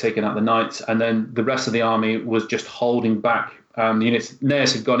 so they'd taken out the knights, and then the rest of the army was just holding back. The units,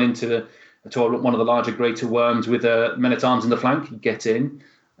 Naeus had gone into one of the larger greater worms with men-at-arms in the flank, get in,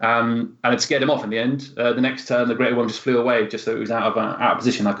 and it scared him off in the end. The next turn, the greater worm just flew away, just so it was out of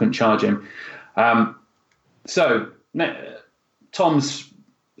position. I couldn't charge him. Tom's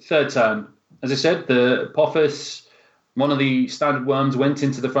third turn, as I said, the Apophis, one of the standard worms, went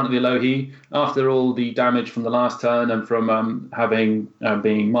into the front of the Elohi. After all the damage from the last turn and from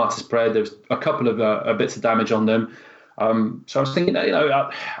being Martyr's Prayer, there was a couple of bits of damage on them. So I was thinking,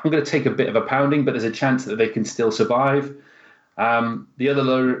 I'm going to take a bit of a pounding, but there's a chance that they can still survive. The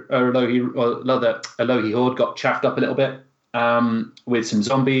other Elohi horde got chaffed up a little bit with some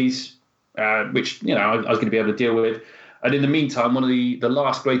zombies, which I was going to be able to deal with. And in the meantime, one of the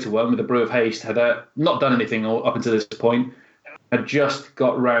last greater worm with the Brew of Haste had not done anything up until this point, had just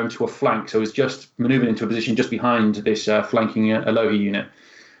got round to a flank, so was just manoeuvring into a position just behind this flanking Elohi unit.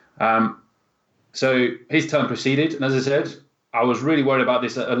 So his turn proceeded, and as I said, I was really worried about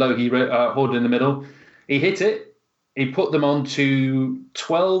this Elohi horde in the middle. He hit it. He put them on to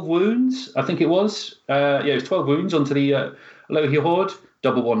 12 wounds, I think it was. It was 12 wounds onto the Elohi horde,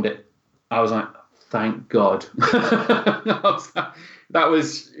 double wand it. I was like, thank God. That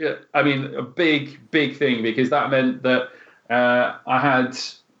was, a big thing, because that meant that I had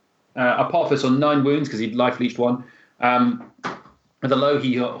Apophis on 9 wounds because he'd life leeched one. The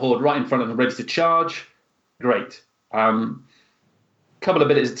Elohi horde right in front of him, ready to charge. Great. Couple of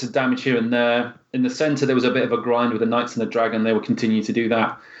bits of damage here and there. In the centre, there was a bit of a grind with the Knights and the Dragon. They were continuing to do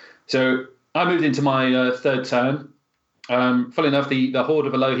that. So I moved into my third turn. Funnily enough, the horde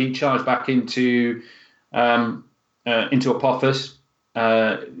of Elohi charged back into Apophis.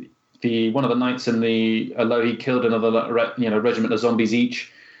 One of the Knights and the Elohi killed another regiment of zombies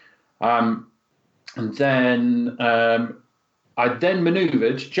each. And then I then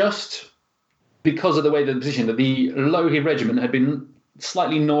manoeuvred just because of the way the position, that the Alohi regiment had been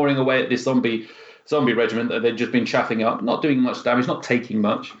slightly gnawing away at this zombie regiment that they'd just been chaffing up, not doing much damage, not taking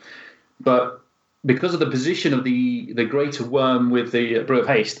much, but because of the position of the greater worm with the Brew of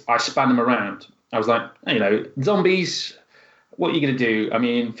Haste, I span them around. I was like, zombies, what are you going to do? I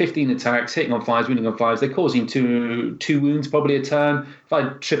mean, 15 attacks, hitting on 5s, winning on 5s. They're causing two wounds probably a turn. If I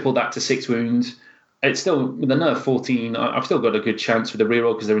triple that to 6 wounds, it's still, with the nerf 14, I've still got a good chance with the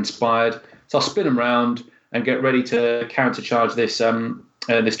reroll because they're inspired. So I'll spin them around and get ready to countercharge this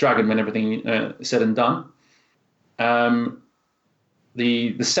this dragon when everything said and done.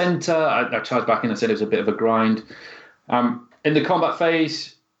 The centre, I charged back in. I said it was a bit of a grind. In the combat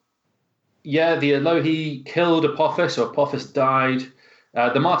phase, the Alohi killed Apophis, or Apophis died.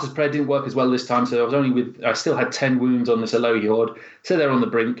 The Martyr's Prayer didn't work as well this time, so I still had 10 wounds on this Alohi horde. So they're on the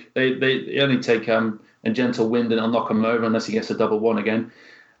brink. They only take a gentle wind and it'll knock them over unless he gets a double 1 again.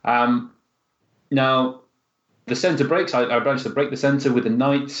 Now, the centre breaks. I managed to break the centre with the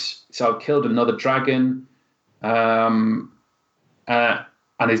knights, so I killed another dragon. And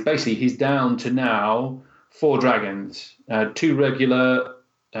he's down to now 4 dragons, 2 regular.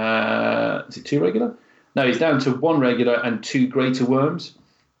 Is it 2 regular? No, he's down to 1 regular and 2 greater worms.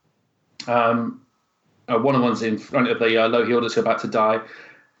 One of one's in front of the Alohi horde that's about to die.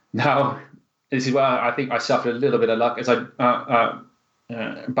 Now, this is where I think I suffered a little bit of luck as bad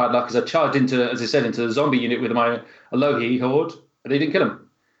luck as I charged into, as I said, into the zombie unit with my Alohi horde. They didn't kill him,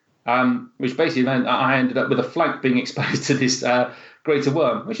 which basically meant I ended up with a flank being exposed to this greater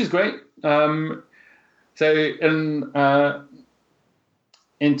worm, which is great. In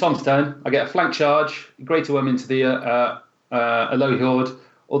Tom's turn, I get a flank charge, greater worm into the Alohi horde.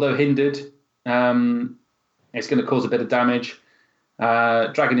 Although hindered, it's going to cause a bit of damage.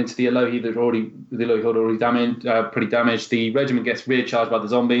 Dragging into the Alohi, the Alohi horde already damaged, pretty damaged. The regiment gets rear charged by the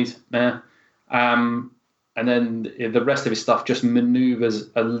zombies. And then the rest of his stuff just maneuvers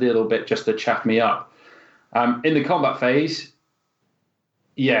a little bit just to chaff me up. In the combat phase,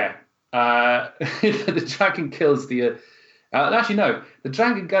 the dragon kills the... actually, no. The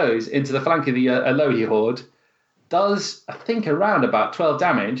dragon goes into the flank of the Alohi horde, does, I think, around about 12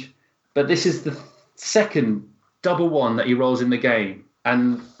 damage, but this is the second double 1 that he rolls in the game,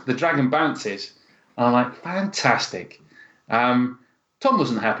 and the dragon bounces. And I'm like, fantastic. Tom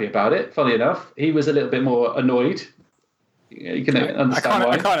wasn't happy about it, funny enough. He was a little bit more annoyed. You can understand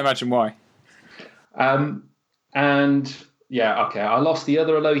why. I can't imagine why. I lost the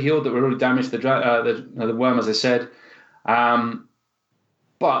other Alohi horde that were already damaged, the worm, as I said.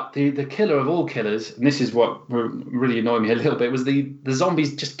 But the killer of all killers, and this is what really annoyed me a little bit, was the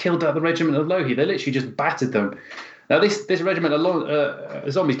zombies just killed out the regiment of Alohi. They literally just battered them. Now, this regiment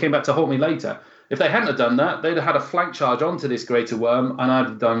of zombies came back to haunt me later. If they hadn't have done that, they'd have had a flank charge onto this greater worm,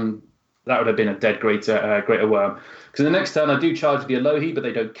 and that would have been a dead greater worm. Because the next turn I do charge the Alohi, but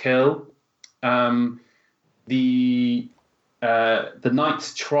they don't kill. The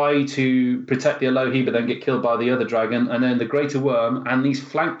knights try to protect the Alohi, but then get killed by the other dragon, and then the greater worm and these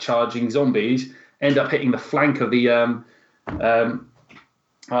flank charging zombies end up hitting the flank of the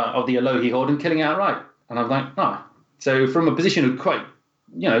Alohi horde and killing it outright. And I'm like, So from a position of quite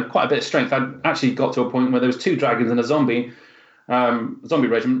a bit of strength, I actually got to a point where there was 2 dragons and a zombie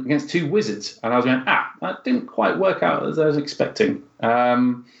regiment against 2 wizards, and I was going, that didn't quite work out as I was expecting.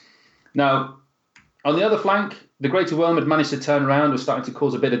 Now, on the other flank, the greater worm had managed to turn around, was starting to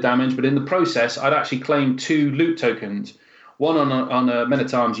cause a bit of damage, but in the process, I'd actually claimed 2 loot tokens, one on a Men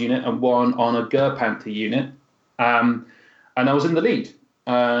at Arms unit and one on a Gur Panther unit, and I was in the lead.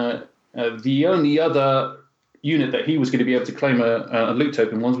 The only other unit that he was going to be able to claim a loot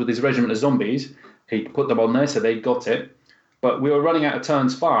token was with his regiment of zombies. He put them on there, so they got it. But we were running out of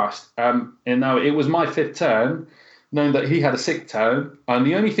turns fast, and now it was my 5th turn, knowing that he had a 6th turn, and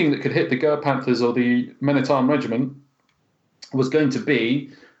the only thing that could hit the Gur Panthers or the Men-at-Arms regiment was going to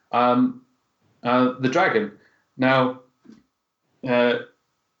be the dragon. Now, I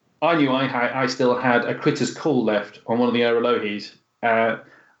knew I still had a Critter's Call left on one of the Aerolohis, and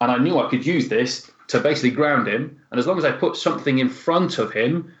I knew I could use this to basically ground him, and as long as I put something in front of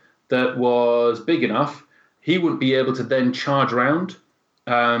him that was big enough, he wouldn't be able to then charge round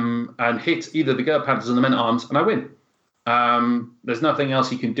and hit either the Gur Panthers or the Men-at-Arms, and I win. There's nothing else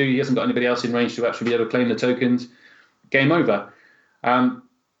he can do. He hasn't got anybody else in range to actually be able to claim the tokens. Game over. Now,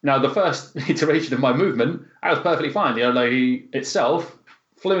 the first iteration of my movement, I was perfectly fine. The Alohi itself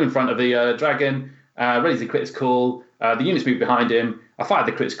flew in front of the dragon, ready to crit his call. The units moved behind him. I fired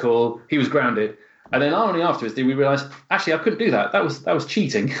the crit call. He was grounded. And then only afterwards did we realise, actually, I couldn't do that. That was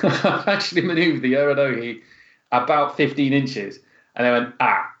cheating. I actually manoeuvred the Alohi about 15 inches. And I went,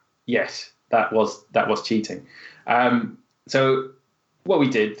 yes. that was cheating. So what we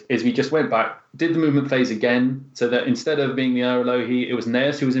did is we just went back, did the movement phase again, so that instead of being the Aurolohi, it was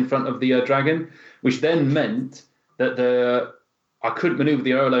Neas who was in front of the dragon, which then meant that I couldn't maneuver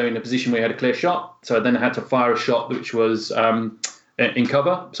the Aurolohi in a position where he had a clear shot, so I then had to fire a shot which was in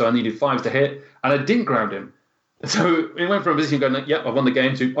cover, so I needed 5s to hit, and I didn't ground him. So it went from a position going, yep, I've won the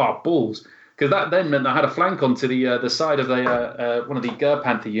game, to, balls. Because that then meant I had a flank onto the side of one of the Ger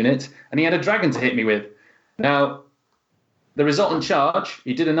Panther units, and he had a dragon to hit me with. Now, the resultant charge,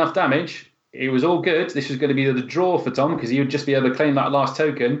 he did enough damage. It was all good. This was going to be the draw for Tom, because he would just be able to claim that last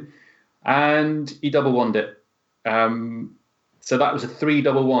token, and he double-wonned it. So that was a 3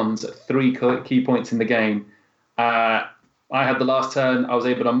 double ones at 3 key points in the game. I had the last turn. I was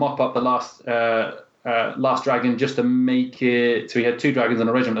able to mop up the last dragon just to make it. So he had 2 dragons and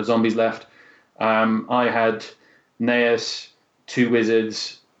a regiment of zombies left. I had Neas, 2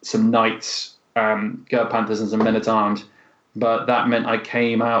 wizards, some knights, Ger Panthers, and some men at arms. But that meant I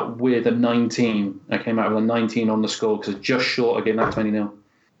came out with a 19. I came out with a 19 on the score because just short of getting that 20-0.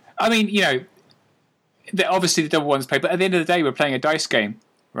 I mean, obviously the double ones play, but at the end of the day, we're playing a dice game,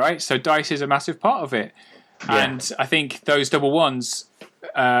 right? So dice is a massive part of it. Yeah. And I think those double ones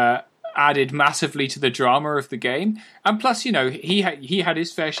added massively to the drama of the game. And plus, he had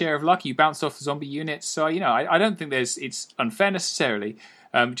his fair share of luck. He bounced off the zombie units. So, I don't think it's unfair necessarily.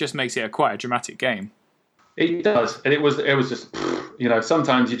 It just makes it quite a dramatic game. It does. And it was just,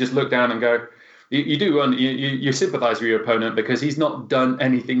 sometimes you just look down and go, you sympathise with your opponent because he's not done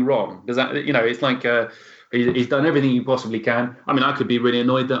anything wrong. Does that, it's like he's done everything he possibly can. I mean, I could be really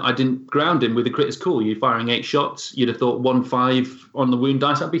annoyed that I didn't ground him with the Critters Cool. You're firing 8 shots. You'd have thought 1-5 on the wound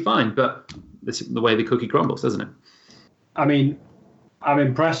dice, that'd be fine. But that's the way the cookie crumbles, doesn't it? I mean, I'm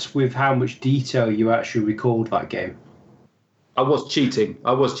impressed with how much detail you actually recalled that game. I was cheating.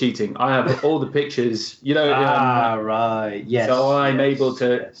 I have all the pictures, right. Yes. So I'm able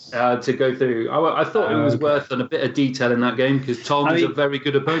to go through. I thought it was worth a bit of detail in that game because Tom is a very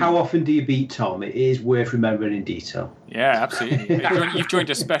good opponent. How often do you beat Tom? It is worth remembering in detail. Yeah, absolutely. You've joined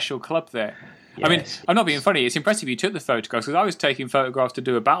a special club there. Yes. I mean, I'm not being funny. It's impressive you took the photographs because I was taking photographs to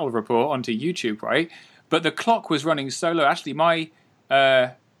do a battle report onto YouTube, right? But the clock was running so low. Actually,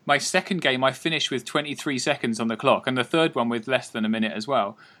 my second game, I finished with 23 seconds on the clock, and the third one with less than a minute as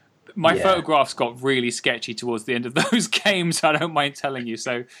well. My photographs got really sketchy towards the end of those games, I don't mind telling you.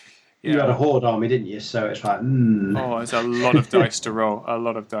 So you had a horde army, didn't you? So it's like, Oh, it's a lot of dice to roll.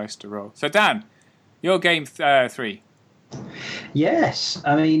 So, Dan, your game 3. Yes,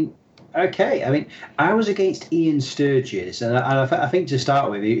 I mean, okay. I mean, I was against Ian Sturgis, and I think to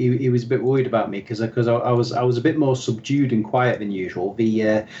start with, he was a bit worried about me because I was a bit more subdued and quiet than usual.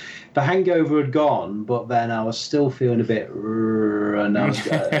 The hangover had gone, but then I was still feeling a bit, and I was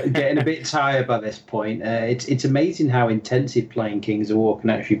getting a bit tired by this point. It's amazing how intensive playing Kings of War can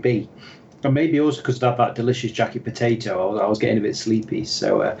actually be. And maybe also because of that delicious jacket potato, I was getting a bit sleepy.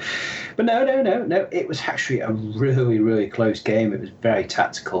 So, but no. It was actually a really, really close game. It was very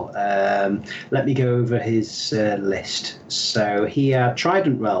tactical. Let me go over his list. So he had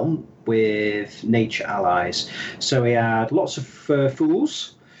Trident Realm with nature allies. So he had lots of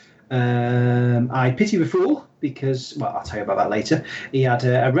fools. I pity the fool because, well, I'll tell you about that later. He had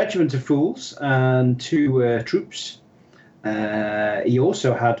a regiment of fools and 2 troops. He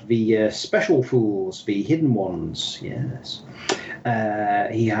also had the special fools, the hidden ones, yes.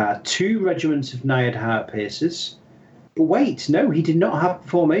 He had 2 regiments of Naiad Heartpiercers. But wait, no, he did not have a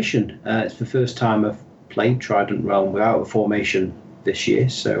formation. It's the first time I've played Trident Realm without a formation this year,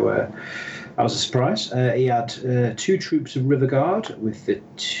 so that was a surprise. He had 2 troops of River Guard with the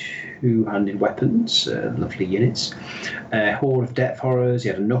 2-handed weapons, lovely units. Horde of Depth Horrors, he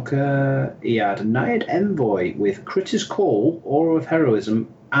had a Nooker. He had a Naiad Envoy with Critter's Call, Aura of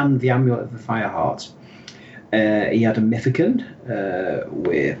Heroism, and the Amulet of the Fireheart. He had a Mythicon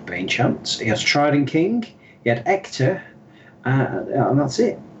with Bane Chants. He has Trident King. He had Ector, and that's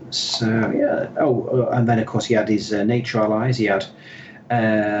it. So, yeah. And then, of course, he had his nature allies. He had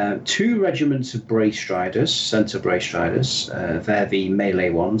 2 regiments of Bray Striders, Centaur Bray Striders. They're the melee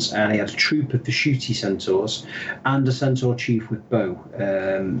ones. And he had a troop of the Shooty Centaurs and a Centaur Chief with bow,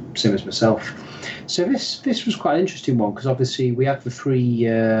 same as myself. So this was quite an interesting one because obviously we had the 3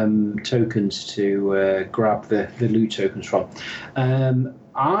 tokens to grab the loot tokens from.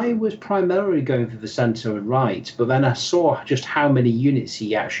 I was primarily going for the centre and right, but then I saw just how many units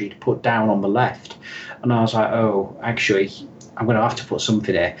he actually put down on the left. And I was like, oh, actually, I'm going to have to put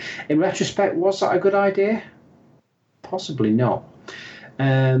something here. In retrospect, was that a good idea? Possibly not.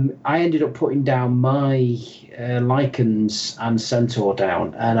 I ended up putting down my Lycans and Centaur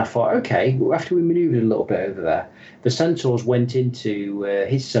down, and I thought, okay, after we manoeuvred a little bit over there, the Centaurs went into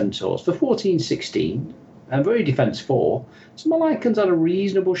his Centaurs for 14-16, and very defence 4. So my Lycans had a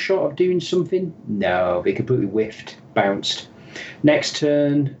reasonable shot of doing something. No, they completely whiffed, bounced. Next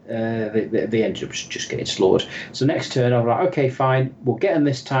turn, they ended up just getting slaughtered. So next turn, I was like, okay, fine, we'll get him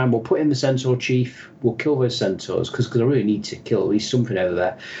this time. We'll put in the Centaur Chief. We'll kill those Centaurs because I really need to kill at least something over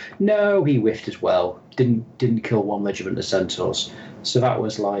there. No, he whiffed as well. Didn't kill one regiment of Centaurs. So that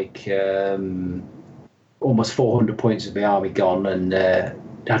was like almost 400 points of the army gone, and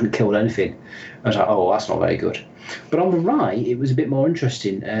hadn't killed anything. I was like, oh, that's not very good. But on the right, it was a bit more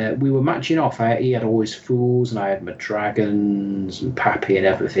interesting. We were matching off. He had all his fools, and I had my dragons and Pappy and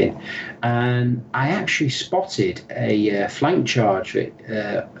everything. And I actually spotted a flank charge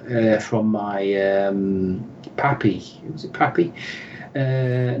from my Pappy. Was it Pappy?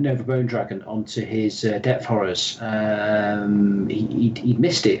 No, the Bone Dragon onto his Depth Horrors. He'd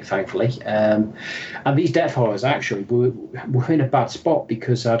missed it, thankfully. And these Depth Horrors actually were in a bad spot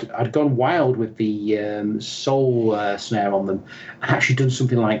because I'd gone wild with the Soul Snare on them and actually done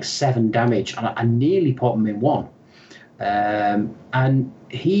something like 7 damage, and I nearly put them in 1. And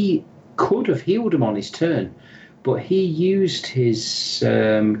he could have healed him on his turn, but he used his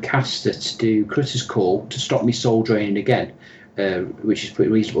caster to do Critter's Call to stop me soul draining again. Which is pretty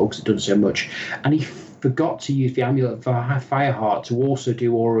reasonable because it doesn't so much. And he forgot to use the Amulet for Fireheart to also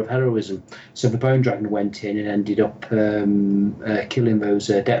do Aura of Heroism. So the Bone Dragon went in and ended up killing those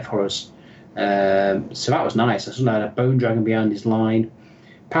Depth Horrors. So that was nice. I suddenly had a Bone Dragon behind his line.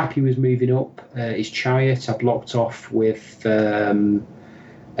 Pappy was moving up. His Chariot I blocked off with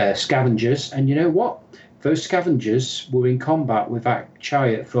Scavengers. And you know what? Those Scavengers were in combat with that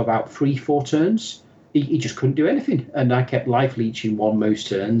Chariot for about 3-4 turns. He just couldn't do anything, and I kept life leeching 1 most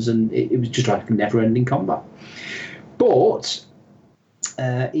turns, and it was just like never-ending combat. But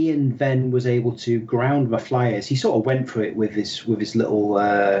Ian then was able to ground my flyers. He sort of went for it with his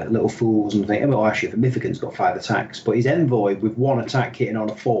little fools and things. Well, actually, the Mythicant's got 5 attacks, but his Envoy with 1 attack hitting on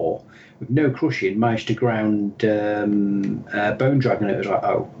a 4 with no crushing managed to ground Bone Dragon. It was like,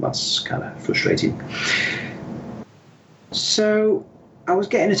 oh, that's kind of frustrating. So I was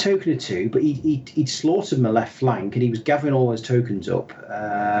getting a token or 2, but he'd slaughtered my left flank, and he was gathering all those tokens up.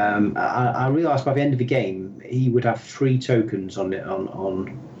 I realised by the end of the game he would have 3 tokens on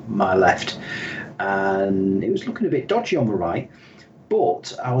my left, and it was looking a bit dodgy on the right.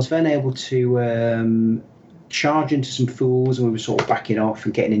 But I was then able to charge into some fools, and we were sort of backing off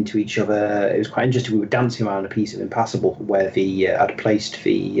and getting into each other. It was quite interesting. We were dancing around a piece of Impassable where I'd placed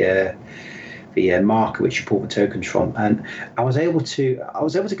the marker which you pull the tokens from, and I was able to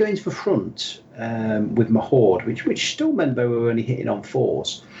go into the front with my horde, which still meant they were only hitting on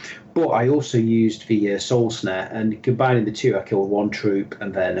 4s. But I also used the Soul Snare, and combining the 2, I killed 1 troop,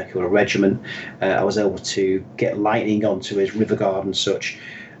 and then I killed a regiment. I was able to get lightning onto his River Guard and such,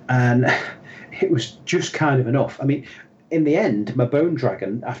 and it was just kind of enough. I mean, in the end, my Bone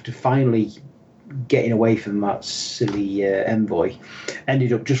Dragon, after finally getting away from that silly Envoy,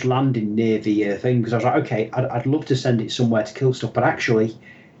 ended up just landing near the thing, because I was like, okay, I'd love to send it somewhere to kill stuff, but actually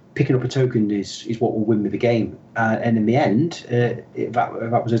picking up a token is what will win me the game. And in the end,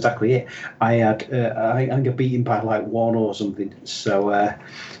 that was exactly it. I had I think I beat him by like 1 or something. So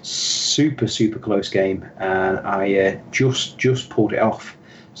super close game, and I just pulled it off.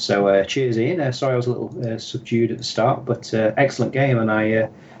 So cheers, Ian. Sorry I was a little subdued at the start, but excellent game, and I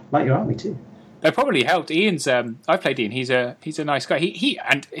like your army too. That probably helped. Ian's. I've played Ian. He's a nice guy. He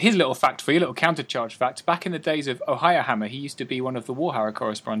and his little fact for you, little countercharge fact. Back in the days of Ohio Hammer, he used to be one of the Warhammer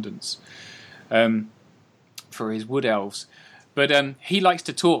correspondents for his Wood Elves. But he likes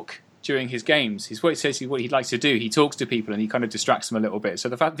to talk during his games. He's what he likes to do. He talks to people and he kind of distracts them a little bit. So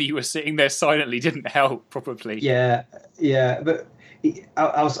the fact that you were sitting there silently didn't help, probably. Yeah, but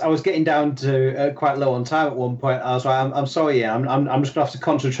I was getting down to quite low on time at one point. I was like, I'm sorry, yeah, I'm just gonna have to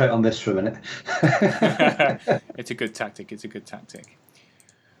concentrate on this for a minute. It's a good tactic.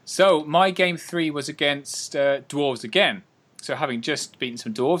 So my game 3 was against dwarves again. So having just beaten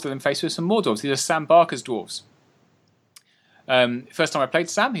some dwarves, I then faced with some more dwarves. These are Sam Barker's dwarves. First time I played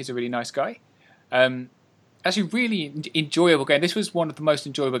Sam, he's a really nice guy. Actually, really enjoyable game. This was one of the most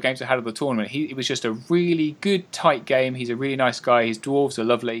enjoyable games I had of the tournament. It was just a really good, tight game. He's a really nice guy. His dwarves are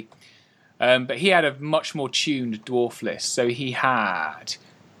lovely. But he had a much more tuned dwarf list. So he had... Do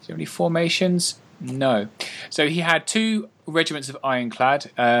you have any formations? No. So he had 2 regiments of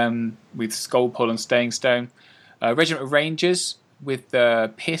Ironclad with Skull Pole and Staying Stone. A regiment of Rangers with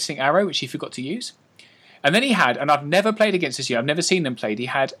the Piercing Arrow, which he forgot to use. And then he had, and I've never played against this yet, I've never seen them played, he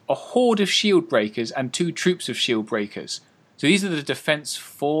had a horde of shield breakers and 2 troops of shield breakers. So these are the defense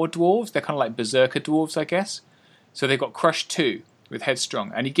 4 dwarves. They're kind of like berserker dwarves, I guess. So they've got Crush 2 with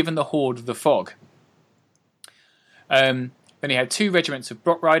Headstrong, and he'd given the horde the fog. Then he had 2 regiments of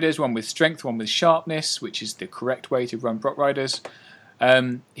Brock Riders, one with strength, one with sharpness, which is the correct way to run Brock Riders.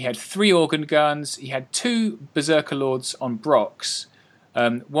 He had 3 organ guns. He had 2 Berserker Lords on Brocks,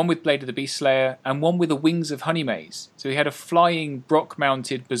 one with Blade of the Beast Slayer, and one with the Wings of Honeymaze. So he had a flying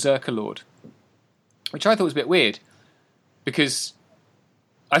Brock-mounted Berserker Lord, which I thought was a bit weird, because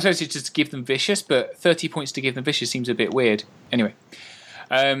I suppose it's just to give them Vicious, but 30 points to give them Vicious seems a bit weird. Anyway,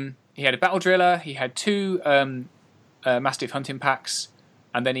 he had a Battle Driller, he had 2 Mastiff Hunting Packs,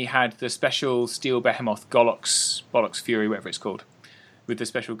 and then he had the special Steel Behemoth Bollocks Fury, whatever it's called, with the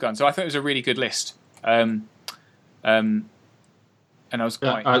special gun. So I thought it was a really good list. And I was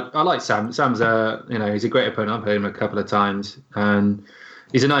quite... I like Sam. Sam's he's a great opponent. I've played him a couple of times, and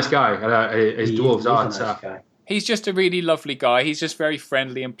he's a nice guy. His dwarves are tough. He's just a really lovely guy. He's just very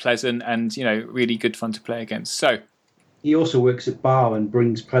friendly and pleasant, and really good fun to play against. So he also works at bar and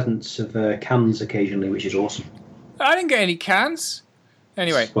brings presents of cans occasionally, which is awesome. I didn't get any cans.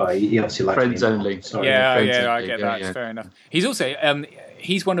 Anyway, well, he obviously likes friends only. Sorry. Yeah, I get that. It's fair enough. He's also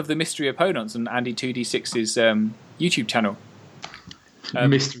he's one of the mystery opponents on Andy 2D6's YouTube channel.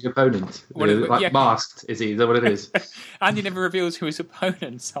 Mystery opponent, masked, is he? Is that what it is? Andy never reveals who his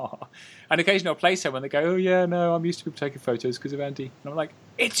opponents are. And occasionally I'll play someone, they go, "Oh yeah, no, I'm used to people taking photos because of Andy." And I'm like,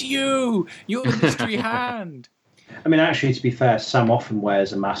 "It's you! You're the mystery hand." I mean, actually, to be fair, Sam often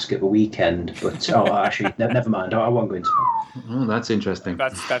wears a mask at the weekend, but actually, never mind. I won't go into that. Oh, that's interesting.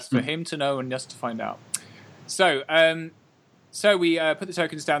 That's for him to know and us to find out. So, so we put the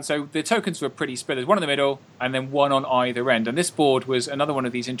tokens down. So the tokens were pretty split. There's one in the middle, and then one on either end. And this board was another one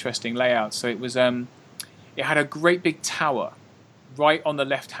of these interesting layouts. So it was, it had a great big tower right on the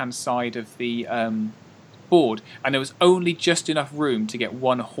left-hand side of the board, and there was only just enough room to get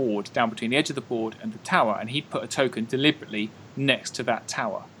one horde down between the edge of the board and the tower, and he'd put a token deliberately next to that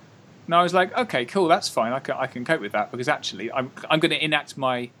tower. And I was like, okay, cool, that's fine, I can cope with that, because actually I'm going to enact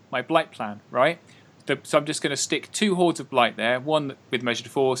my blight plan, right? So I'm just going to stick 2 hordes of blight there, one with measured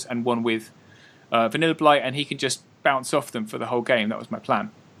force and one with vanilla blight, and he can just bounce off them for the whole game. That was my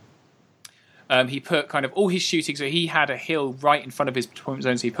plan. He put kind of all his shooting, so he had a hill right in front of his deployment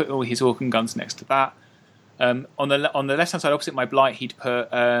zone, so he put all his organ guns next to that. On the left-hand side, opposite my blight, he'd put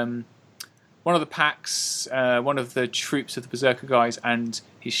one of the packs, one of the troops of the Berserker guys, and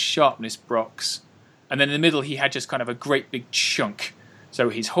his sharpness Brocks. And then in the middle, he had just kind of a great big chunk. So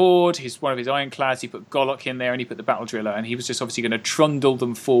his horde, one of his ironclads, he put Golok in there, and he put the Battle Driller, and he was just obviously going to trundle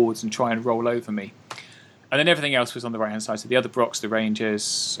them forwards and try and roll over me. And then everything else was on the right-hand side, so the other Brocks, the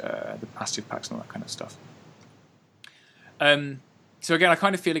Rangers, the Mastiff packs, and all that kind of stuff. So again, I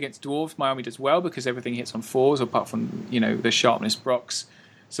kind of feel against dwarves. My army does well because everything hits on 4s, apart from the sharpness Brocks.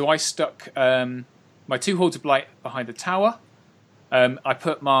 So I stuck my 2 hordes of blight behind the tower. I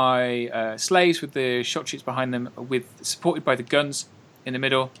put my slaves with the shot shoots behind them, supported by the guns in the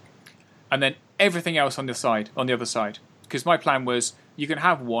middle, and then everything else on the other side. Because my plan was, you can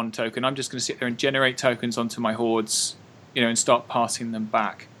have 1 token. I'm just going to sit there and generate tokens onto my hordes, and start passing them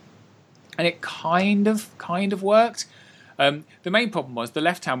back. And it kind of worked. The main problem was the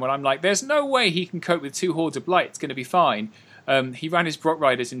left hand, when I'm like, there's no way he can cope with 2 hordes of blight, it's going to be fine. He ran his Brock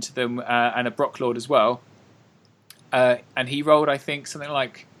Riders into them and a Brock Lord as well. And he rolled, I think, something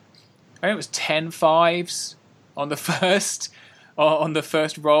like, I think it was 10 5s on the first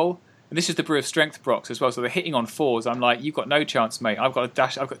roll. And this is the Brew of Strength Brocks as well, so they're hitting on 4s. I'm like, you've got no chance, mate. I've got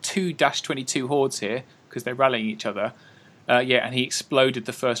 2 -22 hordes here because they're rallying each other. And he exploded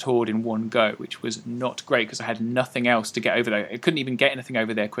the first horde in one go, which was not great because I had nothing else to get over there. I couldn't even get anything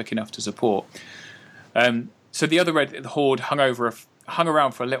over there quick enough to support. So the other the horde hung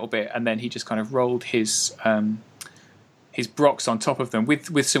around for a little bit, and then he just kind of rolled his Brocks on top of them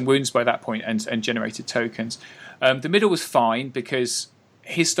with some wounds by that point and generated tokens. The middle was fine because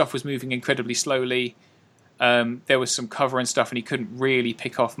his stuff was moving incredibly slowly. There was some cover and stuff, and he couldn't really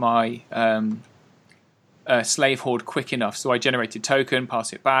pick off my slave horde quick enough. So I generated token,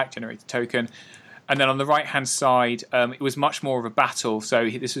 pass it back, generated token. And then on the right-hand side, it was much more of a battle. So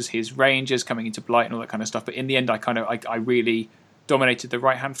this was his rangers coming into blight and all that kind of stuff. But in the end, I really dominated the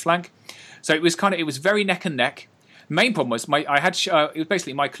right-hand flank. So it was very neck and neck. The main problem was it was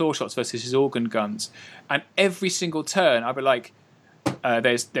basically my claw shots versus his organ guns. And every single turn, I'd be like,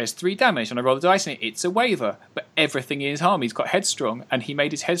 there's 3 damage, and I roll the dice, and it's a waiver. But everything in his army, he's got headstrong, and he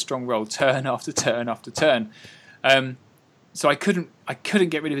made his headstrong roll turn after turn after turn. So I couldn't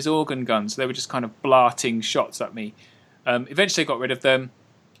get rid of his organ guns. They were just kind of blarting shots at me. Eventually I got rid of them.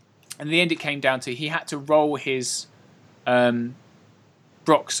 And in the end it came down to he had to roll his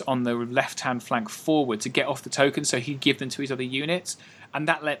Brox on the left-hand flank forward to get off the tokens so he'd give them to his other units. And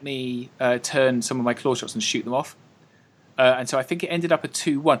that let me turn some of my claw shots and shoot them off. And so I think it ended up a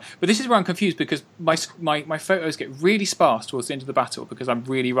 2-1. But this is where I'm confused because my photos get really sparse towards the end of the battle because I'm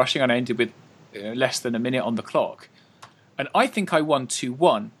really rushing and I ended with less than a minute on the clock. And I think I won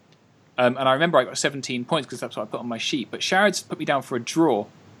 2-1. And I remember I got 17 points because that's what I put on my sheet. But Sharad's put me down for a draw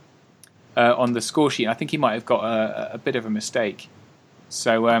on the score sheet. I think he might have got a bit of a mistake.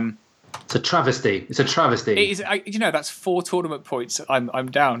 So it's a travesty. It's a travesty. It is. That's 4 tournament points.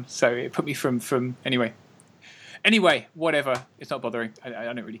 I'm down. So it put me from anyway. Anyway, whatever. It's not bothering. I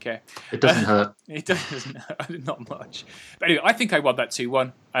don't really care. It doesn't hurt. It doesn't hurt. Not much. But anyway, I think I won that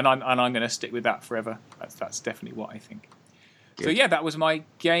 2-1, and I'm going to stick with that forever. That's definitely what I think. Good. So yeah, that was my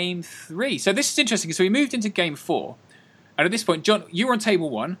game 3. So this is interesting. So we moved into game 4, and at this point, John, you were on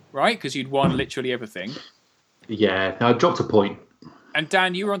table 1, right? Because you'd won literally everything. Yeah, I dropped a point. And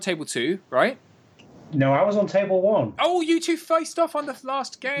Dan, you were on table 2, right? No, I was on table 1. Oh, you two faced off on the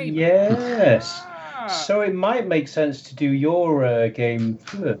last game. Yes. So it might make sense to do your game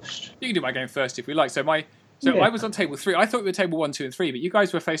first. You can do my game first if we like. So I was on table 3. I thought we were table 1, 2, and 3, but you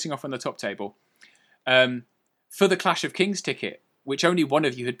guys were facing off on the top table for the Clash of Kings ticket, which only one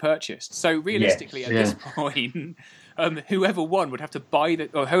of you had purchased. So realistically, at this point, whoever won would have to buy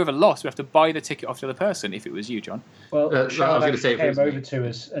or whoever lost would have to buy the ticket off the other person. If it was you, John. Well, I was going to say came over to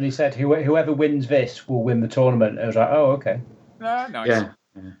us and he said, "Whoever wins this will win the tournament." I was like, "Oh, okay." Nice.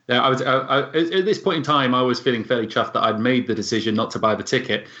 Yeah, I was at this point in time. I was feeling fairly chuffed that I'd made the decision not to buy the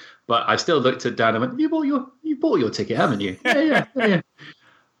ticket, but I still looked at Dan and went, "You bought your ticket, haven't you?" Yeah.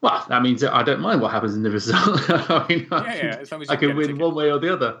 Well, that means that I don't mind what happens in the result. I mean, as long as I can win one way or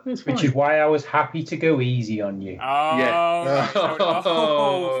the other. Which is why I was happy to go easy on you. Oh, yeah.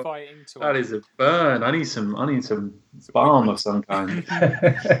 Fighting that is a burn. I need some balm of some kind.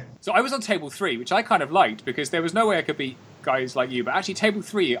 So I was on table 3, which I kind of liked because there was no way I could beat guys like you. But actually, table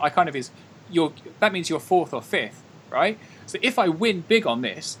 3, that means you're 4th or 5th, right? So if I win big on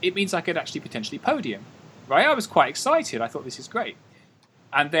this, it means I could actually potentially podium, right? I was quite excited. I thought this is great.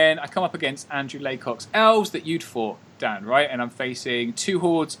 And then I come up against Andrew Laycock's elves that you'd fought, Dan, right? And I'm facing 2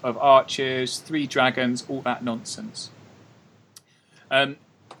 hordes of archers, 3 dragons, all that nonsense. And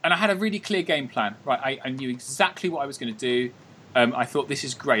I had a really clear game plan, right? I knew exactly what I was going to do. I thought, this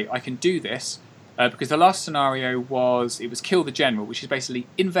is great. I can do this. Because the last scenario was kill the general, which is basically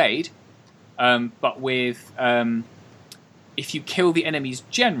invade, but with if you kill the enemy's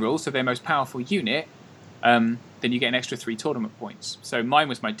general, so their most powerful unit, then you get an extra 3 tournament points. So mine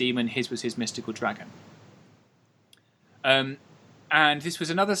was my demon, his was his mystical dragon. And this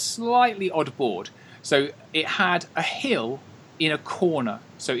was another slightly odd board. So it had a hill in a corner.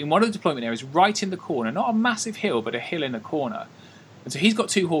 So in one of the deployment areas, right in the corner, not a massive hill, but a hill in a corner. And so he's got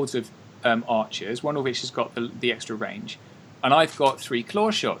 2 hordes of archers, one of which has got the extra range. And I've got 3 claw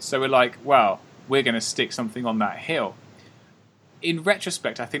shots. So we're like, wow, we're going to stick something on that hill. In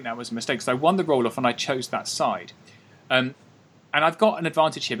retrospect, I think that was a mistake because I won the roll-off and I chose that side. And I've got an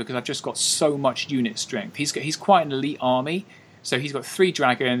advantage here because I've just got so much unit strength. He's quite an elite army. So he's got 3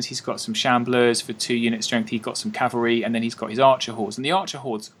 dragons, he's got some shamblers for 2 unit strength, he's got some cavalry, and then he's got his archer hordes. And the archer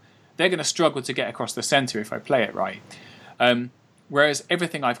hordes, they're going to struggle to get across the centre if I play it right. Whereas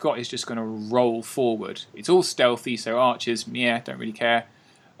everything I've got is just going to roll forward. It's all stealthy, so archers, don't really care.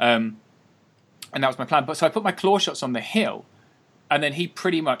 And that was my plan. But so I put my claw shots on the hill. And then he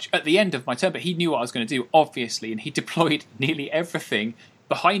pretty much, at the end of my turn, but he knew what I was going to do, obviously, and he deployed nearly everything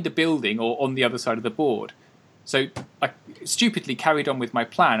behind a building or on the other side of the board. So I stupidly carried on with my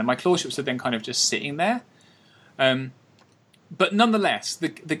plan, and my claw shots are then kind of just sitting there. But nonetheless, the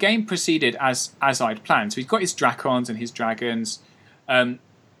game proceeded as I'd planned. So he's got his Drakons and his dragons, and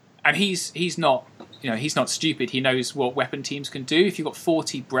he's not stupid. He knows what weapon teams can do. If you've got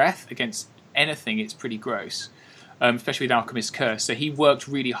 40 breath against anything, it's pretty gross. Especially with Alchemist's Curse. So he worked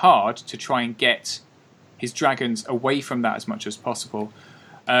really hard to try and get his dragons away from that as much as possible.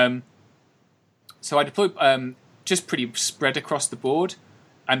 So I deployed just pretty spread across the board,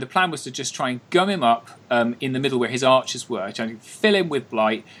 and the plan was to just try and gum him up in the middle where his archers were, trying to fill him with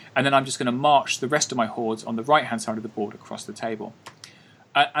blight, and then I'm just going to march the rest of my hordes on the right-hand side of the board across the table.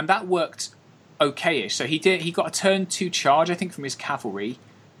 And that worked okay-ish. So he got a turn 2 charge, I think, from his cavalry,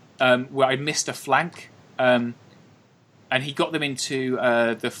 where I missed a flank. And he got them into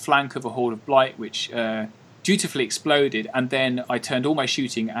the flank of a horde of blight, which dutifully exploded, and then I turned all my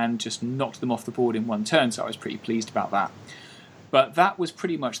shooting and just knocked them off the board in one turn, so I was pretty pleased about that. But that was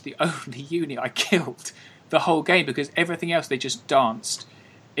pretty much the only unit I killed the whole game, because everything else they just danced.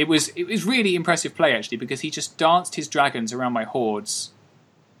 It was really impressive play, actually, because he just danced his dragons around my hordes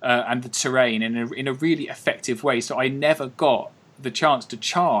and the terrain in a really effective way, so I never got the chance to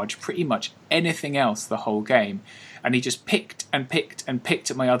charge pretty much anything else the whole game. And he just picked and picked and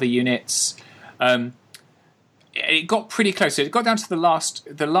picked at my other units. It got pretty close. So it got down to the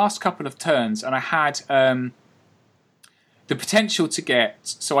last couple of turns, and I had the potential to get.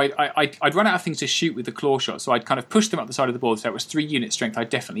 So I'd run out of things to shoot with the claw shot. So I'd kind of push them up the side of the board. So it was 3 unit strength I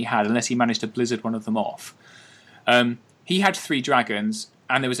definitely had, unless he managed to blizzard one of them off. He had 3 dragons,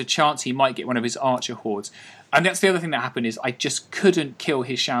 and there was a chance he might get one of his archer hordes. And that's the other thing that happened, is I just couldn't kill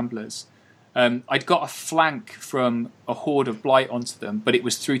his shamblers. I'd got a flank from a horde of blight onto them, but it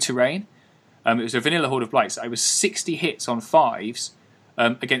was through terrain. It was a vanilla horde of blight, so I was 60 hits on 5s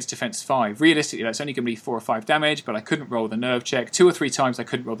against defense 5. Realistically, that's only going to be 4 or 5 damage, but I couldn't roll the nerve check. 2 or 3 times I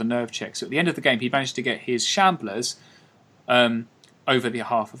couldn't roll the nerve check. So at the end of the game, he managed to get his shamblers over the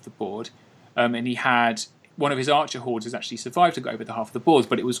half of the board, and he had one of his archer hordes has actually survived to go over the half of the board,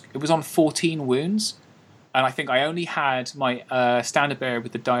 but it was on 14 wounds. And I think I only had my standard bearer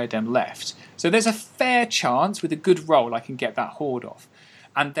with the diadem left. So there's a fair chance with a good roll I can get that horde off.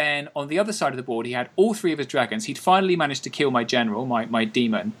 And then on the other side of the board, he had all 3 of his dragons. He'd finally managed to kill my general, my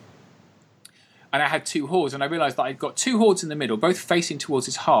demon. And I had 2 hordes, and I realised that I'd got 2 hordes in the middle, both facing towards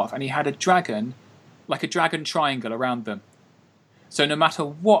his half, and he had a dragon, like a dragon triangle around them. So no matter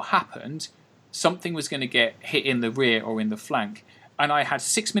what happened, something was going to get hit in the rear or in the flank. And I had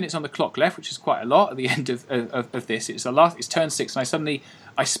 6 minutes on the clock left, which is quite a lot at the end of this. It's turn 6, and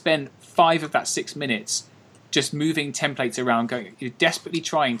I spent 5 of that 6 minutes just moving templates around, desperately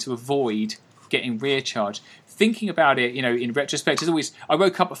trying to avoid getting rear charge. Thinking about it, in retrospect, I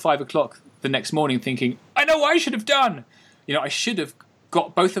woke up at 5 o'clock the next morning thinking, I know what I should have done. I should have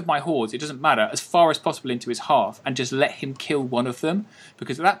got both of my hordes, it doesn't matter, as far as possible into his half and just let him kill one of them,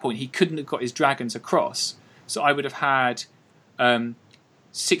 because at that point he couldn't have got his dragons across. So I would have had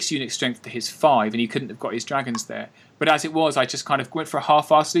 6 unit strength to his 5, and he couldn't have got his dragons there. But as it was, I just kind of went for a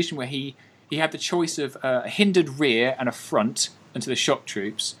half-assed solution where he had the choice of a hindered rear and a front into the shock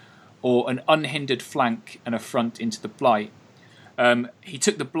troops, or an unhindered flank and a front into the blight. He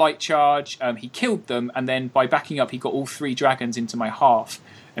took the blight charge, he killed them, and then by backing up he got all 3 dragons into my half,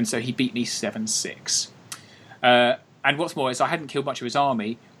 and so he beat me 7-6. And what's more is I hadn't killed much of his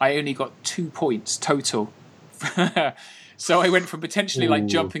army. I only got 2 points total. So I went from potentially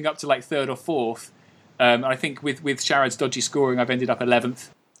jumping up to 3rd or 4th. I think with Sharad's dodgy scoring, I've ended up 11th.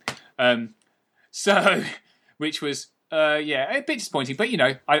 Which was a bit disappointing. But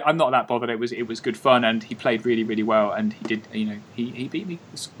I'm not that bothered. It was good fun, and he played really, really well, and he did. He beat me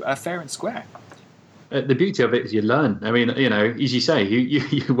fair and square. The beauty of it is you learn. I mean, as you say,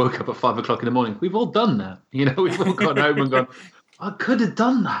 you woke up at 5 o'clock in the morning. We've all done that. We've all gone home and gone, I could have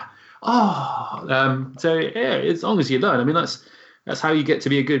done that. So as long as you learn, I mean, that's how you get to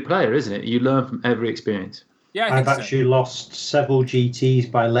be a good player, isn't it? You learn from every experience. Yeah, I've actually lost several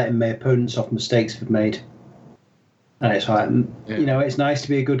GTs by letting my opponents off mistakes they've made. And it's like, it's nice to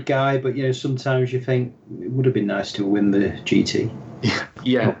be a good guy, but sometimes you think it would have been nice to win the GT.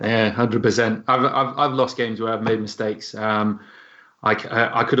 Yeah, 100%. I've lost games where I've made mistakes.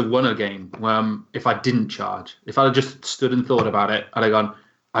 I could have won a game if I didn't charge. If I had just stood and thought about it, I'd have gone,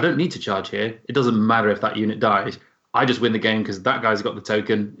 I don't need to charge here. It doesn't matter if that unit dies. I just win the game because that guy's got the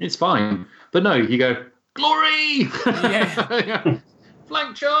token. It's fine. But no, you go, glory! Yeah.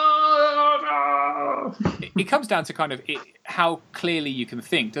 Flank charge! It comes down to kind of how clearly you can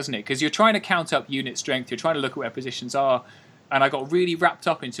think, doesn't it? Because you're trying to count up unit strength. You're trying to look at where positions are. And I got really wrapped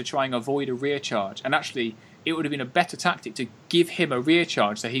up into trying to avoid a rear charge. And actually, it would have been a better tactic to give him a rear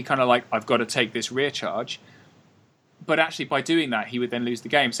charge. So he kind of I've got to take this rear charge. But actually, by doing that, he would then lose the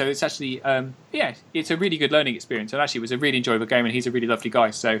game. So it's actually, it's a really good learning experience. And actually, it was a really enjoyable game, and he's a really lovely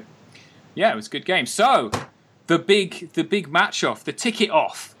guy. So, yeah, it was a good game. So, the big match off, the ticket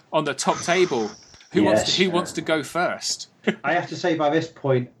off on the top table. Who wants to go first? I have to say, by this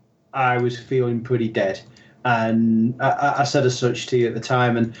point, I was feeling pretty dead. And I said as such to you at the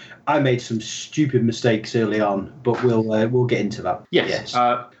time, and I made some stupid mistakes early on, but we'll get into that. Yes.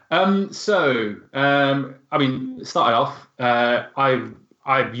 Started off,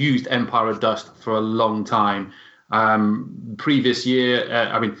 I've used Empire of Dust for a long time. Previous year,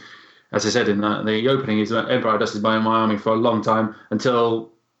 as I said in the opening, is that Empire of Dust has been in my army for a long time until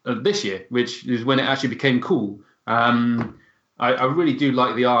this year, which is when it actually became cool. I really do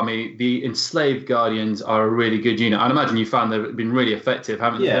like the army. The enslaved guardians are a really good unit. I'd imagine you found they've been really effective,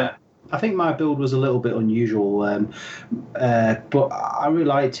 haven't you? Yeah. I think my build was a little bit unusual, but I really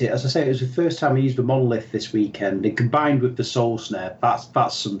liked it. As I say, it was the first time I used the monolith this weekend, and combined with the soul snare,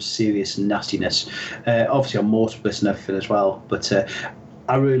 that's some serious nastiness. Obviously, on Mortarbliss and everything as well, but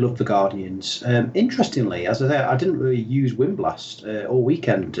I really love the Guardians. Interestingly, as I say, I didn't really use Windblast all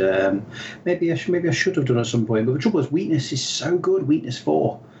weekend. Maybe I should have done at some point, but the trouble is, weakness is so good, weakness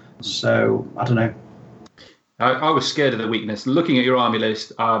 4. So I don't know. I was scared of the weakness. Looking at your army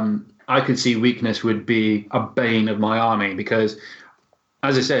list, I could see weakness would be a bane of my army because,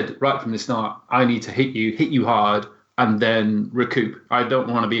 as I said right from the start, I need to hit you hard, and then recoup. I don't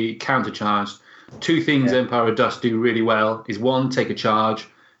want to be countercharged. 2 things Empire of Dust do really well is 1, take a charge,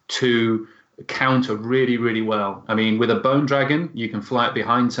 2, counter really, really well. I mean, with a Bone Dragon, you can fly it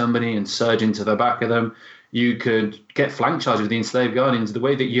behind somebody and surge into the back of them. You could get flank charge with the Enslaved Guardians the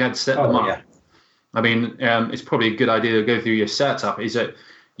way that you had set them up. Yeah. I mean, it's probably a good idea to go through your setup. Is that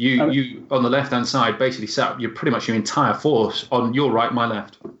you on the left-hand side basically set up pretty much your entire force on your right, my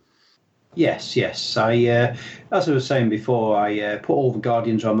left. Yes. I, as I was saying before, I put all the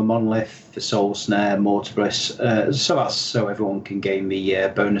Guardians on the monolith, the Soul Snare, Mortarbliss, so that's so everyone can gain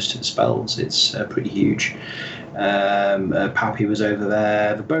the bonus to the spells. It's pretty huge. Pappy was over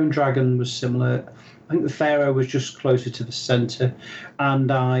there. The Bone Dragon was similar. I think the Pharaoh was just closer to the centre, and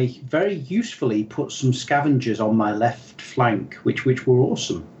I very usefully put some scavengers on my left flank, which were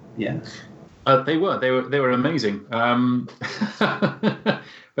awesome. Yeah, they were amazing.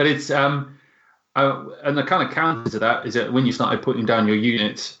 But it's and the kind of counter to that is that when you started putting down your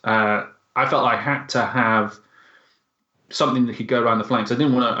units, I felt I had to have something that could go around the flanks. I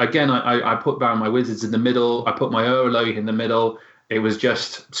didn't want to. Again, I put down my wizards in the middle. I put my Urlohi in the middle. It was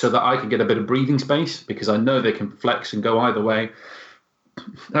just so that I could get a bit of breathing space because I know they can flex and go either way.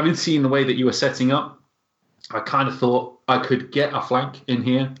 Having seen the way that you were setting up, I kind of thought I could get a flank in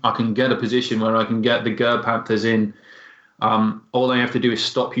here. I can get a position where I can get the Gur Panthers in. All I have to do is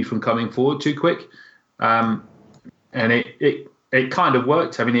stop you from coming forward too quick. And it kind of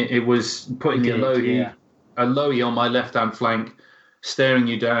worked. I mean, it was putting a Lohi on my left-hand flank, staring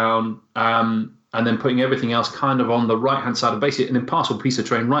you down, and then putting everything else kind of on the right-hand side of basically an impossible piece of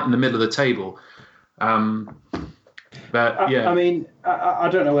terrain right in the middle of the table. But yeah, I mean, I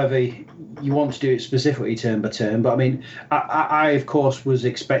don't know whether you want to do it specifically turn by turn, but I mean, I of course was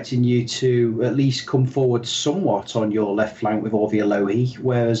expecting you to at least come forward somewhat on your left flank with all the Alohi,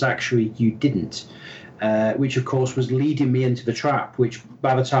 whereas actually you didn't, which of course was leading me into the trap. Which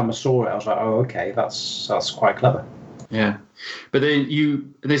by the time I saw it, I was like, oh, okay, that's quite clever. Yeah, but then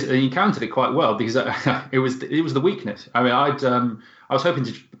you countered it quite well because it was the weakness. I mean, I was hoping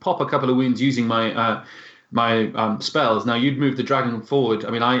to pop a couple of wounds using my spells. Now you'd move the dragon forward. I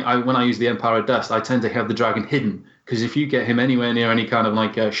mean, I when I use the Empire of Dust, I tend to have the dragon hidden because if you get him anywhere near any kind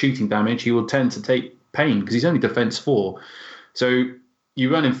of shooting damage, he will tend to take pain because he's only defense 4. So you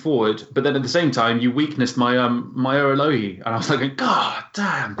run him forward, but then at the same time you weaknessed my Urlohi, and I was like, God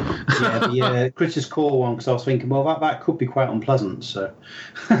damn. Yeah, the Critters Core one, because I was thinking, well, that could be quite unpleasant. So.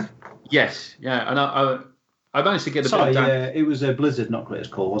 Yes, yeah, and I managed to get a bit of damage. It was a Blizzard, not Critters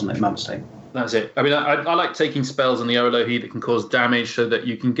Core, wasn't it? My mistake. That's it. I mean, I like taking spells on the Urlohi that can cause damage so that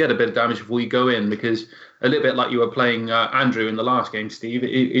you can get a bit of damage before you go in, because a little bit like you were playing Andrew in the last game, Steve,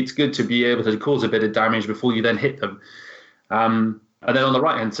 it's good to be able to cause a bit of damage before you then hit them. And then on the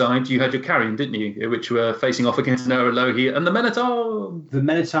right-hand side, you had your Carrion, didn't you? Which were facing off against an Urlohi and the Minotaur. The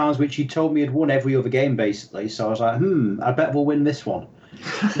Minotaurs, which you told me had won every other game, basically. So I was like, I bet we'll win this one.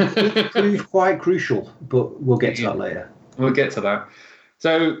 It proved quite crucial, but we'll get to that later. We'll get to that.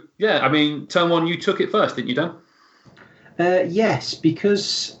 So, yeah, I mean, turn 1, you took it first, didn't you, Dan? Yes,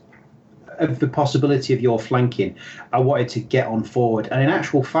 because of the possibility of your flanking, I wanted to get on forward. And in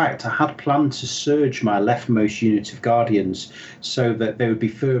actual fact, I had planned to surge my leftmost unit of Guardians so that they would be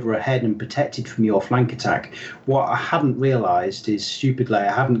further ahead and protected from your flank attack. What I hadn't realised is, stupidly,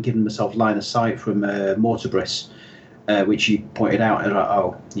 I hadn't given myself line of sight from Mortarbliss, which you pointed out. And I was like,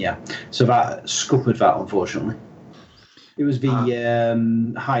 oh, yeah. So that scuppered that, unfortunately. It was the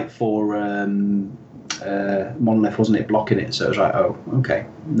height for Monolith, wasn't it, blocking it? So it was like, oh, okay,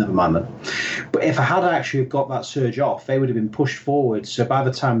 never mind then. But if I had actually got that surge off, they would have been pushed forward. So by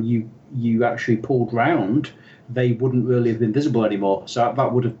the time you actually pulled round, they wouldn't really have been visible anymore. So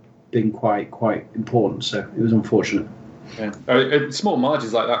that would have been quite important. So it was unfortunate. Yeah, small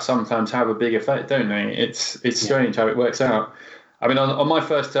margins like that sometimes have a big effect, don't they? It's strange how it works out. I mean, on my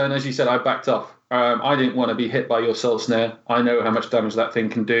first turn, as you said, I backed off. I didn't want to be hit by your soul snare. I know how much damage that thing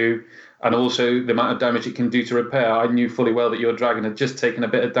can do, and also the amount of damage it can do to repair. I knew fully well that your dragon had just taken a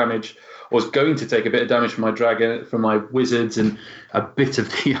bit of damage, or was going to take a bit of damage from my dragon, from my wizards, and a bit of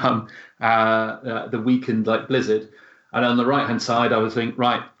the weakened like blizzard. And on the right-hand side, I was thinking,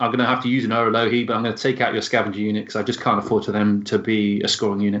 right, I'm going to have to use an Urolohi, but I'm going to take out your scavenger unit because I just can't afford for them to be a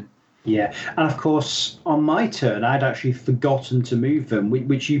scoring unit. Yeah, and of course, on my turn, I'd actually forgotten to move them,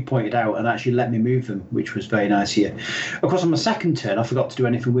 which you pointed out, and actually let me move them, which was very nice here. Of course, on my second turn, I forgot to do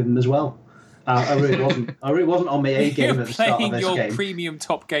anything with them as well. I really wasn't. I really wasn't on my A game at the start of this game. You're playing your premium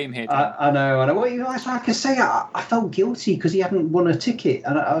top game here. I know. Well, like I say, I felt guilty because he hadn't won a ticket,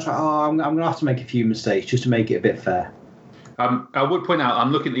 and I was like, oh, I'm going to have to make a few mistakes just to make it a bit fair. I would point out,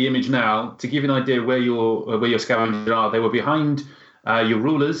 I'm looking at the image now to give you an idea where your scavengers are. They were behind your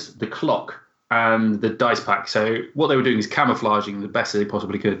rulers, the clock, and the dice pack. So what they were doing is camouflaging the best they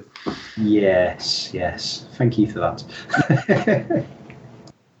possibly could. Yes. Thank you for that.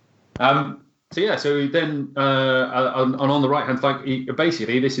 So then on the right-hand flank,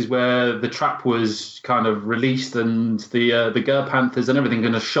 basically this is where the trap was kind of released, and the Ger Panthers and everything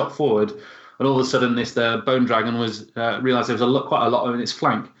kind of shot forward. And all of a sudden, this Bone Dragon was realised there was quite a lot in its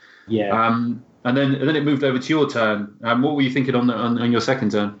flank. Yeah. And then it moved over to your turn. What were you thinking on your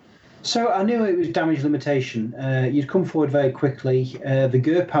second turn? So I knew it was damage limitation. You'd come forward very quickly. The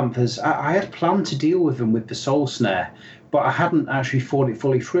Ger Panthers, I had planned to deal with them with the Soul Snare, but I hadn't actually thought it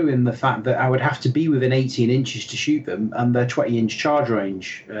fully through in the fact that I would have to be within 18 inches to shoot them, and they're 20-inch charge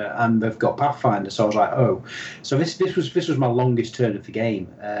range, and they've got Pathfinder. So I was like, oh. So this was my longest turn of the game.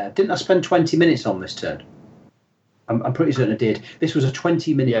 Didn't I spend 20 minutes on this turn? I'm pretty certain I did. This was a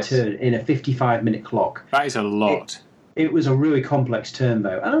 20-minute turn in a 55-minute clock. That is a lot. It was a really complex turn,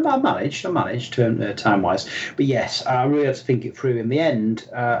 though, and I managed time-wise. But yes, I really had to think it through. In the end,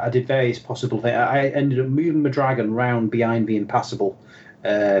 I did various possible things. I ended up moving my dragon round behind the impassable,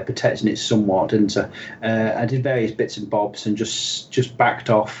 protecting it somewhat, and I did various bits and bobs and just backed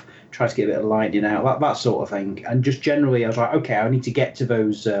off, tried to get a bit of lightning out, that sort of thing. And just generally, I was like, okay, I need to get to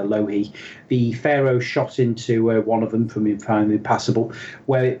those Lohi. The Pharaoh shot into one of them from impassable,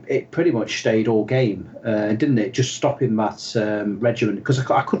 where it pretty much stayed all game, didn't it? Just stopping that regiment, because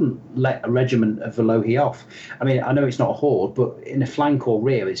I couldn't let a regiment of the Lohi off. I mean, I know it's not a horde, but in a flank or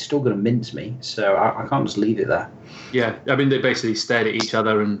rear, it's still going to mince me, so I can't just leave it there. Yeah, I mean, they basically stared at each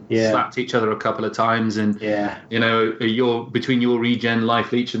other and slapped each other a couple of times, and between your regen,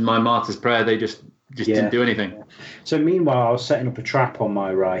 life leech, and my martyr's prayer, they just didn't do anything. So meanwhile, I was setting up a trap on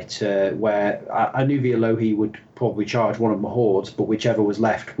my right, where I knew the Elohi would probably charge one of my hordes, but whichever was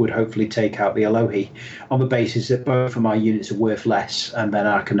left would hopefully take out the Elohi, on the basis that both of my units are worth less, and then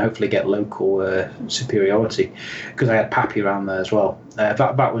I can hopefully get local superiority, because I had Pappy around there as well.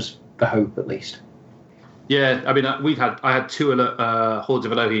 That was the hope, at least. Yeah, I mean, I had two hordes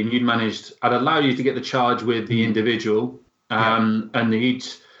of Elohi, and I'd allow you to get the charge with the individual, and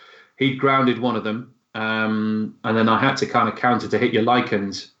he'd grounded one of them, and then I had to kind of counter to hit your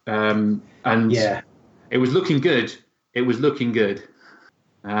Lycans, and it was looking good.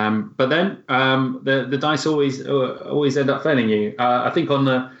 But then the dice always end up failing you. I think on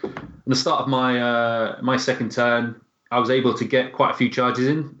the start of my second turn, I was able to get quite a few charges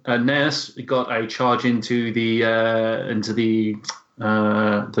in. Naeus got a charge into the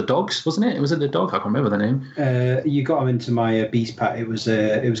dogs, wasn't it? Was it the dog? I can't remember the name. You got them into my beast pack. It was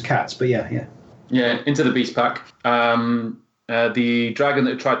cats, but yeah, into the beast pack. The dragon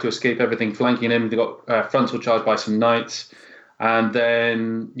that tried to escape everything flanking him, they got frontal charge by some knights, and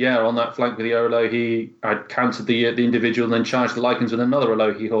then on that flank with the Elohi, I'd countered the individual and then charged the Lycans with another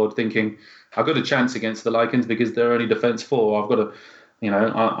Elohi horde, thinking I've got a chance against the Lycans because they're only defense 4. I've got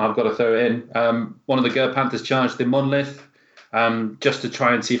to throw it in. One of the Ger Panthers charged the monolith, just to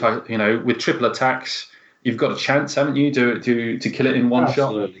try and see if with triple attacks, you've got a chance, haven't you, to kill it in one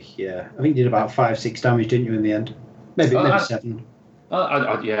shot? Absolutely, yeah. I think you did about 5-6 damage, didn't you, in the end? Maybe 7.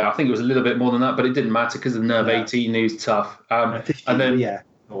 I think it was a little bit more than that, but it didn't matter because the Nerve 18 is tough. 15, and then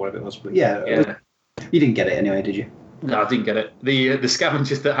or whatever it was, but you didn't get it anyway, did you? No, I didn't get it. The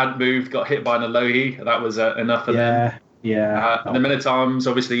scavengers that hadn't moved got hit by an Elohi. That was enough for them. Yeah. And the Minotaurs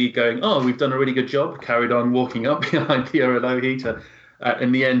obviously going, we've done a really good job, carried on walking up behind the Elohi to,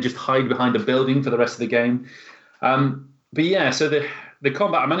 in the end, just hide behind a building for the rest of the game. So the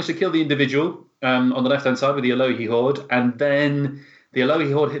combat, I managed to kill the individual on the left-hand side with the Elohi horde, and then the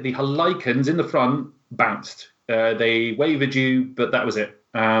Elohi horde hit the Lycans in the front, bounced. They wavered you, but that was it.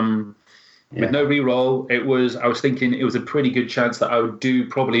 With no reroll, I was thinking it was a pretty good chance that I would do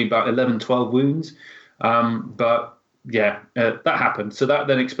probably about 11, 12 wounds. But that happened. So that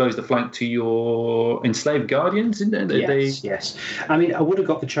then exposed the flank to your enslaved guardians, didn't it? Yes. I mean, I would have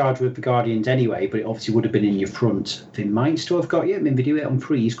got the charge with the guardians anyway, but it obviously would have been in your front. They might still have got you. I mean, they do it on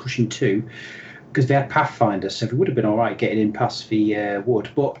freeze, cushion 2, because they had Pathfinder, so it would have been all right getting in past the wood.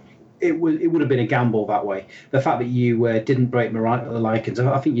 But it would have been a gamble that way. The fact that you didn't break the Lycans,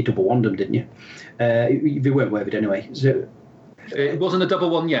 I think you double wand them, didn't you? They weren't worth it anyway. So. It wasn't a double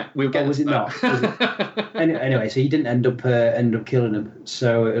one yet. Was it not? Was it? Anyway, so you didn't end up killing them.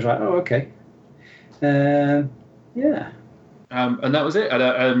 So it was like, oh, okay, yeah. And that was it.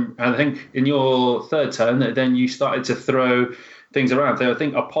 And I think in your third turn, then you started to throw things around. So I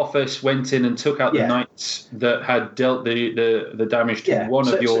think Apophis went in and took out the knights that had dealt the damage to one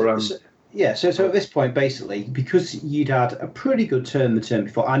of your. So at this point, basically, because you'd had a pretty good turn the turn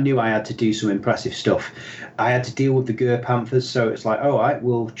before, I knew I had to do some impressive stuff. I had to deal with the Gur Panthers, so it's like, all right,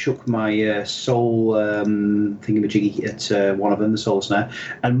 we'll chuck my soul thingamajiggy at one of them, the soul snare,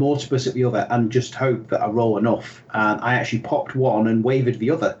 and Mortibus at the other, and just hope that I roll enough. And I actually popped one and wavered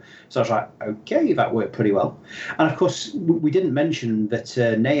the other. So I was like, okay, that worked pretty well. And of course, we didn't mention that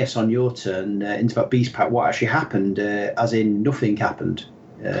Naeus on your turn into that beast pack, what actually happened, as in nothing happened.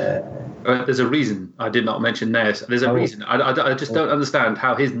 There's a reason I did not mention Naeus. There's a reason. I just don't understand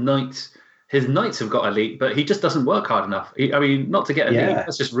how his knights have got elite, but he just doesn't work hard enough. Not to get elite,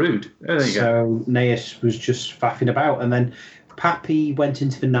 that's just rude. There you go. Naeus was just faffing about, and then Pappy went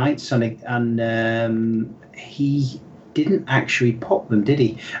into the knights, and he didn't actually pop them, did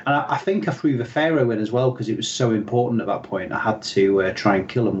he? And I think I threw the Pharaoh in as well because it was so important at that point. I had to try and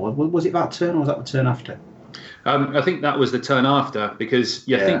kill him. Was it that turn, or was that the turn after? I think that was the turn after, because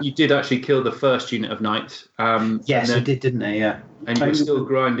I think you did actually kill the first unit of knights. Yes, it did, didn't they? Yeah. And you were still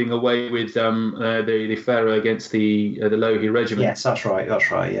grinding away with the Pharaoh against the Lohi regiment. Yes, that's right.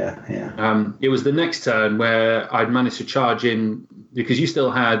 Yeah. It was the next turn where I'd managed to charge in, because you still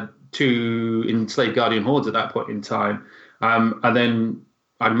had 2 enslaved guardian hordes at that point in time, and then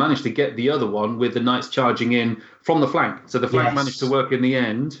I managed to get the other one with the knights charging in from the flank. So the flank managed to work in the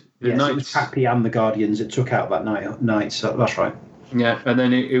end. It was Pappy and the Guardians that took out that knight. So that's right. Yeah, and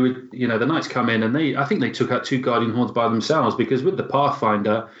then it would, the knights come in, and I think they took out 2 guardian hordes by themselves, because with the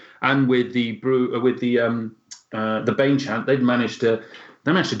Pathfinder and with the Bane Chant, they managed to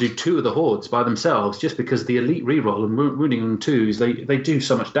do 2 of the hordes by themselves, just because the elite reroll and wounding on 2s, they do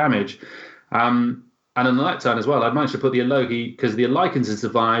so much damage. And on that turn as well, I'd managed to put the Alohi, because the Lycans had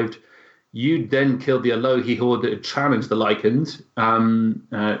survived. You then killed the Alohi horde that had challenged the Lycans,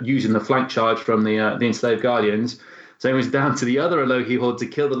 using the flank charge from the enslaved guardians. So it was down to the other Alohi horde to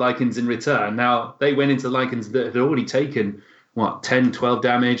kill the Lycans in return. Now, they went into the Lycans that had already taken, 10, 12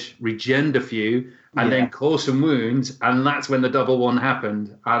 damage, regened a few, and then caused some wounds, and that's when the double one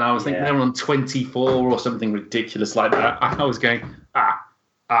happened. And I was thinking they were on 24 or something ridiculous like that. I was going,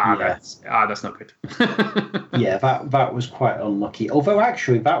 that's not good. that was quite unlucky. Although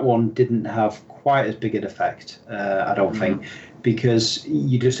actually that one didn't have quite as big an effect, I don't think, because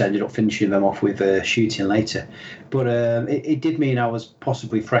you just ended up finishing them off with shooting later. But it did mean I was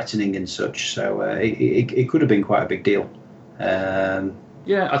possibly threatening and such, so it could have been quite a big deal. I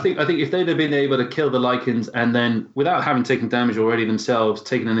think if they'd have been able to kill the Lycans and then, without having taken damage already themselves,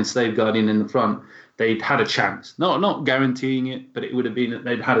 taken an enslaved guardian in the front, they'd had a chance. Not guaranteeing it, but it would have been that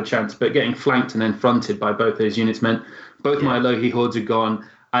they'd had a chance. But getting flanked and then fronted by both those units meant both my Alohi hordes had gone,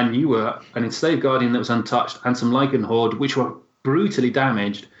 and you were an enslaved guardian that was untouched, and some Lycan horde which were brutally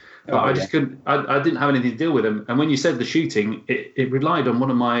damaged. But I just couldn't. I didn't have anything to deal with them. And when you said the shooting, it relied on one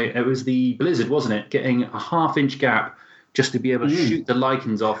of my. It was the Blizzard, wasn't it? Getting a half-inch gap just to be able to shoot the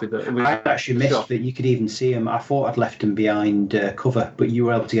Lycans off with I actually missed that you could even see them. I thought I'd left them behind cover, but you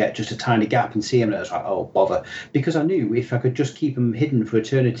were able to get just a tiny gap and see them, and I was like, oh, bother. Because I knew if I could just keep them hidden for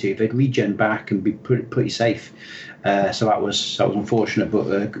eternity, they'd regen back and be pretty safe. So that was unfortunate, but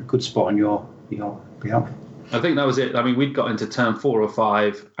a good spot on your behalf. I think that was it. I mean, we'd got into turn 4 or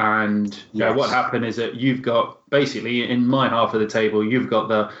 5, and what happened is that you've got, basically, in my half of the table, you've got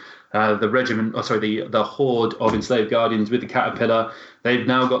the regiment, the horde of enslaved guardians with the caterpillar. They've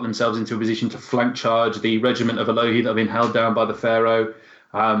now got themselves into a position to flank charge the regiment of Alohi that have been held down by the Pharaoh.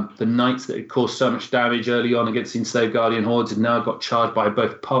 The knights that had caused so much damage early on against the enslaved guardian hordes have now got charged by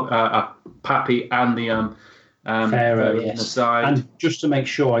both Pappy and the Pharaoh, yes. The side. And just to make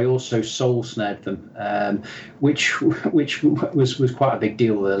sure, I also soul snared them, which was quite a big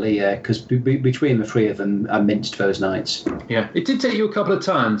deal early, because between the 3 of them, I minced those knights. Yeah, it did take you a couple of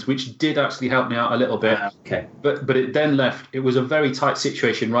turns, which did actually help me out a little bit. Okay. But it then left. It was a very tight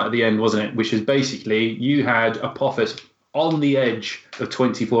situation right at the end, wasn't it? Which is basically you had Apophis on the edge of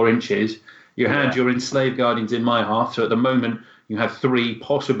 24 inches. You had your enslaved guardians in my half, so at the moment you had 3,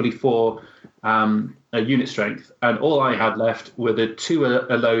 possibly 4 unit strength, and all I had left were the 2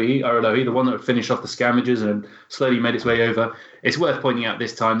 Alohi, the one that would finish off the scavengers and slowly made its way over. It's worth pointing out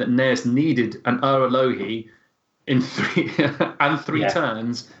this time that Naeus needed an Alohi in 3 and 3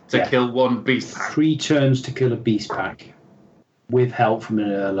 turns to kill 1 beast pack. 3 turns to kill a beast pack with help from an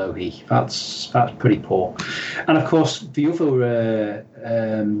Alohi. That's pretty poor. And of course, the other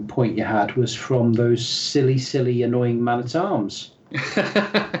point you had was from those silly, annoying man-at-arms.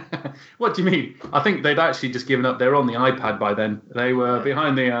 What do you mean? I think they'd actually just given up. They were on the iPad by then. They were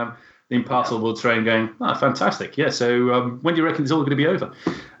behind the impassable terrain going, fantastic. Yeah, so when do you reckon it's all going to be over?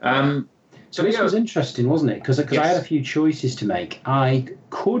 So this was interesting, wasn't it? Because I had a few choices to make. I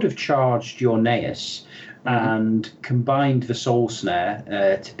could have charged your Naeus and combined the Soul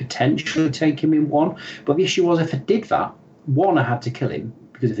Snare to potentially take him in 1. But the issue was, if I did that, 1, I had to kill him,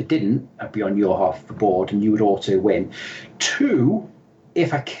 because if I didn't, I'd be on your half of the board and you would auto win. 2,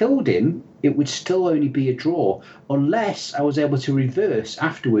 if I killed him, it would still only be a draw, unless I was able to reverse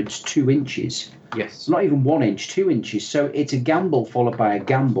afterwards 2 inches. Yes. Not even 1 inch, 2 inches. So it's a gamble followed by a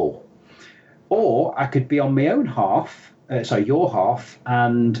gamble. Or I could be on my own half, your half,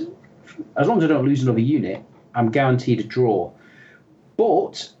 and as long as I don't lose another unit, I'm guaranteed a draw.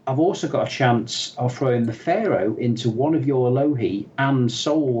 But I've also got a chance of throwing the Pharaoh into one of your Alohi and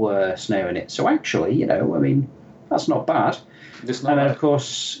Soul Snare in it. So actually, that's not bad. And then, of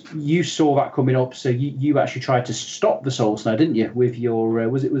course, you saw that coming up, so you actually tried to stop the Soul Snare, didn't you, with your,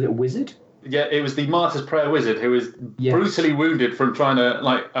 was it a wizard? Yeah, it was the Martyr's Prayer Wizard who was brutally wounded from trying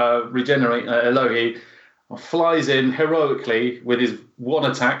to regenerate Alohi. Flies in heroically with his 1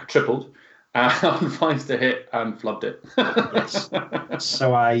 attack, tripled, and finds the hit and flubbed it. Yes.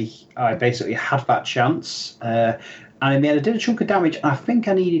 So I basically had that chance. And in the end, I did a chunk of damage. I think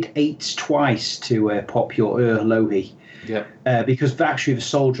I needed 8 twice to pop your Alohi. Yeah. Because actually the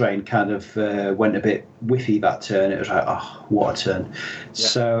Soul Drain kind of went a bit whiffy that turn. It was like, oh, what a turn. Yeah.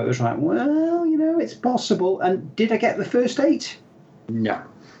 So it was like, well, it's possible. And did I get the first 8? No.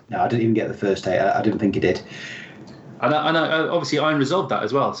 No, I didn't even get the first 8. I didn't think I did. And obviously Iron resolved that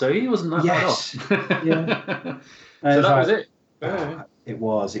as well, so he wasn't that bad off. Yeah. So that was it. It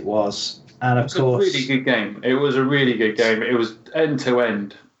was. And of course... It was a really good game. It was a really good game. It was end to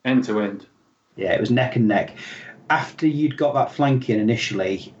end. Yeah, it was neck and neck. After you'd got that flank in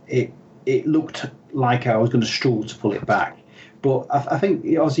initially, it looked like I was going to struggle to pull it back. But I think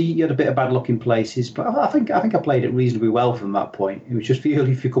obviously you had a bit of bad luck in places, but I think I played it reasonably well from that point. It was just the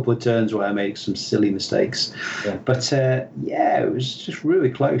early few couple of turns where I made some silly mistakes. Yeah. But it was just really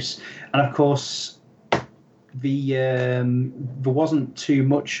close. And of course, there wasn't too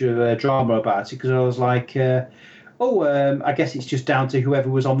much drama about it, because I was like, I guess it's just down to whoever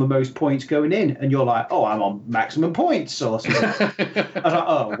was on the most points going in. And you're like, I'm on maximum points or something. I was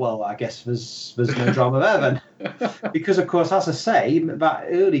like, well, I guess there's no drama there then. Because, of course, as I say, that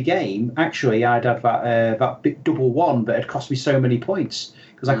early game, actually, I'd had that big double 1, but it cost me so many points.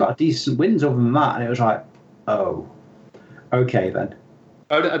 Because I got a decent wins other than that. And it was like, okay then.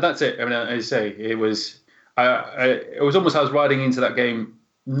 Oh, that's it. As I say, it was almost I was riding into that game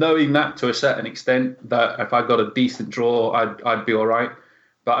knowing that to a certain extent, that if I got a decent draw, I'd be all right.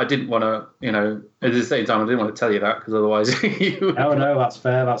 But I didn't want to, at the same time, I didn't want to tell you that, because otherwise you... No, that's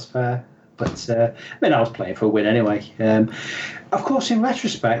fair. But, I was playing for a win anyway. Of course, in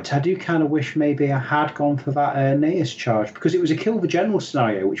retrospect, I do kind of wish maybe I had gone for that Naeus charge, because it was a kill the general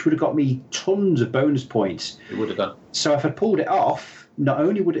scenario, which would have got me tons of bonus points. It would have done. So if I pulled it off, not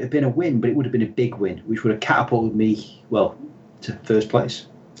only would it have been a win, but it would have been a big win, which would have catapulted me, to first place.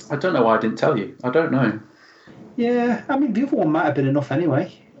 I don't know why I didn't tell you. I don't know. Yeah, the other one might have been enough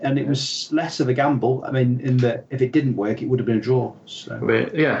anyway, and it was less of a gamble. In that if it didn't work, it would have been a draw. So.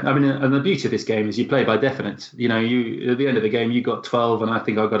 Yeah, and the beauty of this game is you play by definite. You at the end of the game, you got 12, and I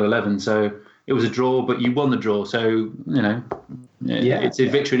think I got 11. So it was a draw, but you won the draw. So it's a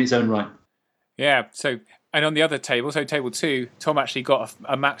victory in its own right. Yeah. So, and on the other table, so table 2, Tom actually got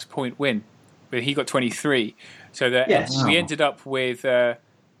a max point win, but he got 23. So we ended up with.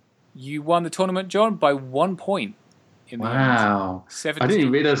 You won the tournament, John, by 1 point. Wow. I didn't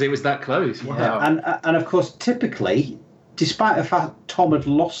even realise it was that close. Wow. Yeah. And of course, typically, despite the fact Tom had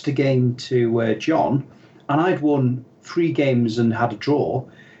lost a game to John, and I'd won 3 games and had a draw,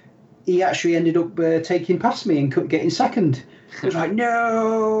 he actually ended up taking past me and getting second. It was like,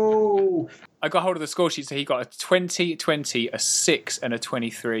 no! I got hold of the score sheet, so he got a 20, 20, a 6, and a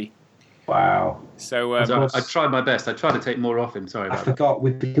 23. Wow. So I tried my best. I tried to take more off him. Sorry about that. I forgot,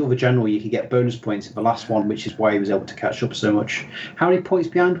 with the Silver General, you could get bonus points in the last one, which is why he was able to catch up so much. How many points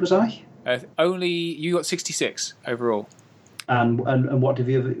behind was I? Only you got 66 overall. And what did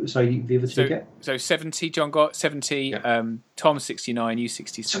the other two get? So 70, John got 70, Tom 69, you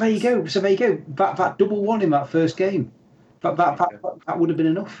 66. So there you go. That double one in that first game. That would have been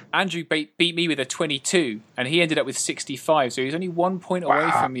enough. Andrew beat me with a 22, and he ended up with 65, so he was only 1 point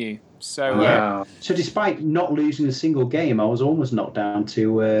away from you. So yeah. So despite not losing a single game, I was almost knocked down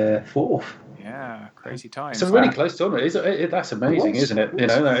to fourth. Yeah, crazy times. It's a really close tournament. That's amazing, isn't it? You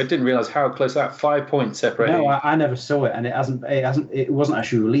know, I didn't realise how close that 5 points separated. No, I never saw it, and it wasn't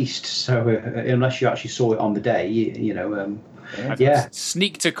actually released. So unless you actually saw it on the day, you know.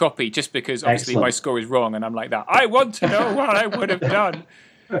 Sneaked a copy just because obviously my score is wrong, and I'm like that. I want to know what I would have done.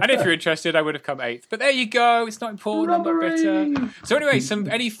 And if you're interested, I would have come 8th. But there you go. It's not important. I'm not bitter. So anyway,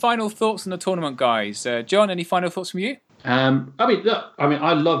 any final thoughts on the tournament, guys? John, any final thoughts from you? I mean,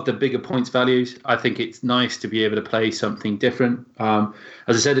 I love the bigger points values. I think it's nice to be able to play something different.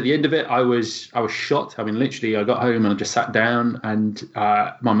 As I said at the end of it, I was shot. I mean, literally, I got home and I just sat down and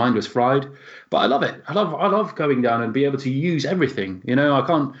my mind was fried. But I love it. I love going down and be able to use everything. You know, I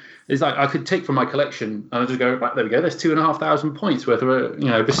can't. It's like I could take from my collection and I just go, right, there we go. There's 2,500 points worth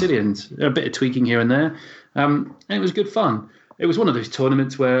of Basilians. A bit of tweaking here and there, and it was good fun. It was one of those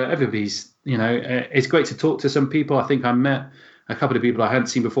tournaments where everybody's. You know, it's great to talk to some people. I think I met a couple of people I hadn't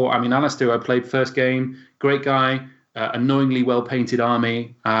seen before. I mean, Alistair, I played first game, great guy, annoyingly well-painted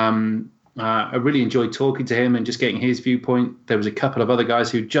army. I really enjoyed talking to him and just getting his viewpoint. There was a couple of other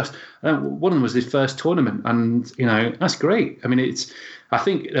guys who one of them was his first tournament, and you know that's great. I mean,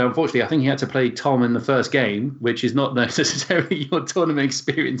 unfortunately, I think he had to play Tom in the first game, which is not necessarily your tournament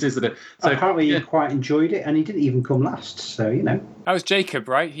experience, isn't it? So apparently, he quite enjoyed it, and he didn't even come last. So you know, that was Jacob,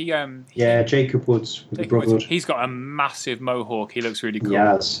 right? Jacob Woods, with the Brotherhood. He's got a massive mohawk. He looks really cool.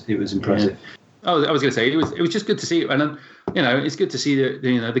 Yes, it was impressive. Yeah. I was going to say it was just good to see, and you know it's good to see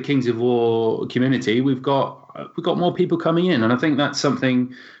the Kings of War community. We've got more people coming in, and I think that's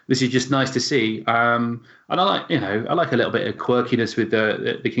something. This is just nice to see. And I like a little bit of quirkiness with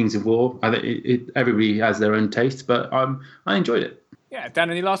the Kings of War. I think everybody has their own taste, but I enjoyed it. Yeah, Dan,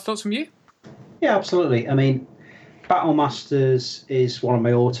 any last thoughts from you? Yeah, absolutely. I mean, Battle Masters is one of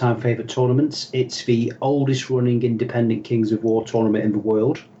my all-time favourite tournaments. It's the oldest running independent Kings of War tournament in the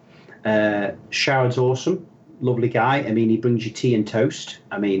world. Sharon's awesome, lovely guy. I mean, he brings you tea and toast.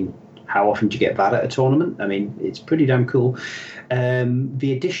 I mean, how often do you get that at a tournament? I mean, it's pretty damn cool.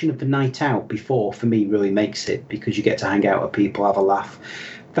 The addition of the night out before, for me, really makes it because you get to hang out with people, have a laugh.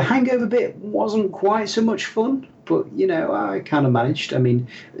 The hangover bit wasn't quite so much fun, but, you know, I kind of managed. I mean,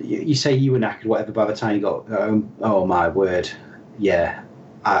 you say you were knackered, whatever, by the time you got home. Oh, my word. Yeah.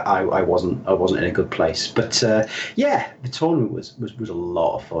 I wasn't in a good place, but the tournament was a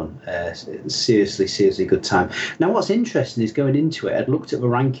lot of fun. Seriously good time. Now, what's interesting is going into it, I'd looked at the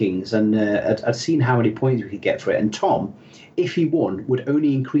rankings and I'd seen how many points we could get for it. And Tom, if he won, would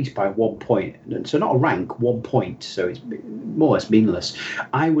only increase by 1 point. So not a rank, 1 point. So it's more or less meaningless.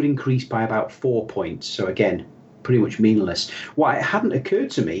 I would increase by about 4 points. So again, pretty much meaningless. What hadn't occurred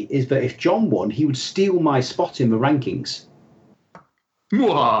to me is that if John won, he would steal my spot in the rankings.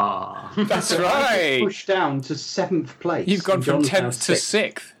 That's right. Pushed down to 7th place. You've gone from 10th to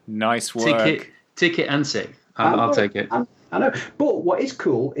 6th. Nice work. Ticket and 6th. I'll take it. I know. But what is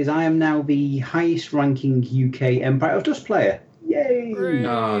cool is I am now the highest ranking UK Empire of Dust player. Yay!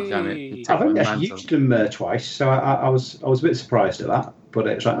 Oh, damn it. I've only actually used them twice, so I was a bit surprised at that. But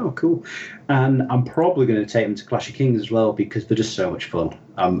it's like, oh, cool. And I'm probably going to take them to Clash of Kings as well because they're just so much fun.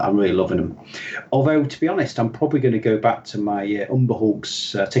 I'm really loving them. Although, to be honest, I'm probably going to go back to my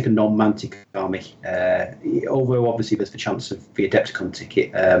Umberhulks, take a non-Mantic army. Although, obviously, there's the chance of the Adepticon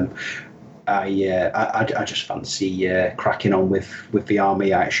ticket. I just fancy cracking on with the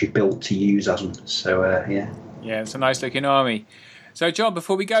army I actually built to use as them. So, yeah. Yeah, it's a nice-looking army. So, John,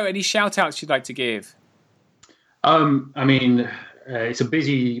 before we go, any shout-outs you'd like to give? I mean... it's a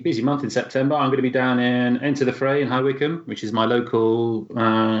busy month in September. I'm going to be down in Enter the Fray in High Wycombe, which is my local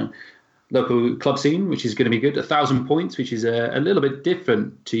club scene, which is going to be good. 1,000 points, which is a little bit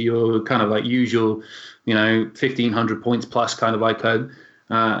different to your kind of like usual, 1,500 points plus kind of like a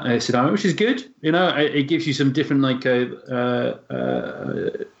scenario, which is good. It gives you some different like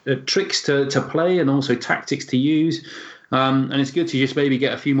tricks to play and also tactics to use. And it's good to just maybe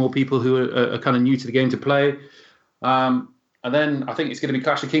get a few more people who are kind of new to the game to play. And then I think it's going to be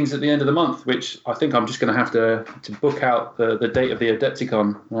Clash of Kings at the end of the month, which I think I'm just going to have to book out the date of the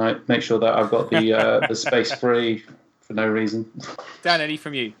Adepticon, right? Make sure that I've got the space free for no reason. Dan, any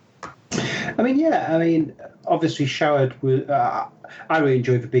from you? I mean, obviously, Showard. I really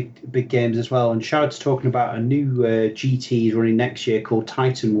enjoy the big games as well. And Showard's talking about a new GT he's running next year called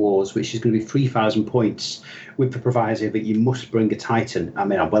Titan Wars, which is going to be 3,000 points with the proviso that you must bring a Titan. I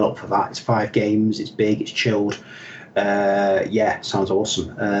mean, I'm well up for that. It's 5 games. It's big. It's chilled. Sounds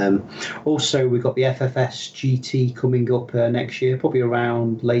awesome. Also, we've got the FFS GT coming up next year, probably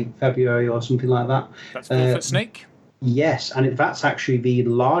around late February or something like that. That's Four-Foot Snake? Yes, and that's actually the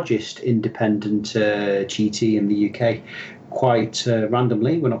largest independent GT in the UK. Quite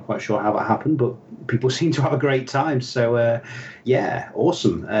randomly, we're not quite sure how that happened, but people seem to have a great time. So,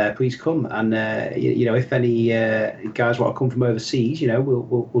 awesome. Please come, and if any guys want to come from overseas,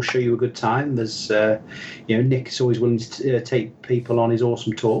 we'll show you a good time. There's, Nick is always willing to take people on his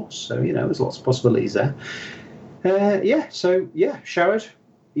awesome tours. So, there's lots of possibilities there. Showard,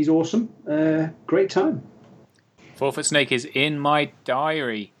 he's awesome. Great time. Four-Foot Snake is in my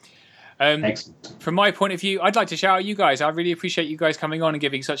diary. Excellent. From my point of view, I'd like to shout out you guys. I really appreciate you guys coming on and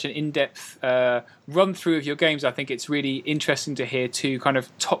giving such an in-depth run-through of your games. I think it's really interesting to hear two kind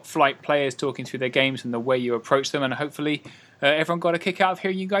of top-flight players talking through their games and the way you approach them, and hopefully everyone got a kick out of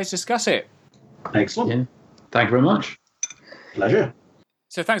hearing you guys discuss it. Excellent. Yeah. Thank you very much. Pleasure.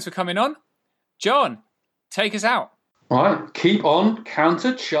 So thanks for coming on. John, take us out. All right, keep on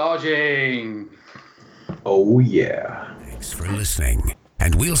countercharging. Oh, yeah. Thanks for listening.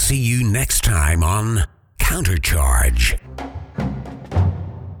 And we'll see you next time on Countercharge.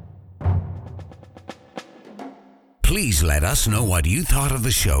 Please let us know what you thought of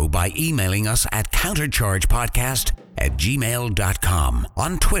the show by emailing us at counterchargepodcast@gmail.com,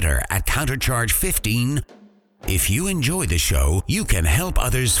 on Twitter @countercharge15. If you enjoy the show, you can help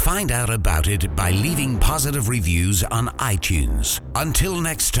others find out about it by leaving positive reviews on iTunes. Until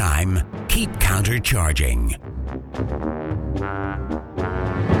next time, keep countercharging.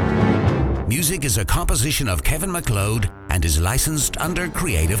 Music is a composition of Kevin MacLeod and is licensed under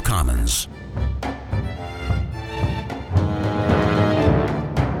Creative Commons.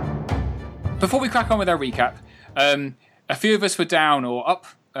 Before we crack on with our recap, a few of us were down or up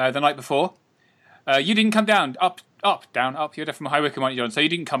the night before. You didn't come down. Up, down, up. You're from High Wycombe, aren't you, John? So you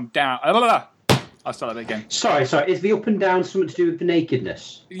didn't come down. I'll start that again. Sorry. Is the up and down something to do with the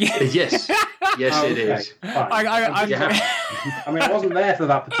nakedness? Yes. Yes, it is. I mean, I wasn't there for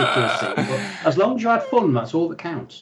that particular scene, but as long as you had fun, that's all that counts.